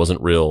Keller wasn't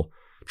real.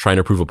 Trying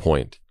to prove a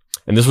point."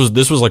 And this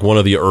was like one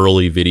of the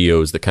early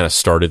videos that kind of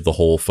started the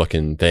whole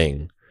fucking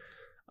thing.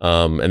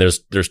 And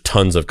there's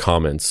tons of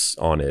comments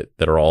on it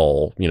that are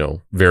all,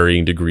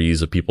 varying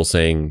degrees of people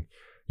saying,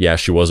 yeah,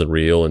 she wasn't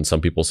real, and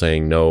some people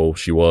saying, no,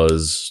 she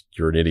was,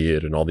 you're an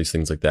idiot, and all these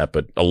things like that.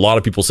 But a lot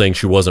of people saying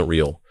she wasn't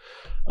real.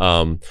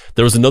 There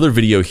was another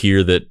video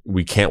here that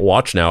we can't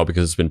watch now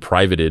because it's been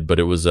privated, but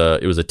it was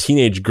a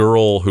teenage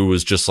girl who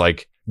was just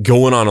like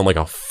going on like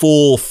a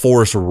full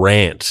force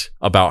rant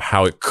about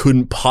how it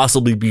couldn't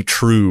possibly be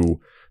true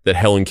that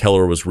Helen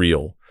Keller was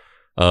real.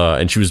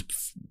 And she was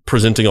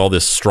presenting all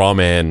this straw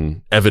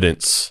man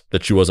evidence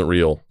that she wasn't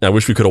real. And I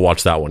wish we could have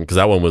watched that one because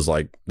that one was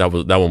like that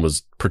one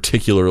was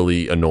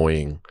particularly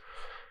annoying.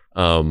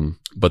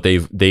 But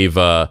they've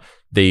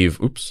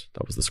oops,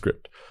 that was the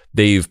script.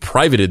 They've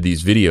privated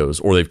these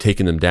videos or they've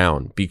taken them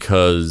down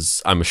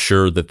because I'm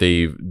sure that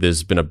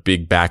there's been a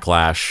big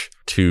backlash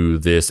to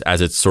this as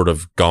it's sort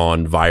of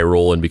gone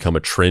viral and become a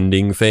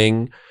trending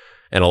thing.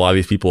 And a lot of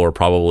these people are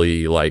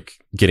probably like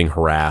getting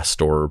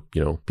harassed or,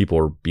 people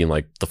are being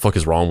like, the fuck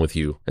is wrong with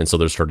you? And so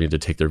they're starting to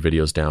take their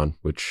videos down,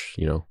 which,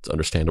 it's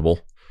understandable.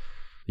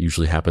 It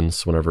usually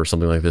happens whenever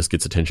something like this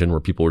gets attention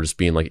where people are just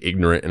being like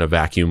ignorant in a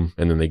vacuum,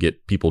 and then they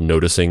get people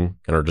noticing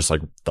and are just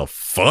like, the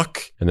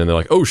fuck? And then they're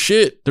like, oh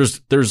shit,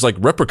 there's like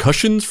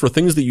repercussions for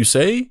things that you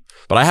say.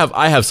 But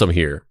I have some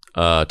here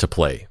to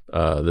play.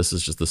 This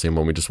is just the same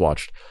one we just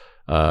watched.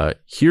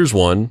 Here's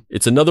one.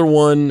 It's another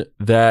one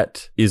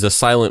that is a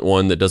silent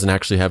one that doesn't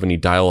actually have any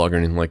dialogue or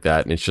anything like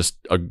that. And it's just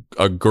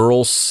a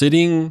girl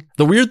sitting.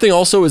 The weird thing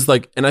also is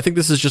like, and I think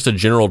this is just a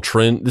general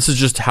trend. This is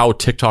just how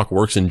TikTok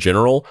works in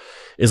general,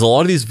 is a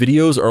lot of these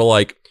videos are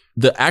like,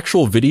 the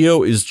actual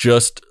video is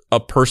just a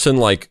person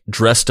like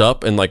dressed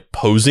up and like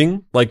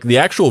posing. Like the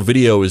actual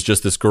video is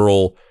just this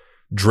girl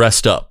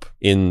dressed up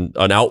in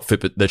an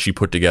outfit that she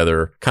put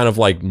together, kind of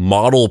like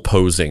model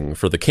posing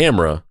for the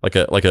camera, like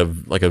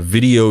a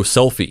video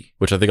selfie,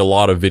 which I think a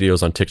lot of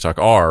videos on TikTok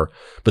are.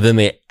 But then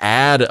they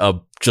add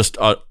just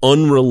an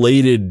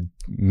unrelated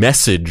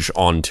message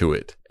onto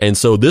it. And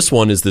so this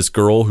one is this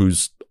girl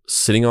who's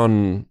sitting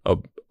on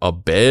a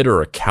bed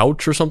or a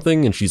couch or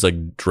something, and she's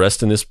like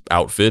dressed in this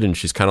outfit, and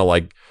she's kind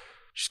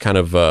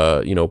of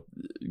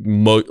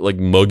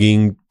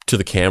mugging to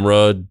the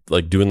camera,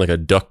 like doing like a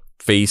duck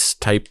face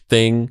type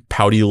thing,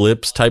 pouty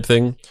lips type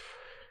thing.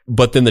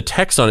 But then the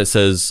text on it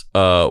says,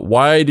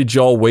 why did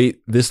y'all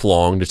wait this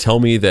long to tell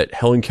me that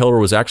Helen Keller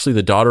was actually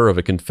the daughter of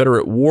a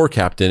Confederate war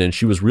captain and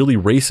she was really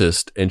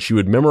racist and she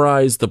would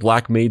memorize the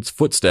black maid's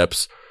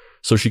footsteps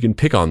so she can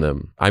pick on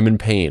them? I'm in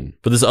pain.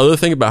 But this other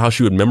thing about how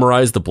she would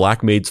memorize the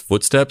black maid's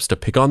footsteps to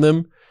pick on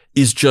them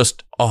is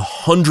just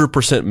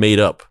 100% made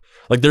up.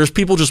 Like there's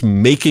people just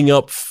making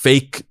up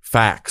fake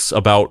facts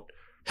about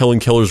Helen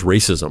Keller's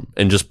racism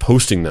and just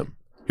posting them.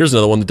 Here's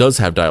another one that does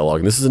have dialogue,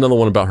 and this is another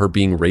one about her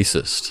being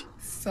racist.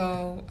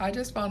 So I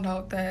just found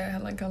out that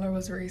Helen Keller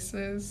was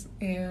racist,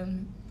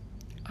 and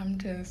I'm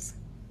just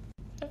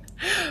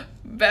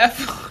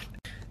baffled.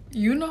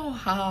 You know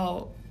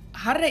how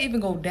did that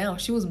even go down?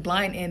 She was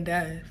blind and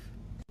deaf.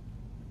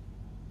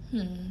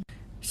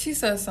 She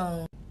said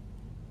something.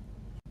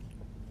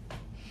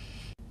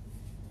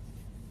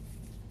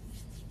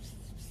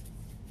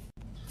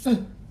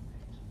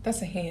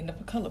 That's a hand of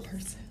a color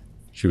person.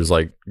 She was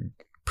like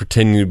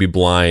pretending to be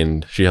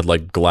blind. She had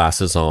like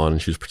glasses on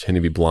and she was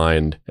pretending to be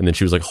blind. And then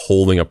she was like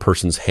holding a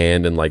person's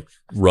hand and like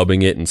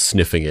rubbing it and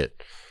sniffing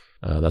it.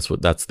 That's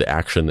the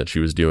action that she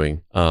was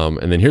doing.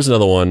 And then here's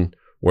another one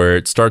where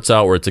it starts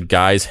out where it's a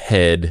guy's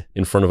head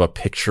in front of a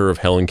picture of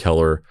Helen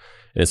Keller.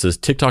 And it says,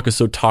 TikTok is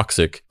so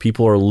toxic.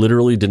 People are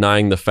literally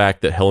denying the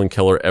fact that Helen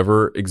Keller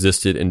ever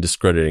existed and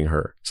discrediting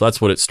her. So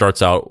that's what it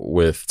starts out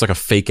with. It's like a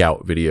fake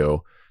out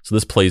video. So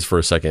this plays for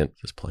a second.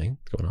 Is this playing?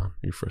 What's going on?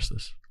 Refresh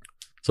this.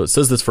 So it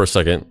says this for a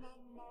second.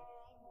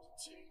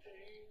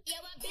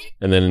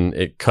 And then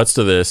it cuts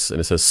to this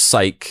and it says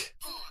psych.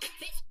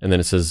 And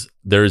then it says,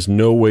 there is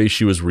no way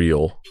she was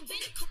real.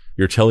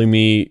 You're telling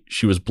me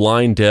she was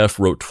blind, deaf,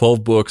 wrote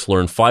 12 books,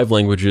 learned 5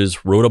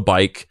 languages, rode a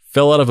bike,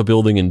 fell out of a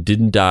building and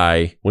didn't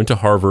die, went to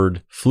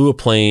Harvard, flew a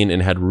plane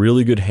and had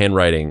really good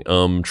handwriting.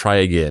 Try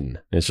again.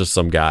 And it's just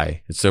some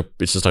guy. It's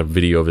just a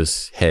video of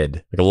his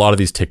head. Like a lot of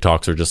these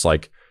TikToks are just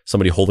like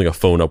somebody holding a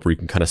phone up where you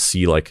can kind of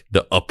see like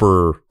the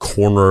upper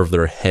corner of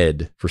their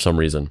head for some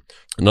reason.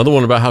 Another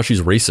one about how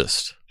she's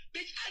racist.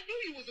 Bitch, I knew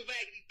you was a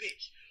raggedy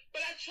bitch,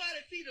 but I try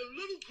to see the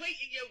little grate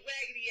in your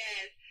raggedy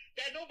ass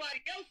that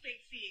nobody else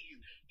ain't seeing you.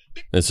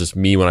 And it's just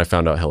me when I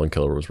found out Helen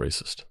Keller was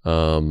racist.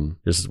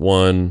 There's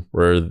one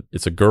where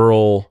it's a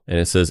girl and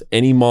it says,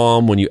 any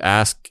mom, when you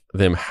ask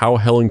them how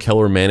Helen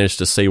Keller managed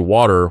to say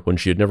water when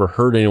she had never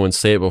heard anyone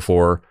say it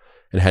before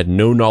and had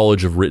no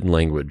knowledge of written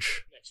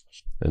language.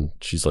 And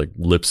she's like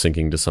lip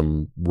syncing to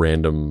some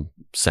random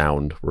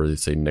sound where they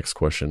say next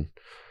question.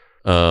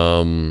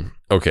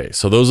 Okay,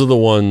 so those are the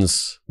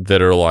ones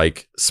that are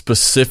like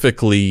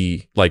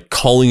specifically like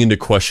calling into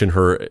question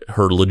her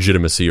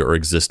legitimacy or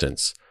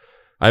existence.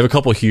 I have a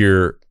couple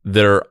here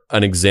that are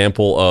an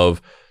example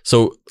of,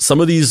 so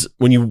some of these,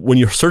 when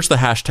you search the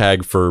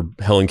hashtag for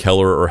Helen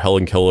Keller or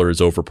Helen Keller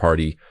is over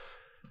party,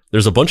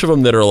 there's a bunch of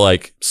them that are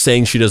like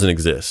saying she doesn't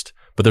exist,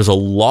 but there's a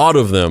lot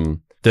of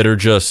them that are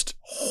just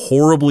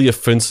horribly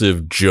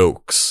offensive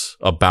jokes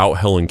about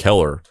Helen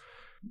Keller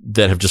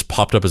that have just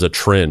popped up as a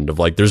trend of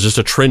like, there's just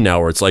a trend now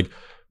where it's like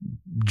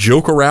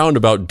joke around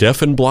about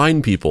deaf and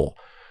blind people.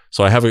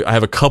 So I have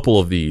a couple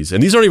of these,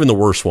 and these aren't even the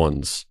worst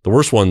ones. The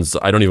worst ones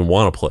I don't even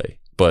want to play,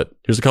 but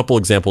here's a couple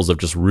examples of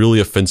just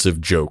really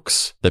offensive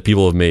jokes that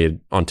people have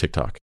made on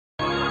TikTok.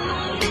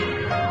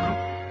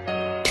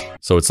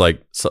 So it's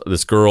like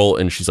this girl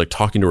and she's like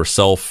talking to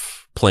herself,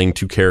 playing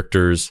 2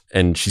 characters,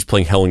 and she's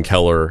playing Helen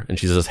Keller and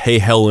she says, hey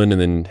Helen,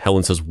 and then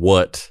Helen says,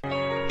 what?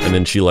 And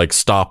then she like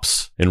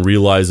stops and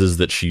realizes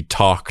that she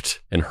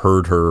talked and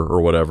heard her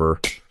or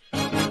whatever.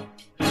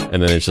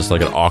 And then it's just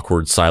like an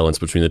awkward silence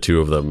between the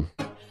two of them,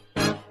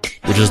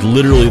 which is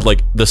literally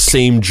like the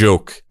same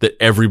joke that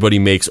everybody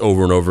makes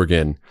over and over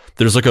again.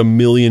 There's like a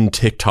million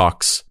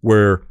TikToks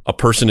where a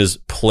person is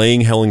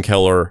playing Helen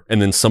Keller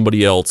and then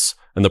somebody else,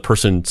 and the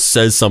person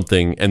says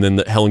something and then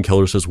Helen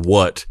Keller says,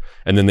 what?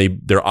 And then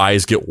their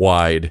eyes get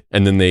wide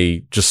and then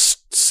they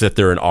just sit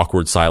there in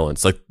awkward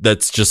silence. Like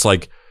that's just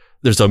like,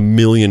 there's a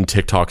million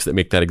TikToks that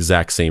make that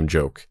exact same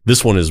joke.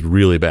 This one is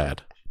really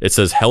bad. It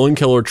says Helen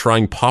Keller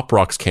trying Pop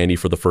Rocks candy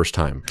for the first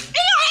time.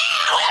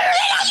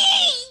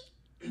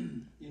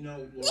 You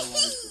know,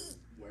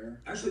 where?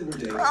 Actually, we're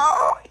dating.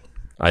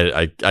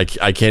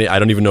 I can't, I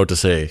don't even know what to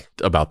say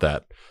about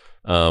that.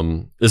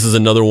 This is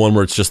another one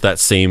where it's just that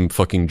same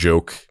fucking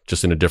joke,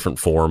 just in a different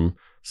form.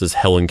 This is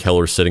Helen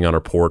Keller sitting on her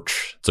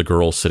porch. It's a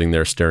girl sitting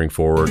there staring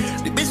forward.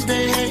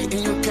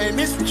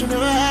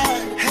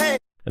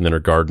 And then her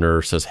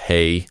gardener says,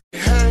 hey.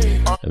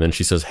 And then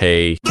she says,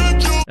 hey.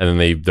 And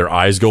then their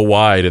eyes go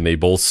wide and they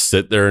both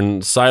sit there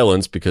in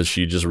silence because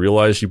she just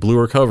realized she blew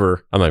her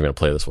cover. I'm not even going to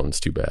play this one. It's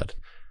too bad.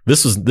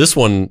 This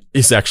one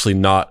is actually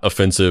not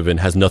offensive and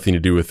has nothing to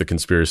do with the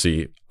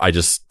conspiracy. I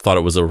just thought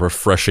it was a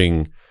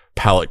refreshing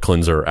palate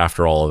cleanser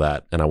after all of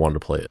that, and I wanted to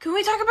play it. Can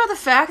we talk about the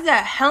fact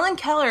that Helen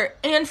Keller,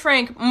 Anne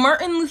Frank,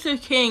 Martin Luther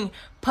King,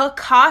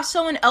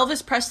 Picasso, and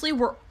Elvis Presley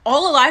were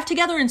all alive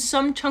together in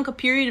some chunk of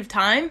period of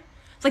time?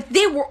 Like,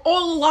 they were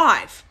all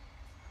alive.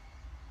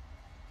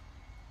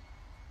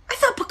 I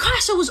thought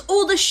Picasso was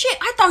old as shit.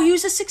 I thought he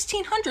was the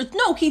 1600s.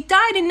 No, he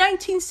died in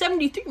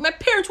 1973. My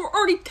parents were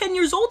already 10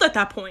 years old at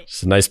that point.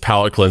 It's a nice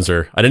palate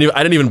cleanser. I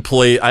didn't even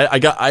play.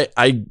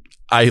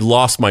 I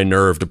lost my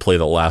nerve to play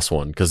the last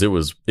one because it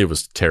was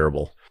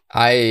terrible.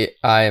 I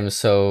am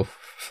so.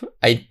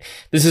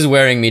 This is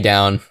wearing me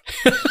down.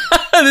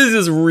 This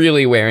is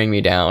really wearing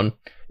me down.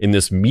 In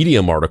this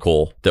Medium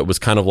article that was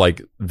kind of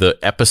like the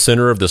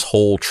epicenter of this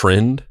whole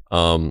trend,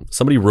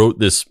 somebody wrote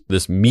this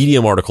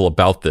Medium article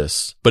about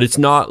this, but it's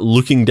not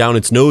looking down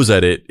its nose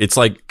at it. It's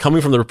like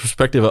coming from the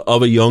perspective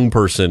of a young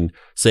person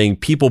saying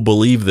people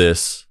believe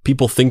this,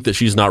 people think that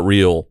she's not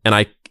real, and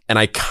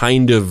I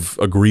kind of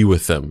agree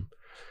with them.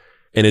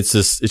 And it's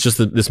just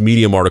this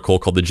Medium article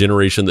called "The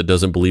Generation That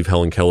Doesn't Believe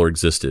Helen Keller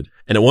Existed."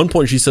 And at one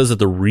point she says that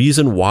the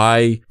reason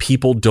why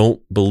people don't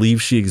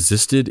believe she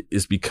existed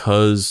is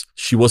because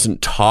she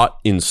wasn't taught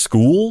in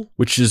school,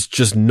 which is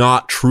just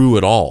not true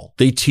at all.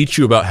 They teach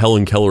you about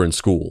Helen Keller in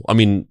school. I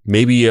mean,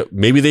 maybe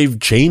they've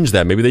changed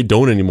that. Maybe they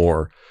don't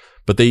anymore,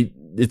 but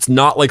it's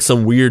not like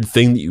some weird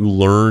thing that you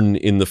learn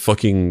in the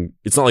fucking,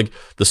 it's not like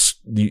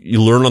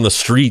you learn on the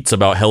streets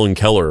about Helen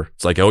Keller.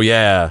 It's like, oh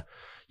yeah,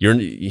 you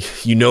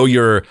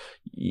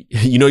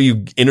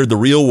entered the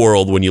real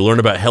world when you learn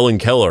about Helen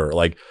Keller.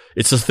 Like,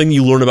 it's a thing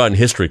you learn about in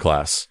history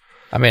class.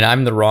 I mean,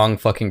 I'm the wrong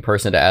fucking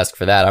person to ask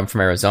for that. I'm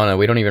from Arizona.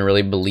 We don't even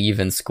really believe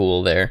in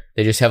school there.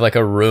 They just have like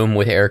a room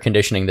with air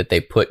conditioning that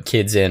they put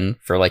kids in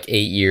for like 8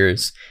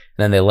 years.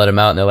 And then they let them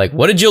out and they're like,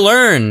 what did you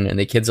learn? And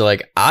the kids are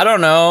like, I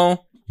don't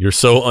know. You're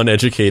so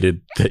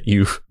uneducated that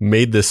you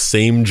made this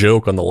same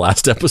joke on the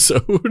last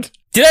episode.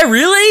 Did I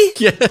really?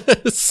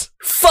 Yes.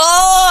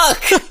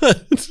 Fuck!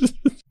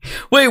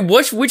 Wait,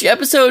 which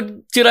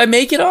episode did I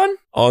make it on?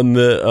 On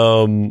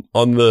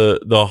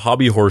the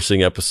hobby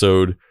horsing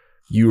episode,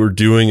 you were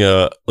doing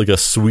a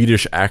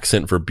Swedish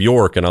accent for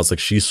Bjork, and I was like,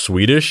 she's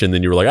Swedish, and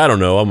then you were like, I don't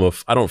know,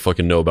 I don't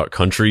fucking know about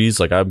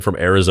countries. Like, I'm from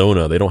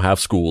Arizona. They don't have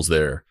schools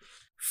there.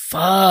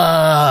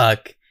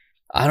 Fuck.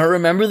 I don't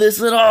remember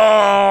this at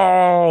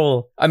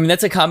all. I mean,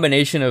 that's a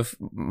combination of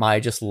my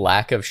just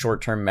lack of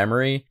short-term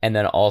memory. And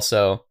then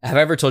also, have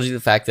I ever told you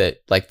the fact that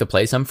like the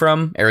place I'm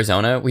from,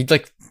 Arizona, you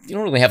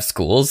don't really have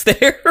schools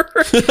there.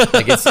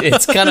 Like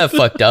it's kind of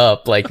fucked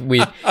up. Like we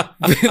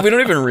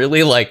don't even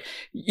really like,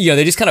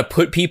 they just kind of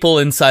put people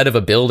inside of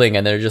a building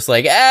and they're just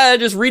like,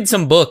 just read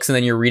some books. And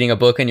then you're reading a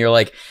book and you're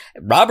like,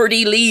 Robert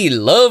E. Lee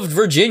loved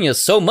Virginia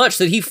so much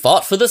that he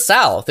fought for the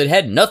South. It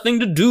had nothing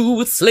to do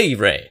with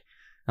slavery.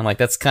 I'm like,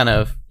 that's kind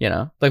of,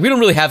 like we don't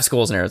really have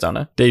schools in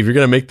Arizona. Dave, you're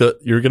gonna make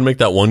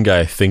that one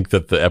guy think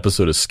that the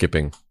episode is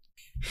skipping.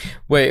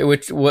 Wait,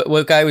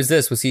 what guy was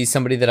this? Was he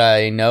somebody that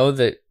I know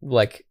that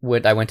like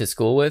I went to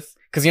school with?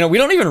 Because we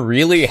don't even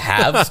really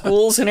have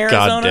schools in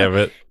Arizona. God damn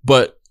it!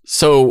 But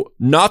so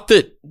not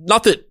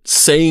that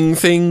saying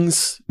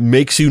things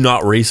makes you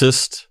not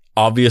racist,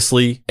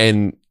 obviously,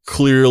 and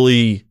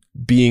clearly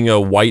being a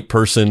white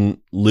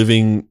person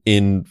living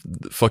in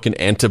fucking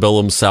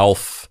antebellum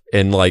South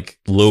and like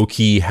low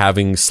key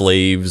having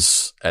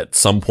slaves at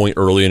some point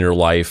early in your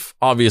life,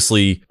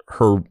 obviously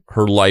her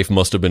life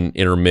must have been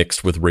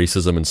intermixed with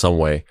racism in some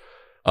way.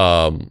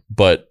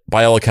 But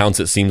by all accounts,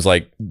 it seems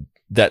like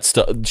that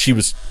stuff,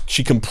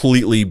 she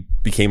completely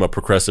became a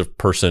progressive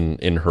person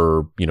in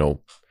her,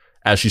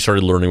 as she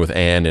started learning with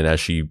Anne and as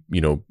she,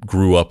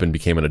 grew up and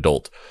became an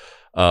adult.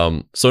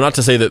 So not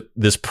to say that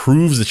this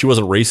proves that she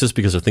wasn't racist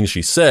because of things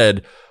she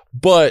said,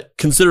 but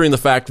considering the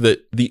fact that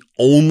the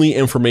only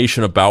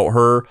information about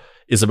her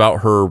is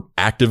about her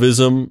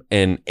activism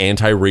and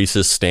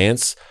anti-racist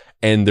stance,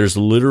 and there's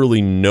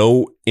literally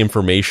no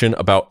information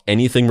about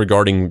anything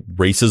regarding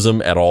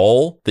racism at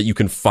all that you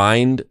can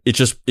find, it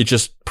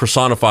just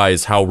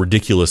personifies how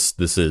ridiculous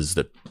this is,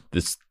 that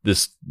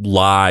this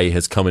lie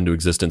has come into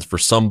existence for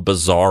some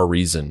bizarre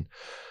reason.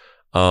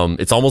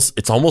 It's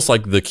almost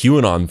like the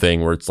QAnon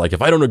thing where it's like,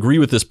 if I don't agree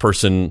with this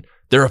person,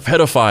 they're a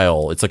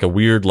pedophile. It's like a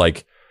weird,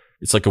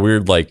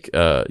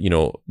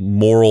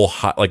 moral,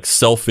 like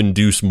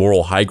self-induced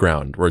moral high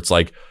ground where it's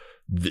like,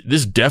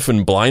 this deaf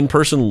and blind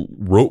person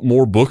wrote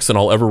more books than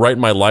I'll ever write in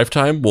my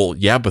lifetime. Well,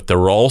 yeah, but they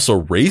were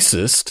also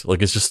racist.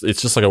 Like, it's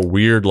just like a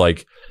weird,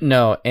 like.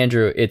 No,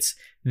 Andrew, it's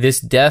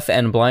this deaf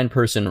and blind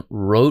person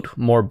wrote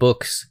more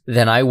books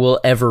than I will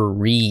ever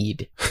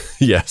read.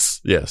 Yes.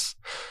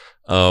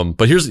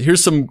 But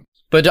here's some.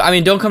 But I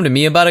mean, don't come to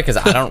me about it because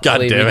I don't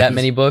really read that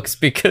many books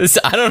because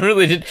we don't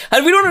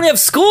really have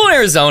school in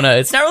Arizona.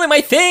 It's not really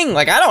my thing.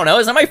 Like, I don't know.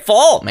 It's not my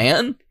fault,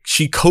 man.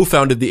 She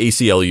co-founded the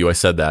ACLU. I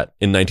said that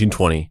in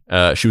 1920.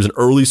 She was an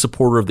early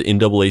supporter of the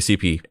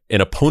NAACP,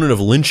 an opponent of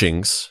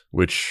lynchings,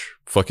 which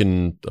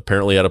fucking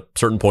apparently at a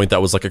certain point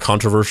that was like a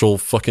controversial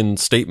fucking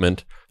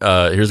statement.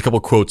 Here's a couple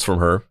quotes from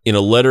her. In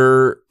a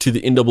letter to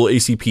the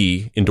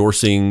NAACP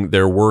endorsing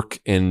their work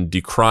and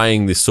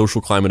decrying the social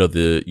climate of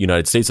the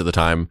United States at the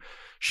time,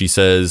 she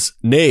says,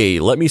 "Nay,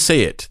 let me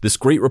say it. This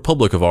great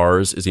republic of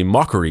ours is a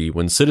mockery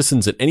when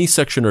citizens in any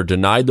section are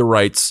denied the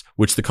rights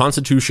which the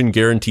Constitution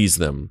guarantees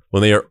them,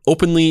 when they are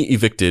openly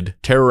evicted,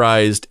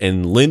 terrorized,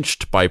 and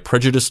lynched by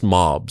prejudiced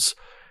mobs,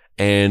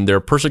 and their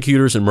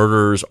persecutors and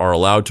murderers are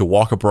allowed to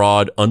walk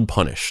abroad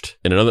unpunished.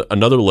 In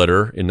another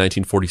letter in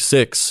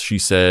 1946, she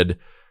said,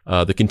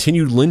 the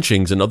continued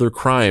lynchings and other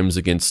crimes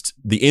against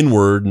the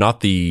N-word,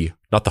 not the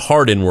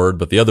hard N-word,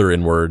 but the other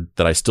N-word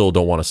that I still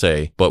don't want to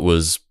say, but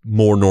was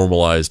more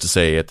normalized to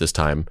say at this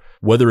time,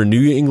 whether in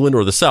New England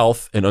or the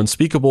South, and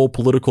unspeakable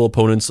political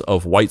opponents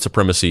of white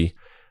supremacy,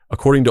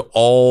 according to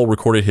all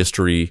recorded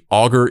history,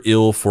 augur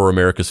ill for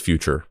America's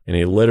future. In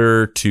a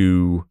letter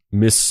to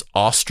Miss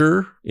Oster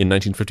in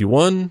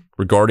 1951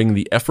 regarding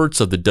the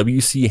efforts of the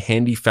W.C.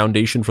 Handy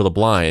Foundation for the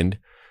Blind,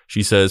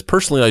 she says,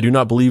 personally, I do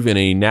not believe in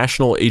a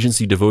national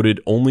agency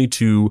devoted only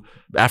to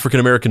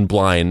African-American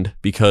blind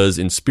because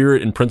in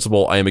spirit and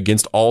principle, I am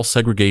against all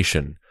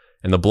segregation.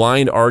 And the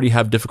blind already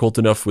have difficult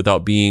enough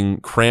without being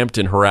cramped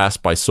and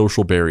harassed by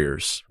social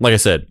barriers. Like I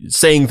said,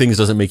 saying things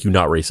doesn't make you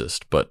not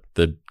racist, but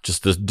the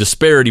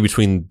disparity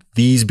between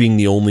these being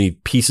the only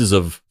pieces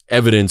of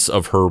evidence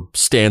of her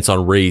stance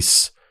on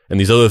race and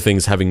these other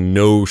things having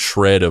no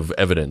shred of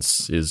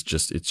evidence it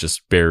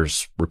just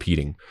bears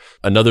repeating.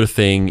 Another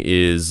thing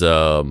is,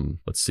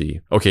 let's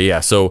see. Okay, yeah.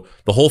 So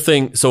the whole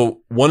thing.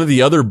 So one of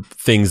the other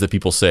things that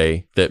people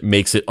say that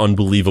makes it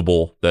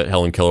unbelievable that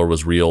Helen Keller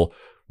was real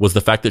was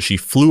the fact that she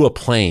flew a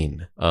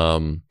plane.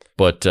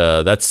 But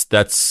that's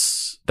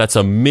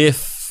a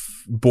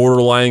myth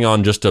bordering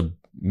on just a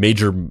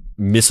major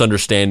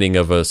misunderstanding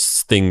of a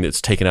thing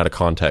that's taken out of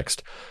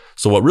context.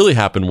 So what really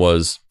happened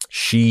was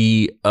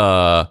she,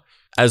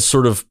 as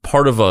sort of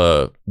part of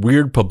a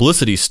weird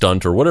publicity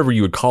stunt or whatever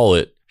you would call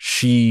it,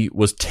 she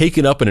was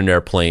taken up in an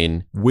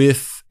airplane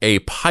with a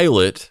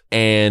pilot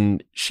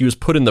and she was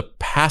put in the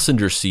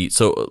passenger seat.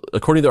 So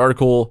according to the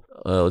article,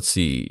 let's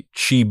see,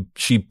 she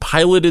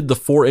piloted the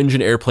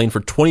 4-engine airplane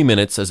for 20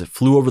 minutes as it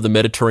flew over the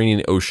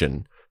Mediterranean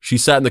Ocean. She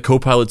sat in the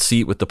co-pilot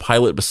seat with the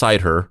pilot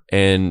beside her,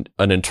 and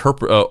an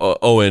interpreter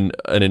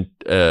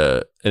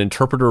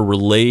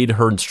relayed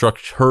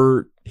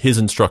his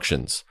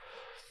instructions.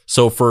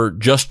 So for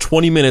just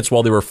 20 minutes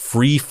while they were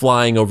free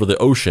flying over the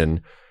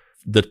ocean,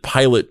 the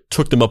pilot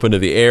took them up into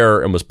the air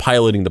and was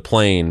piloting the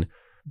plane,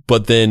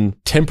 but then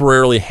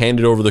temporarily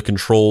handed over the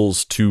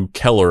controls to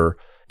Keller,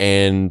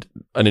 and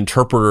an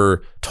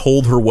interpreter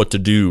told her what to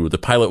do. The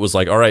pilot was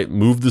like, all right,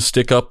 move the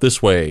stick up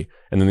this way.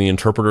 And then the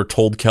interpreter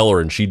told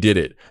Keller and she did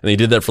it. And they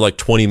did that for like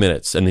 20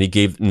 minutes. And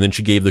then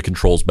she gave the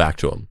controls back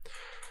to him.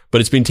 But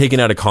it's been taken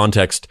out of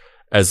context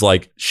as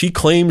like, she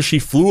claims she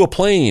flew a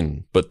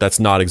plane, but that's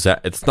not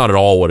exact. It's not at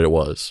all what it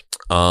was.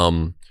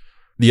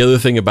 The other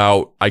thing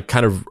about, I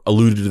kind of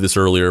alluded to this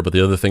earlier, but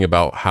the other thing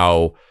about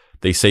how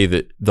they say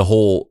that the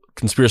whole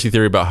conspiracy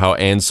theory about how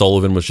Anne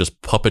Sullivan was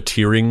just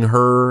puppeteering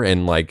her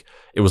and like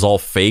it was all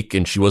fake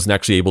and she wasn't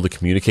actually able to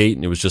communicate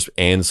and it was just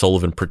Anne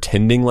Sullivan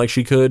pretending like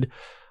she could.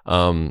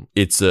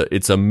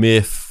 It's a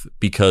myth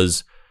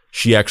because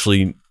she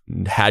actually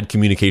had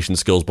communication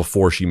skills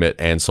before she met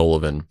Anne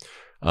Sullivan.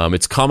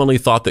 It's commonly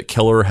thought that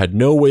Keller had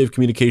no way of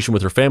communication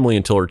with her family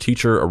until her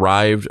teacher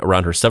arrived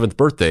around her 7th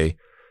birthday.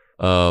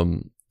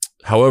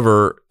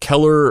 However,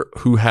 Keller,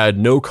 who had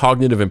no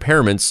cognitive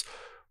impairments,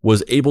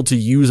 was able to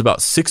use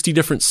about 60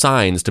 different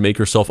signs to make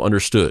herself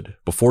understood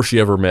before she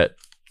ever met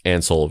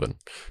Anne Sullivan.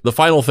 The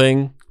final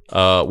thing,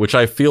 which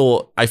I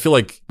feel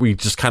like we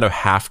just kind of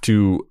have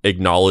to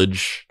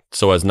acknowledge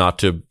so as not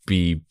to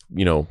be,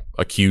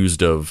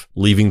 accused of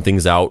leaving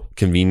things out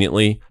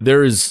conveniently.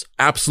 There is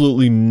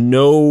absolutely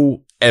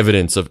no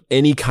evidence of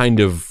any kind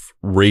of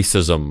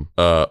racism,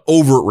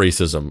 overt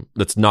racism,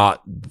 that's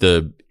not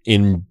the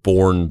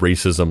inborn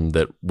racism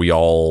that we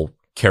all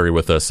carry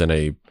with us in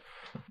a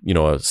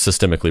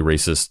systemically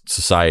racist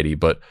society,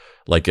 but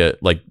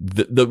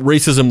the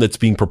racism that's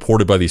being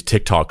purported by these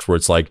TikToks where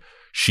it's like,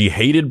 she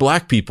hated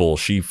black people,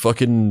 she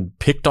fucking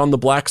picked on the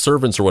black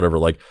servants or whatever.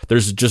 Like,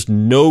 there's just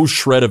no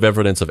shred of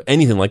evidence of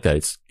anything like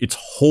that. It's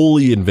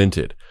wholly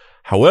invented.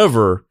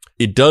 However,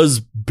 it does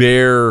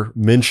bear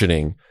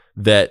mentioning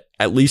that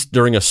at least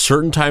during a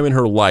certain time in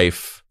her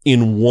life,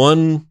 in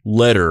one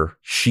letter,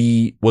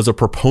 she was a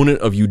proponent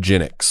of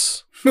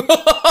eugenics.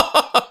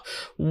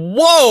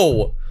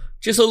 Whoa!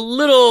 Just a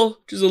little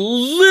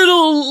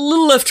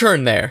left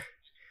turn there.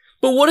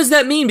 But what does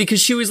that mean? Because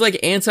she was like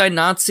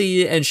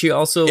anti-Nazi and she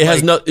also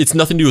it's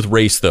nothing to do with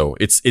race though.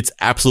 It's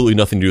absolutely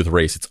nothing to do with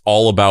race. It's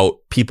all about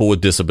people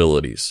with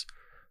disabilities.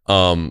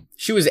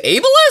 She was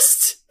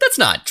ableist? That's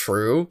not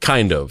true.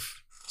 Kind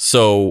of.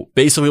 So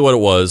basically it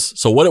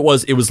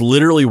was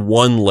literally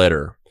one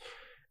letter.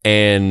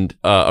 And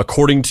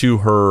according to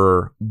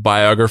her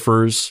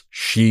biographers,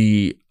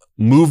 she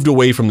moved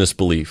away from this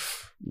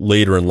belief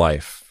later in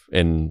life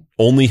and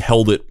only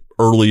held it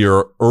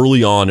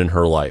early on in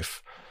her life.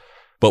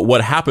 But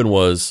what happened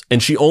was, and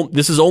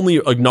this is only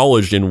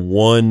acknowledged in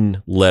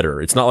one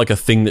letter. It's not like a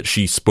thing that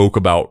she spoke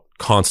about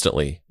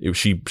constantly.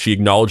 She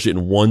acknowledged it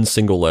in one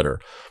single letter.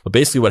 But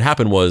basically what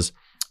happened was,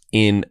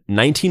 in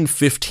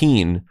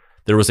 1915,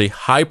 there was a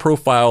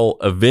high-profile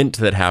event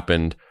that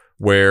happened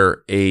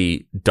where a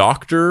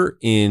doctor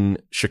in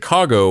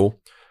Chicago,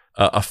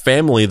 a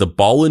family, the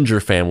Bollinger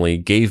family,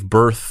 gave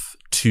birth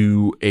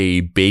to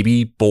a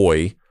baby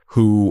boy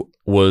who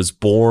was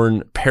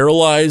born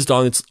paralyzed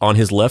on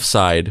his left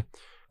side,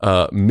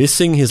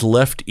 missing his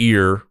left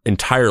ear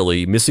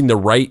entirely, missing the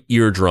right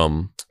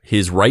eardrum.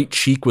 His right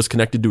cheek was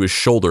connected to his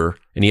shoulder,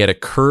 and he had a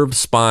curved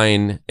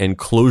spine and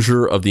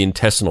closure of the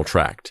intestinal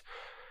tract.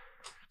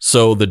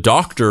 So the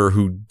doctor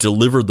who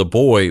delivered the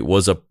boy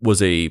was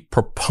a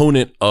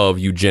proponent of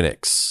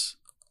eugenics,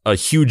 a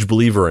huge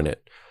believer in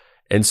it.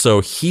 And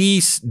so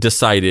he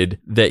decided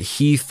that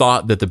he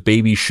thought that the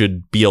baby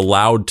should be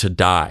allowed to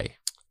die,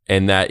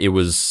 and that it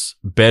was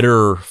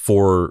better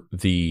for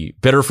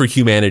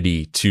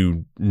humanity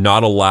to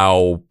not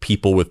allow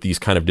people with these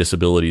kind of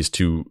disabilities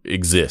to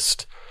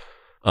exist.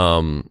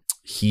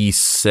 He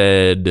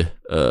said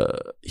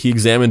he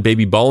examined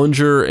baby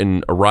Bollinger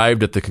and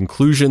arrived at the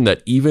conclusion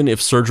that even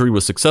if surgery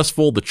was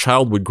successful, the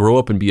child would grow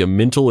up and be a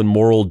mental and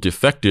moral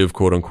defective,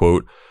 quote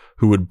unquote,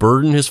 who would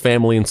burden his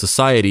family and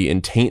society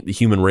and taint the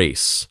human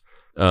race.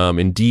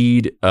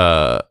 Indeed,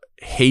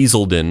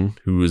 Hazelden,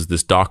 who is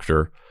this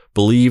doctor,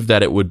 believed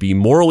that it would be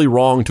morally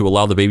wrong to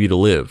allow the baby to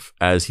live.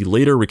 As he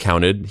later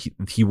recounted,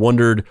 he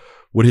wondered,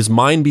 would his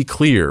mind be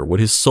clear?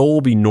 Would his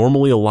soul be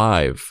normally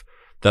alive?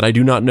 That I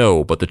do not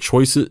know, but the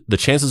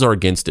chances are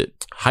against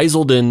it.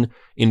 Hazelden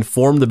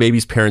informed the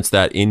baby's parents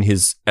that, in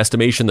his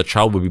estimation, the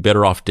child would be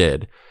better off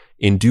dead.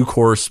 In due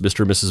course,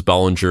 Mr. and Mrs.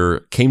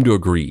 Bollinger came to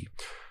agree.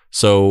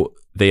 So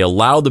they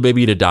allowed the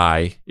baby to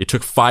die. It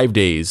took 5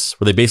 days,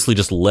 where they basically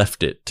just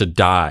left it to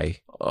die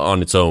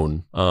on its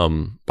own,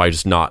 by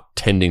just not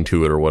tending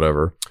to it or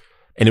whatever.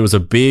 And it was a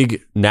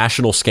big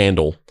national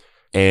scandal,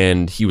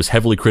 and he was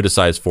heavily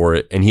criticized for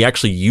it. And he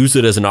actually used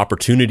it as an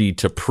opportunity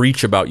to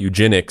preach about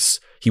eugenics.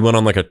 He went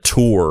on like a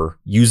tour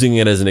using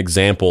it as an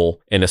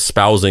example and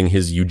espousing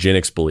his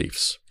eugenics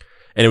beliefs.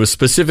 And it was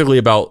specifically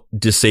about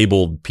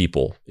disabled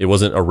people. It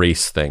wasn't a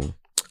race thing.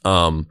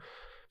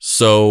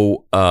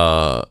 So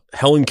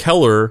Helen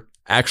Keller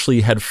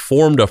actually had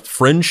formed a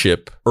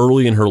friendship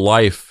early in her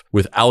life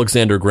with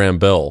Alexander Graham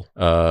Bell,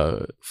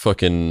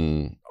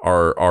 fucking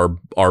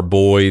our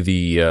boy,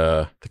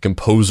 the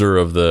composer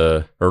of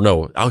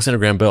Alexander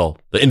Graham Bell,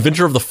 the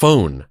inventor of the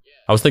phone.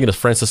 I was thinking of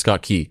Francis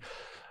Scott Key.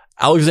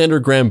 Alexander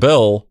Graham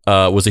Bell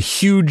was a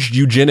huge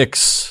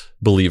eugenics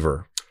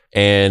believer,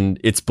 and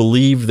it's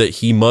believed that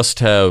he must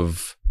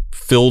have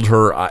filled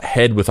her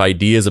head with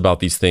ideas about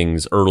these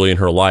things early in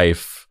her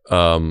life,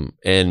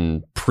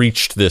 and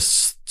preached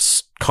this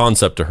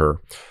concept to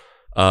her,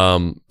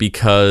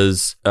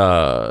 because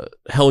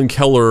Helen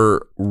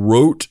Keller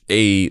wrote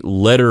a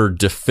letter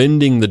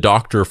defending the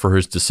doctor for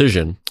his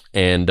decision,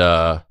 and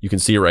you can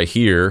see it right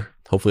here.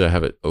 Hopefully I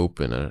have it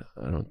open.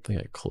 I don't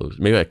think I closed.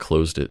 Maybe I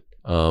closed it.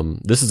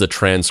 This is a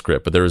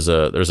transcript, but there's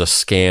a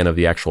scan of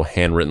the actual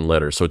handwritten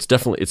letter. So it's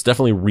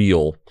definitely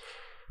real.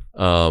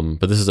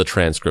 But this is a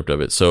transcript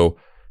of it. So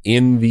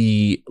in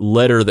the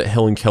letter that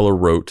Helen Keller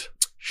wrote,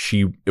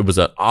 it was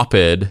an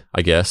op-ed,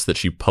 I guess, that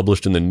she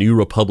published in the New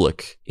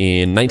Republic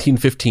in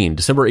 1915,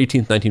 December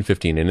 18th,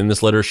 1915. And in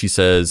this letter, she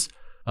says,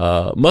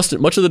 much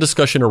of the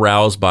discussion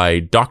aroused by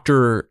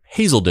Dr.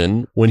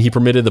 Hazelden when he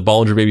permitted the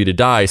Bollinger baby to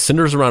die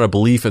centers around a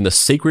belief in the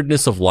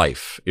sacredness of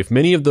life. If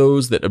many of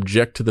those that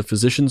object to the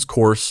physician's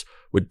course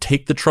would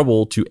take the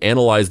trouble to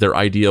analyze their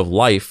idea of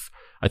life,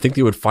 I think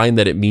they would find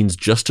that it means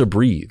just to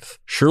breathe.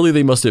 Surely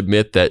they must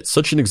admit that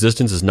such an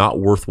existence is not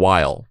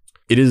worthwhile.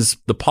 It is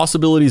the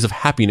possibilities of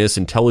happiness,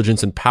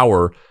 intelligence, and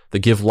power that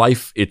give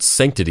life its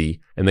sanctity,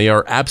 and they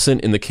are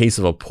absent in the case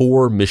of a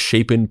poor,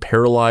 misshapen,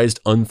 paralyzed,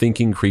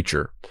 unthinking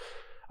creature.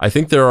 I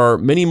think there are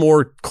many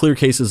more clear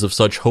cases of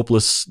such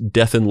hopeless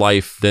death in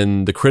life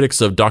than the critics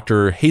of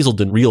Dr.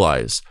 Hazelden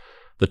realize.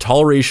 The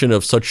toleration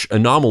of such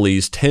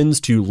anomalies tends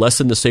to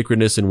lessen the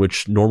sacredness in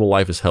which normal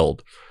life is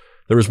held.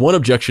 There is one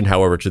objection,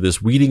 however, to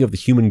this weeding of the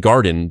human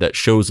garden that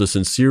shows a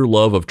sincere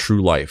love of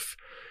true life.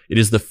 It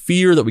is the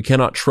fear that we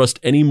cannot trust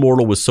any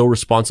mortal with so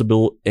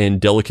responsible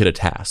and delicate a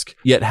task.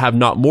 Yet have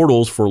not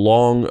mortals for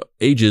long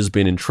ages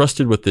been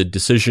entrusted with the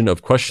decision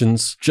of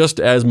questions just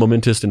as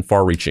momentous and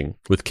far-reaching,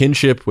 with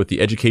kinship, with the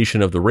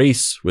education of the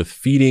race, with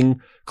feeding,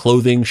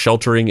 clothing,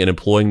 sheltering, and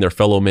employing their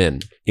fellow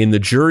men. In the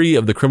jury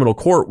of the criminal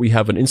court, we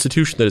have an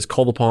institution that is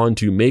called upon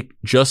to make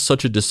just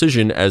such a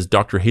decision as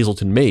Dr.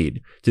 Hazelden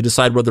made, to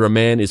decide whether a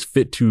man is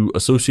fit to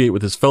associate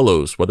with his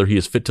fellows, whether he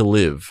is fit to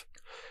live.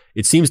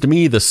 It seems to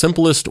me the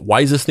simplest,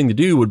 wisest thing to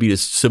do would be to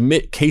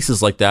submit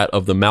cases like that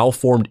of the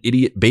malformed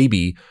idiot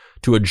baby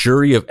to a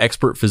jury of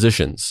expert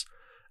physicians.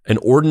 An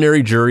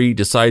ordinary jury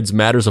decides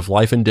matters of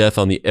life and death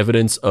on the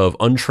evidence of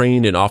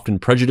untrained and often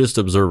prejudiced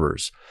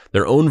observers.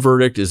 Their own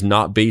verdict is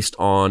not based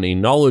on a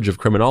knowledge of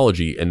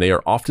criminology, and they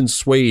are often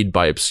swayed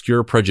by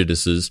obscure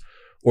prejudices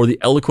or the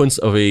eloquence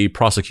of a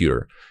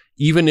prosecutor.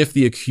 Even if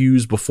the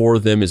accused before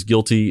them is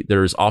guilty,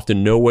 there is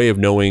often no way of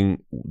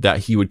knowing that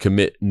he would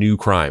commit new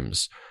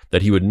crimes,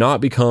 that he would not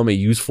become a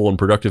useful and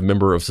productive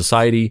member of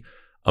society.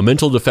 A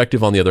mental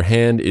defective, on the other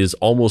hand, is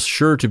almost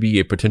sure to be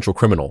a potential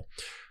criminal.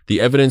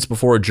 The evidence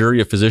before a jury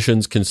of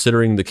physicians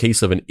considering the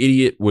case of an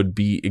idiot would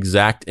be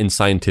exact and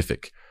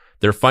scientific.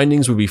 Their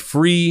findings would be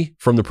free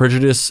from the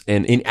prejudice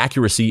and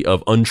inaccuracy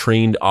of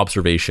untrained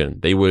observation.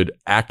 They would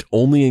act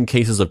only in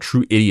cases of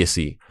true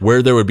idiocy,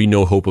 where there would be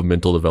no hope of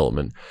mental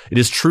development. It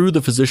is true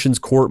the physician's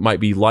court might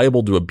be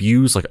liable to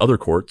abuse like other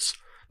courts.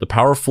 The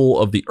powerful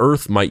of the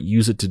earth might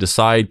use it to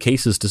decide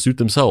cases to suit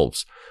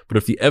themselves. But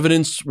if the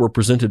evidence were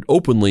presented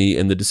openly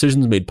and the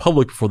decisions made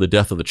public before the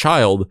death of the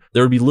child,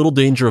 there would be little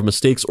danger of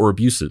mistakes or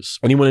abuses.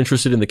 Anyone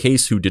interested in the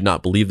case who did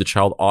not believe the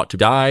child ought to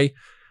die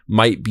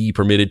might be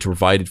permitted to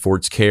provide for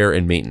its care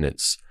and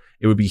maintenance.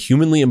 It would be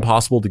humanly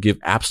impossible to give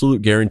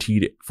absolute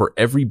guarantee for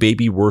every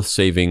baby worth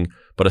saving,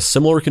 but a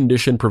similar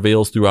condition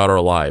prevails throughout our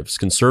lives.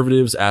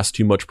 Conservatives ask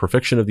too much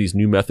perfection of these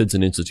new methods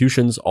and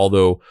institutions,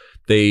 although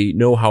they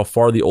know how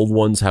far the old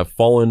ones have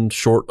fallen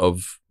short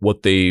of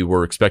what they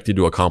were expected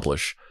to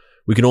accomplish.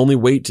 We can only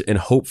wait and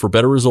hope for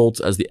better results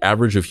as the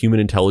average of human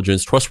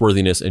intelligence,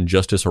 trustworthiness, and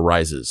justice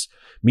arises.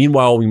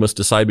 Meanwhile, we must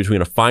decide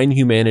between a fine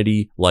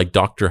humanity like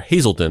Dr.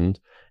 Hazelton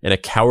and a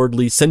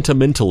cowardly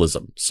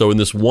sentimentalism. So in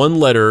this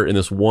one letter, in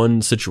this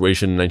one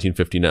situation in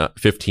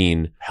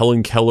 1915,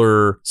 Helen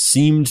Keller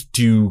seemed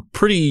to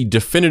pretty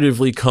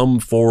definitively come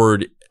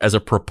forward as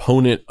a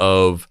proponent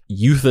of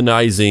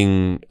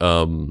euthanizing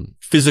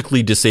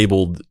physically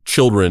disabled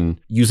children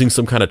using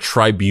some kind of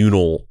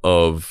tribunal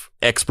of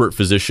expert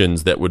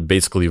physicians that would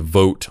basically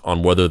vote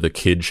on whether the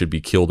kid should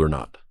be killed or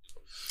not.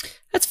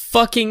 That's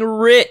fucking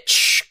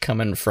rich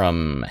coming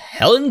from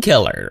Helen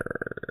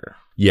Keller.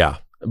 Yeah.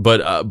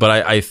 But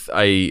I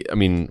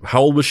mean,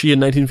 how old was she in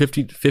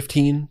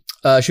 1915?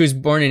 She was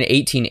born in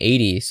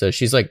 1880, so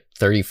she's like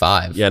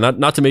 35. Yeah,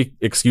 not to make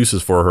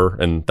excuses for her,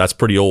 and that's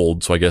pretty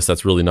old, so I guess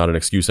that's really not an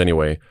excuse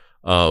anyway.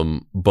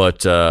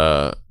 But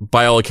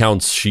by all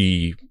accounts,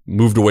 she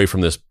moved away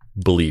from this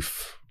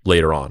belief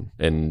later on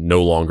and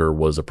no longer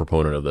was a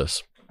proponent of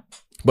this.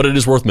 But it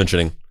is worth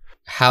mentioning.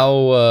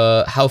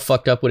 How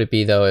fucked up would it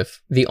be though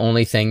if the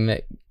only thing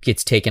that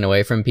gets taken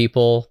away from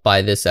people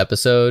by this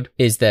episode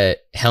is that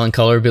Helen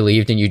Keller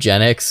believed in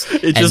eugenics?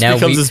 It just now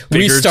becomes this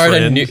bigger we start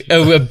trend.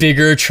 a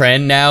bigger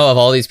trend now of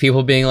all these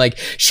people being like,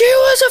 she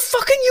was a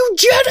fucking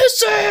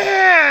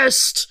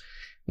eugenicist.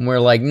 And we're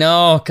like,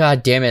 no,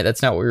 god damn it,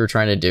 that's not what we were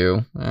trying to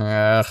do.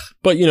 Ugh.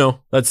 But you know,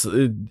 that's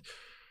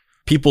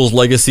people's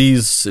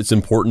legacies. It's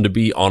important to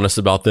be honest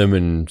about them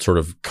and sort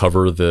of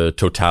cover the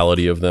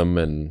totality of them.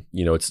 And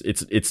you know, it's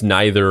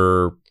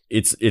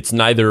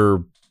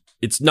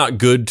not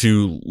good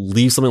to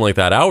leave something like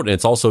that out, and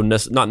it's also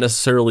not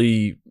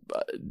necessarily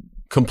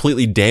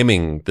completely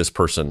damning this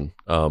person,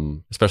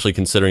 especially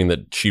considering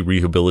that she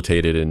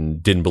rehabilitated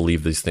and didn't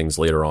believe these things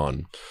later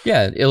on.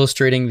 Yeah,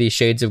 illustrating the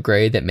shades of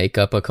gray that make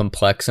up a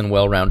complex and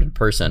well-rounded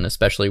person,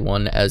 especially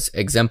one as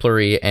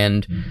exemplary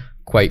and,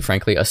 quite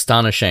frankly,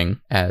 astonishing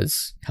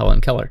as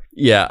Helen Keller.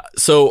 Yeah,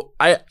 so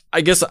I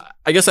guess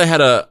I had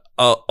a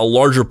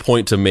larger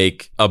point to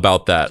make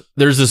about that.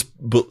 There's this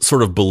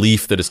sort of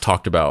belief that is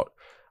talked about.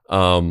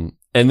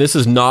 And this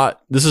is not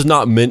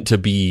meant to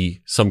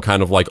be some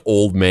kind of like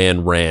old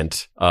man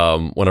rant,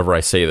 whenever I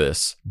say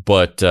this,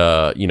 but,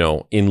 you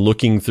know, in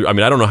looking through, I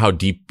mean, I don't know how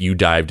deep you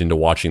dived into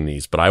watching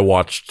these, but I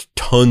watched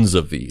tons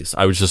of these.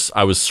 I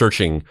was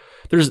searching.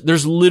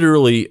 There's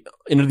literally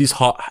in these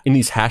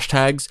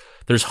hashtags,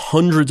 there's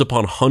hundreds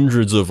upon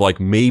hundreds of like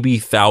maybe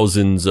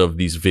thousands of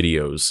these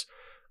videos.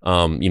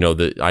 You know,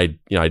 that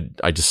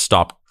I just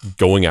stopped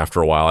going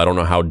after a while. I don't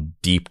know how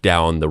deep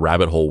down the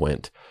rabbit hole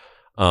went.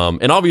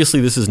 And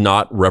obviously this is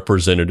not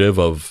representative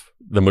of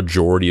the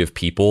majority of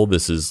people.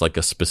 This is like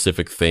a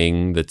specific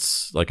thing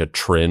that's like a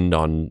trend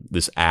on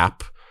this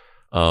app.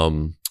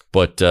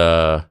 But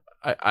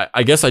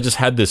I guess I just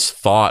had this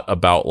thought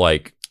about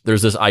like,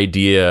 there's this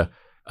idea,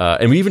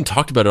 and we even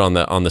talked about it on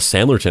the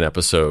Sandlerton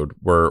episode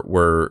where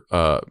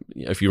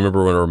if you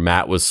remember when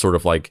Matt was sort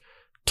of like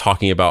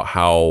talking about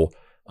how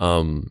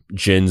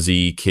Gen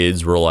Z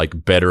kids were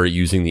like better at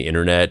using the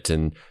internet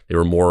and they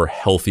were more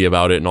healthy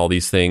about it and all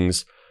these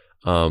things.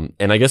 And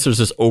I guess there's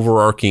this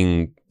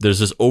overarching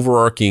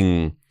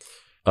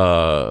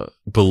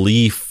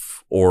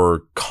belief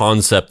or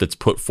concept that's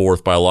put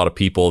forth by a lot of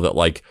people that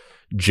like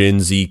Gen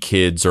Z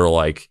kids are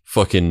like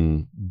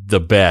fucking the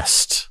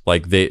best.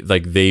 Like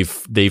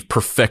they've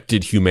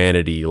perfected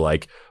humanity.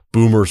 Like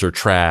boomers are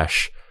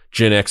trash.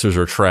 Gen Xers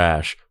are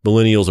trash.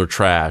 Millennials are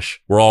trash.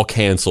 We're all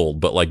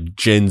canceled, but like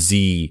Gen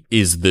Z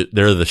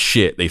they're the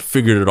shit. They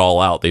figured it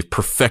all out. They've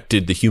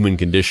perfected the human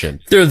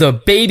condition. They're the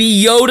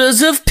baby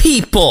Yodas of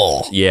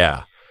people.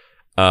 Yeah.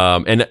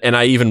 And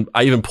I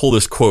even pull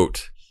this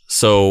quote.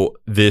 So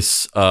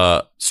this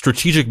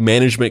strategic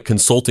management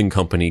consulting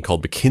company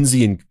called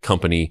McKinsey &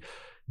 Company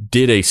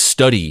did a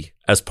study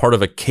as part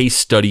of a case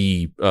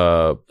study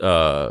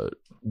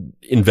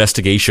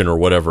investigation or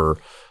whatever,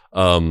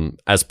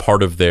 as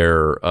part of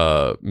their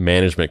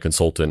management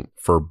consultant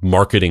for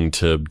marketing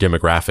to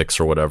demographics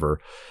or whatever.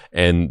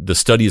 And the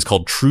study is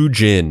called True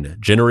Gen,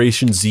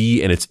 Generation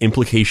Z and its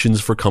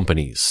Implications for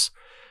Companies.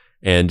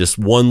 And just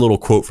one little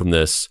quote from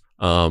this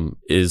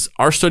is,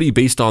 our study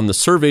based on the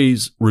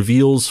surveys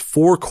reveals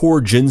 4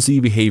 core Gen Z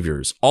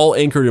behaviors, all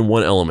anchored in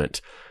one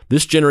element: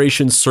 this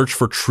generation's search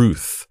for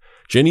truth.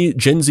 Gen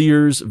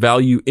Zers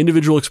value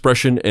individual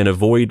expression and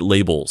avoid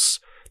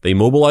labels. They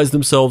mobilize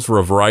themselves for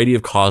a variety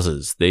of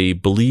causes. They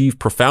believe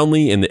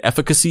profoundly in the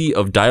efficacy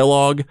of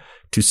dialogue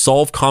to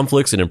solve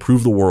conflicts and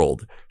improve the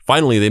world.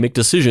 Finally, they make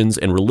decisions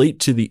and relate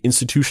to the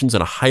institutions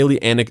in a highly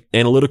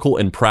analytical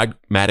and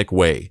pragmatic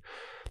way.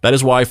 That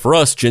is why, for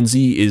us, Gen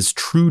Z is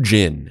true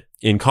Gen.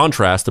 In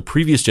contrast, the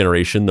previous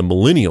generation, the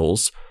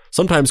millennials,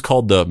 sometimes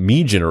called the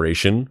me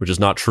generation, which is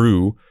not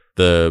true.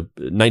 The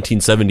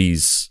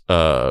 1970s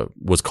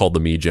was called the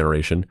me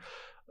generation.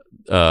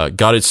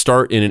 Got its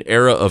start in an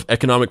era of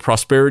economic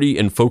prosperity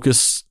and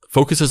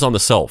focuses on the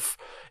self.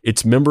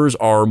 Its members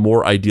are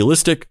more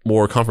idealistic,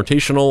 more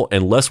confrontational,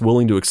 and less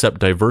willing to accept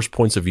diverse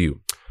points of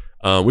view,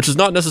 which is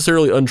not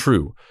necessarily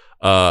untrue.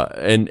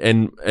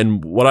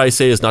 And what I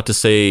say is not to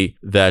say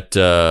that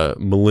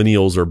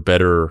millennials are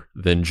better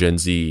than Gen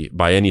Z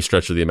by any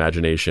stretch of the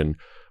imagination,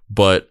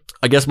 but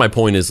I guess my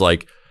point is,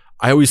 like,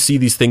 I always see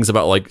these things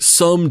about, like,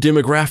 some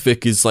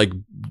demographic is like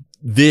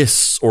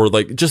this, or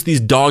like just these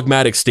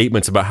dogmatic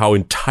statements about how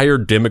entire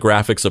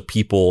demographics of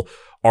people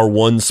are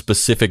one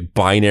specific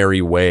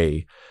binary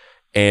way.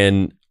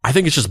 And I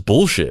think it's just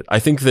bullshit. I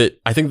think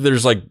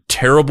there's like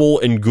terrible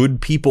and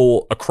good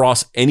people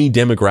across any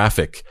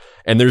demographic.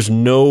 And there's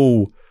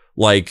no,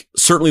 like,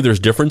 certainly there's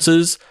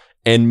differences,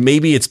 and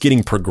maybe it's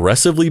getting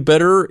progressively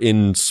better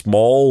in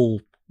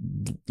small,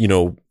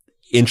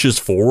 inches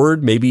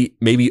forward.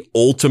 Maybe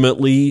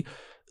ultimately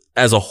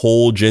as a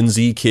whole, Gen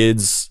Z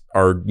kids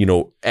are,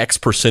 X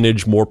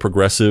percentage more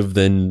progressive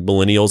than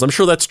millennials. I'm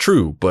sure that's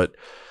true, but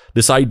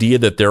this idea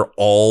that they're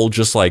all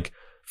just like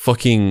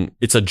fucking,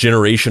 it's a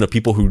generation of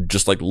people who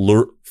just like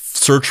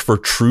search for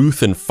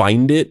truth and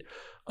find it.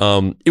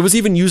 It was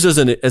even used as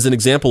an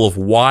example of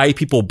why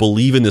people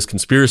believe in this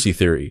conspiracy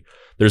theory.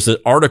 There's an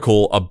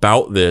article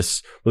about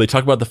this where they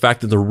talk about the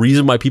fact that the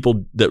reason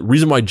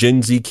why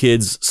Gen Z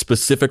kids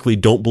specifically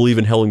don't believe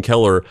in Helen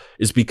Keller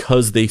is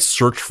because they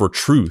search for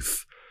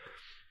truth,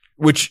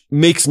 which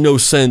makes no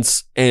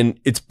sense. And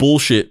it's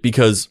bullshit,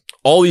 because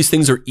all these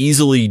things are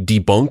easily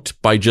debunked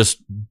by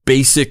just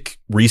basic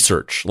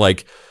research.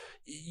 Like,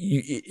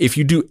 if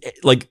you do,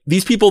 like,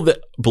 these people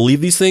that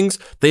believe these things,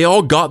 they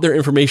all got their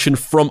information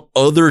from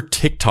other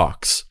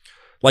TikToks.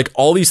 Like,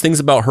 all these things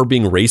about her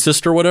being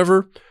racist or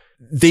whatever,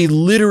 they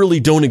literally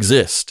don't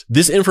exist.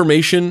 This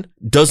information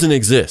doesn't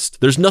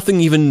exist. There's nothing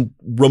even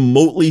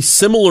remotely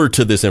similar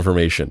to this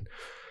information.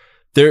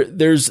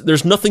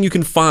 There's nothing you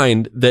can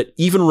find that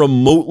even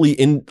remotely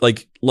in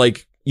like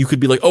you could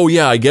be like, oh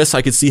yeah, I guess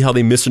I could see how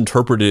they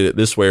misinterpreted it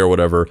this way or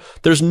whatever.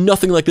 There's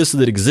nothing like this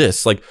that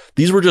exists. Like,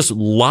 these were just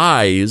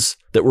lies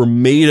that were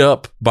made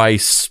up by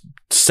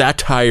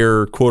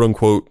satire, quote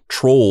unquote,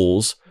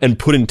 trolls and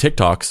put in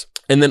TikToks.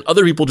 And then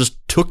other people just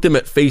took them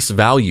at face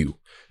value.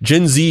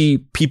 Gen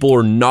Z people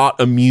are not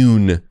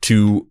immune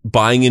to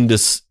buying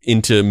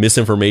into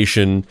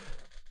misinformation,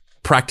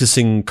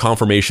 practicing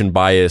confirmation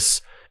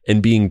bias,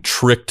 and being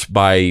tricked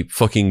by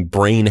fucking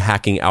brain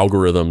hacking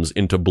algorithms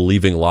into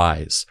believing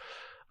lies.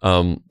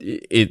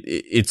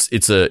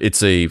 It's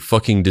a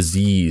fucking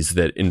disease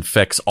that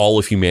infects all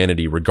of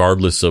humanity,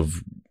 regardless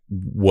of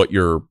what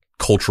your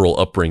cultural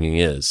upbringing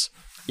is.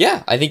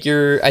 Yeah, I think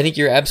you're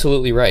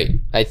absolutely right.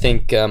 I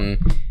think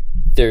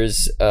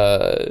there's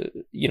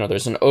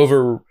an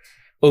over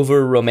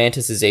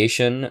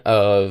romanticization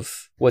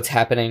of what's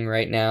happening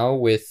right now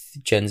with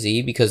Gen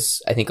Z,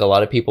 because I think a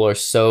lot of people are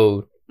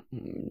so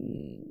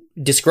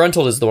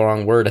disgruntled is the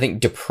wrong word. I think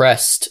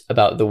depressed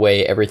about the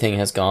way everything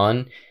has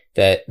gone,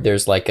 that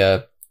there's like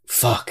a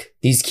fuck,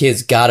 these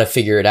kids gotta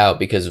figure it out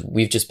because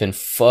we've just been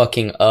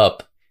fucking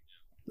up.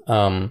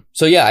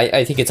 So yeah,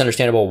 I think it's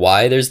understandable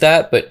why there's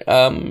that, but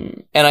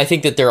and I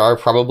think that there are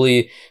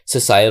probably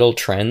societal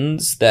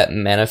trends that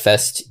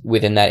manifest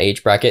within that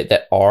age bracket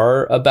that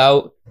are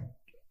about,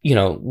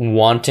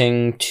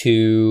 wanting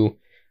to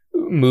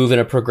move in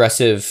a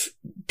progressive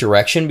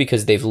direction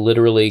because they've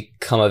literally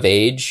come of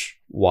age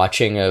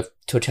watching a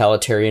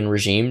totalitarian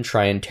regime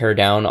try and tear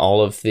down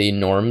all of the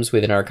norms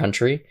within our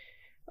country.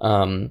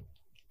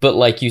 But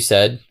like you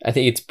said, I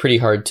think it's pretty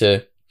hard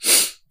to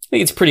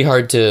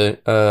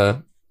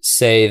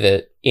say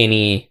that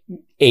any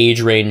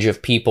age range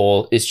of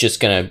people is just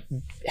gonna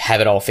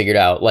have it all figured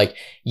out. Like,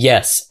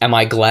 yes, am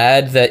I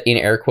glad that, in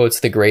air quotes,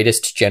 the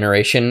greatest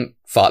generation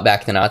fought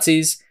back the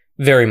Nazis?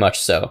 Very much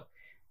so.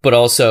 But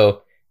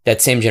also,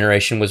 that same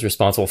generation was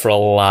responsible for a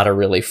lot of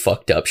really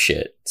fucked up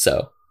shit.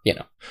 So,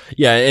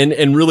 Yeah,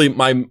 and really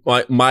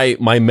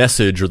my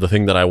message, or the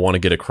thing that I want to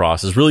get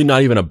across, is really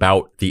not even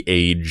about the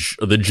age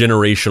or the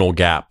generational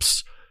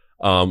gaps,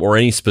 or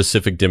any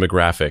specific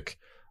demographic.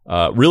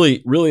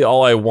 Really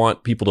all I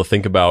want people to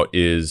think about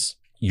is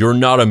you're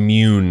not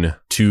immune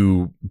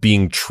to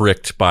being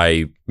tricked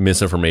by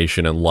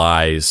misinformation and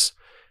lies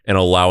and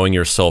allowing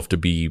yourself to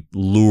be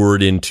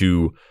lured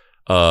into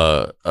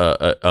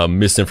a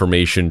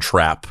misinformation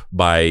trap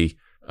by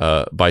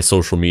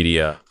social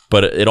media.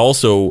 But it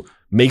also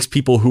makes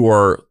people who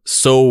are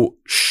so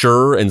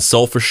sure and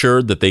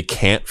self-assured that they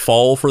can't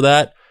fall for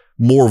that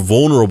more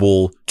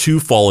vulnerable to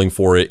falling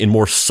for it in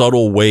more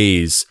subtle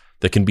ways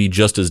that can be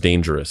just as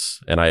dangerous.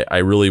 And I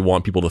really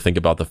want people to think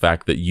about the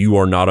fact that you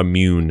are not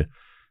immune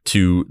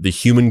to the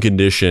human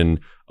condition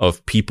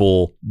of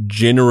people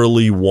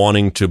generally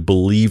wanting to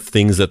believe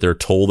things that they're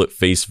told at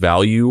face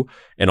value,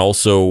 and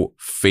also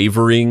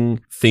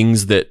favoring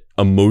things that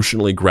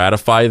emotionally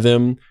gratify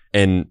them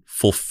and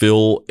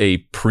fulfill a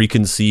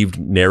preconceived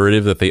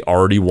narrative that they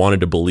already wanted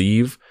to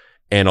believe,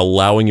 and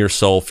allowing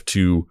yourself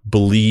to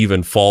believe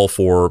and fall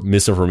for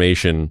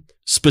misinformation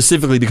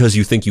specifically because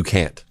you think you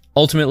can't.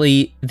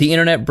 Ultimately, the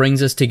internet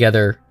brings us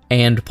together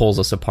and pulls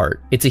us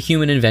apart. It's a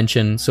human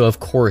invention, so of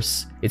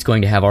course it's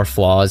going to have our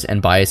flaws and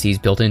biases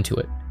built into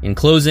it. In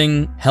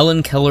closing,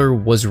 Helen Keller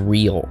was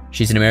real.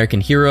 She's an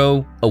American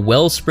hero, a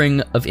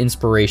wellspring of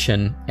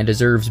inspiration, and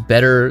deserves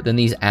better than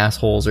these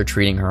assholes are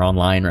treating her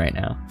online right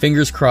now.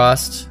 Fingers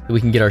crossed that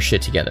we can get our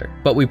shit together,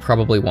 but we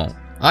probably won't.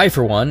 I,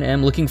 for one,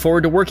 am looking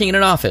forward to working in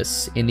an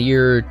office in the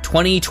year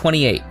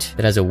 2028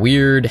 that has a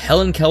weird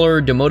Helen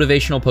Keller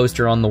demotivational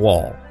poster on the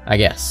wall, I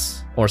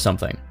guess, or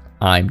something.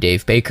 I'm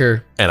Dave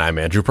Baker. And I'm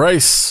Andrew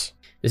Price.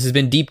 This has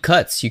been Deep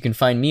Cuts. You can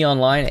find me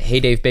online at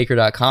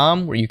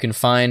heydavebaker.com, where you can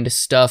find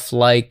stuff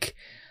like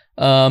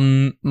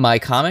my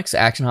comics,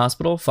 Action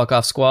Hospital, Fuck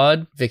Off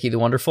Squad, Vicky the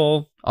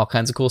Wonderful, all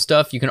kinds of cool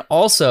stuff. You can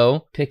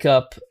also pick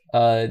up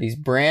these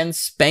brand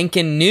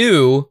spanking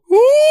new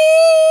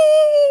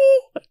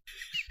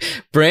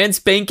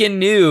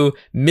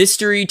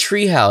Mystery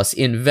Treehouse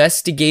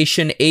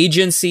Investigation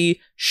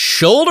Agency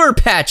shoulder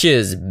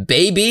patches,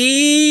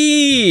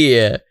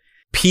 baby!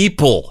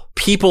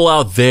 People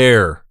out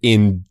there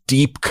in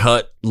deep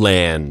cut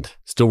land,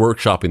 still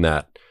workshopping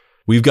that.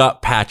 We've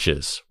got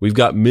patches. We've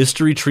got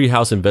Mystery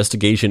Treehouse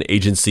Investigation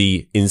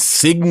Agency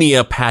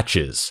insignia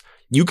patches.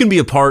 You can be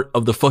a part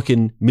of the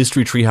fucking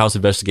Mystery Treehouse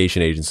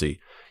Investigation Agency.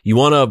 You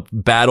want to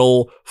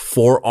battle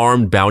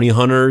 4-armed bounty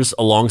hunters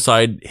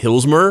alongside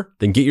Hillsmer?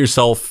 Then get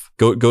yourself,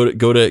 go to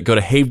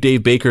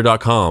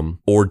havedavebaker.com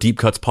or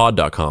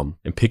deepcutspod.com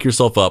and pick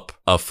yourself up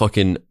a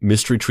fucking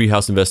Mystery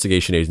Treehouse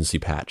Investigation Agency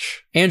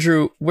patch.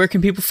 Andrew, where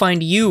can people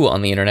find you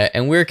on the internet,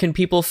 and where can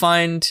people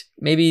find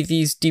maybe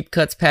these Deep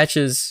Cuts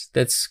patches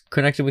that's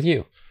connected with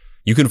you?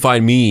 You can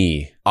find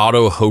me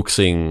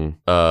auto-hoaxing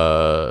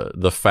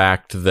the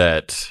fact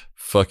that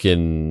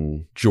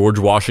fucking George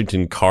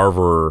Washington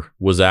Carver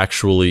was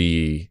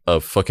actually a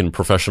fucking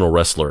professional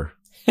wrestler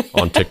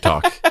on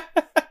TikTok.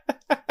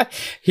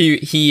 He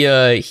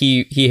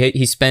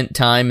spent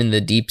time in the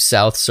Deep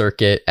South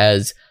circuit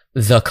as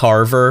the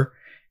Carver,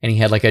 and he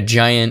had like a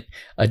giant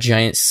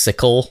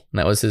sickle, and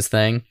that was his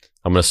thing.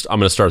 I'm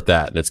gonna start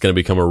that, and it's gonna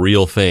become a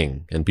real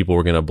thing, and people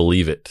are gonna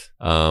believe it.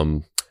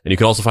 And you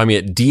can also find me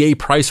at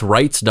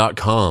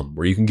dapricerights.com,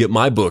 where you can get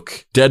my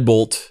book,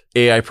 Deadbolt,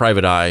 AI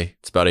Private Eye.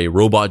 It's about a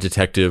robot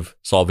detective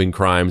solving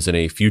crimes in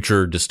a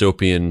future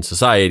dystopian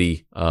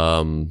society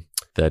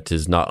that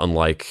is not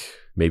unlike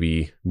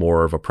maybe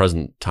more of a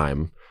present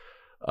time.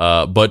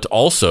 But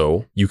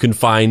also, you can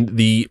find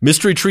the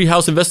Mystery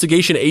Treehouse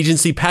Investigation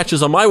Agency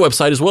patches on my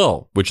website as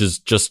well, which is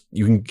just,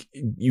 you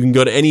can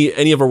go to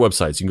any of our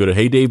websites. You can go to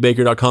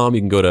heydavebaker.com, you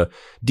can go to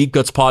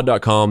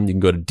deepcutspod.com, you can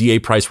go to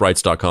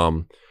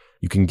dapricerights.com.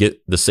 You can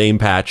get the same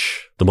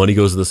patch. The money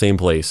goes to the same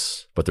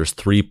place, but there's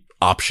 3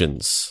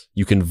 options.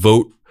 You can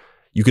vote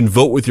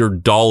with your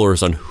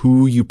dollars on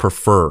who you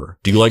prefer.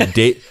 Do you like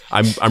Dave?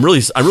 I'm really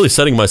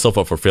setting myself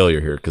up for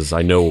failure here, because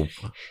I know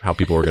how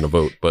people are going to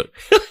vote, but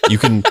you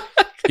can,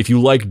 if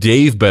you like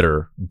Dave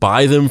better,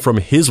 buy them from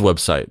his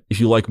website. If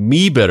you like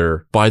me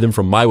better, buy them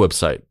from my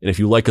website. And if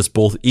you like us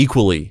both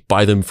equally,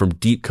 buy them from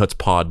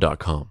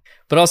deepcutspod.com.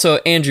 But also,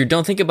 Andrew,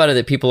 don't think about it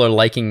that people are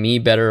liking me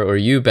better or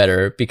you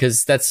better,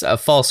 because that's a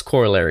false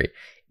corollary.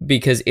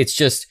 Because it's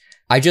just,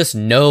 I just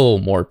know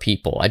more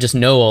people. I just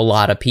know a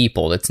lot of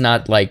people. It's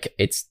not like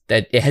it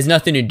has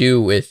nothing to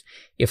do with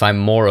if I'm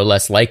more or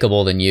less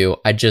likable than you.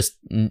 I just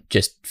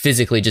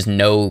physically just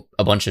know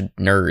a bunch of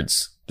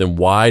nerds. Then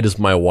why does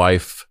my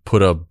wife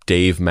put a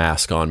Dave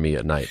mask on me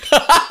at night?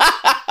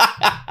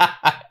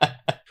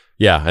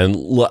 Yeah, and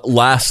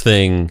last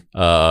thing,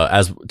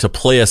 as to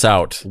play us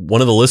out, one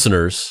of the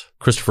listeners,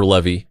 Christopher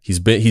Levy, he's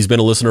been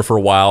a listener for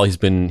a while. He's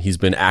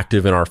been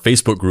active in our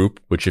Facebook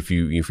group, which if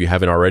you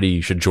haven't already,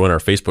 you should join our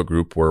Facebook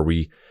group, where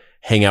we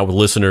hang out with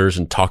listeners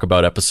and talk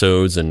about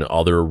episodes and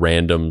other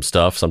random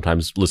stuff.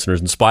 Sometimes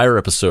listeners inspire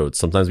episodes.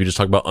 Sometimes we just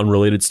talk about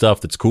unrelated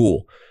stuff that's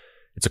cool.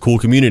 It's a cool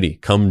community.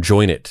 Come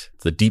join it.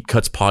 It's the Deep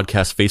Cuts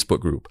Podcast Facebook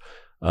group.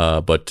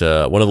 But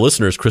one of the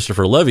listeners,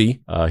 Christopher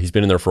Levy, he's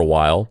been in there for a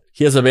while.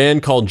 He has a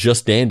band called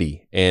Just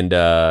Dandy, and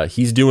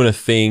he's doing a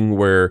thing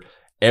where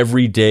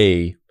every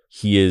day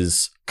he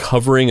is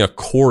covering a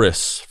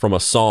chorus from a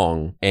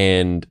song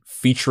and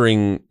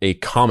featuring a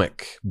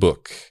comic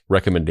book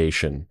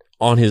recommendation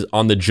on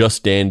the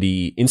Just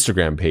Dandy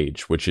Instagram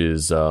page, which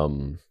is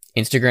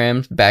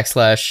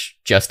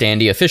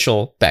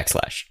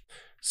Instagram.com/JustDandyOfficial/.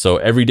 So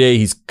every day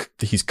he's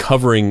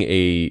covering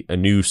a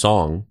new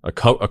song, a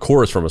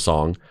chorus from a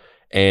song.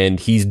 And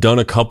he's done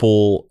a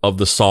couple of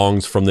the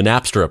songs from the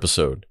Napster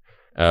episode.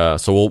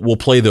 So we'll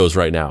play those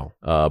right now.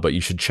 But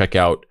you should check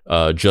out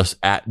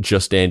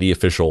Just Andy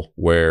Official,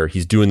 where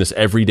he's doing this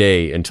every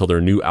day until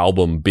their new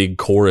album Big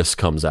Chorus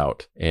comes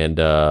out, and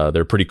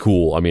they're pretty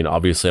cool. I mean,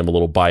 obviously, I'm a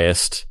little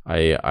biased.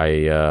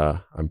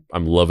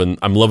 I'm loving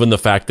the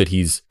fact that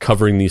he's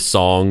covering these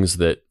songs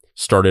that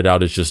started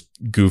out as just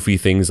goofy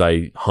things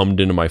I hummed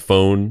into my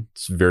phone.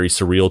 It's very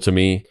surreal to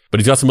me. But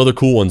he's got some other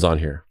cool ones on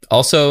here.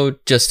 Also,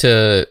 just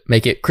to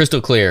make it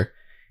crystal clear,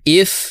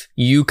 if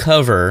you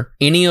cover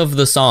any of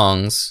the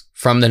songs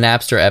from the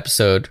Napster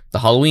episode, the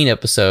Halloween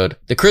episode,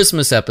 the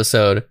Christmas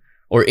episode,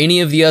 or any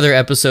of the other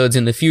episodes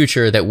in the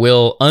future that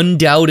will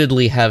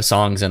undoubtedly have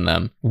songs in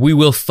them, we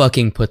will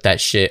fucking put that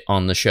shit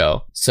on the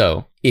show.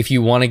 So if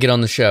you want to get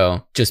on the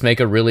show, just make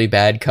a really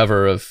bad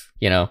cover of,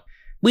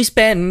 we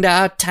spend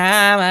our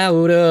time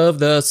out of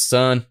the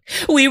sun.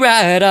 We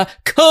write a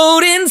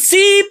code in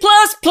C++.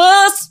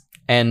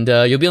 And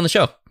you'll be on the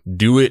show.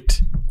 Do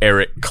it,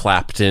 Eric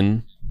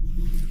Clapton.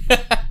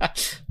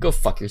 Go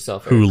fuck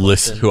yourself, Eric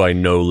Clapton. Who I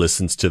know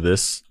listens to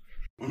this.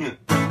 It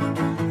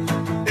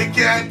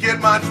can't get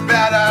much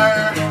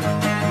better.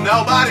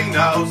 Nobody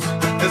knows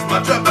as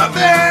much about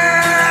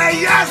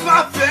me as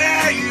my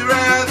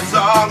favorite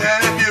song.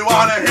 And if you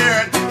want to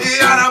hear it, you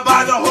gotta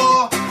buy the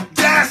whole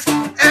disc.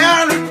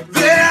 And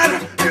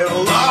then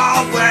it'll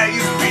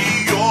always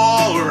be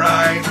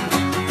alright.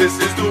 This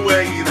is the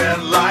way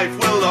that life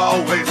will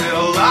always,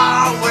 it'll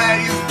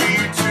always be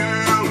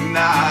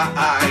tonight.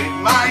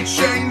 Might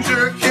change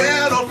your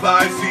Kindle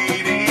 5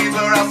 CDs,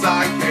 or else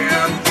I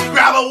can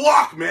grab a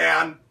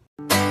Walkman.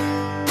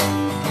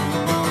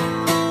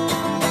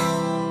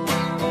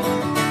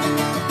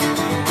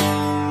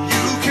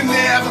 You can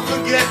never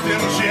forget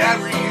them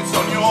cherries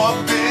on your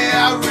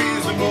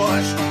berries and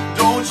mush.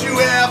 Don't you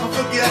ever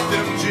forget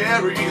them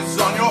cherries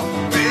on your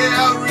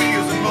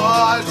berries and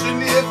mush.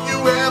 And if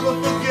you ever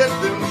forget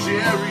them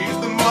cherries,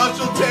 the mush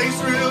will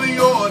taste really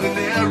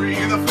ordinary.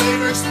 The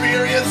flavor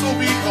experience will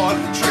be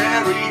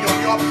contrary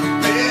on your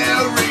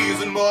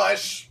berries and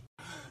mush.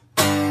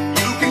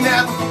 You can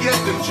never forget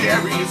them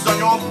cherries on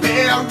your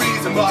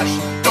berries and mush.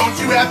 Don't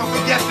you ever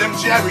forget them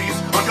cherries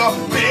on your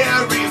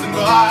berries and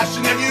mush.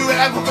 And if you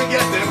ever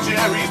forget them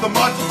cherries, the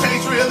mush will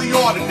taste really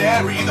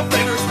ordinary. The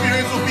flavor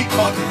experience will be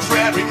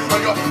contrary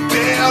on your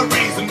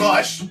berries and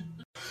mush.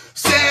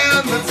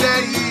 San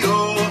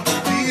Mateo,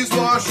 please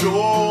wash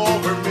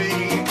over me.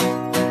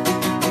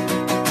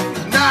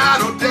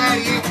 Night or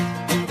day,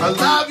 I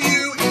love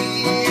you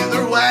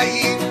either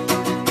way.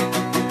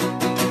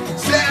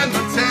 San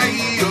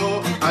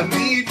Mateo, I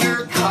need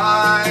your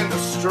kind of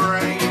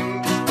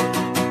strange.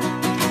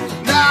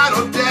 Night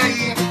or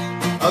day,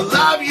 I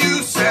love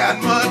you,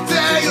 San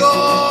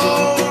Mateo.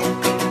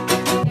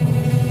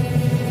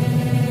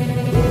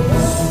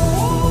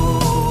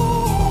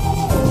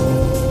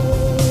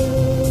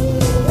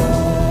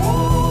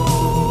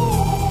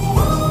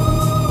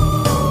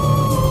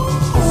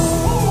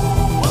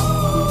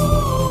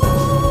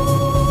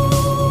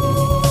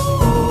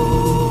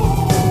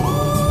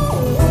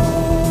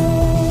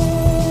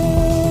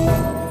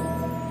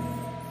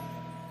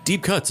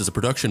 Deep Cuts is a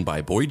production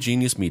by Boy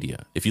Genius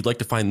Media. If you'd like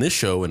to find this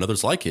show and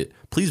others like it,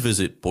 please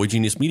visit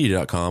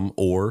boygeniusmedia.com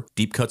or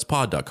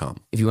deepcutspod.com.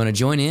 If you want to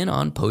join in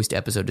on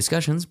post-episode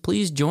discussions,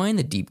 please join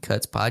the Deep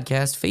Cuts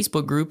Podcast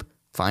Facebook group.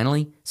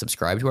 Finally,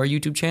 subscribe to our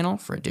YouTube channel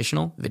for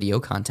additional video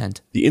content.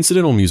 The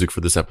incidental music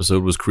for this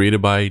episode was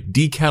created by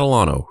D.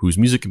 Catalano, whose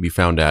music can be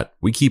found at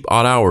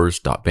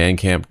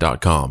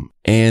wekeepoddhours.bandcamp.com,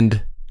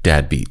 and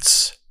Dad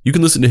Beats. You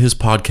can listen to his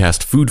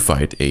podcast Food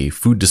Fight, a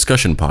food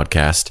discussion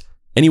podcast,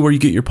 anywhere you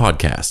get your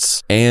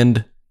podcasts,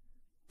 and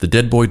The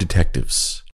Dead Boy Detectives.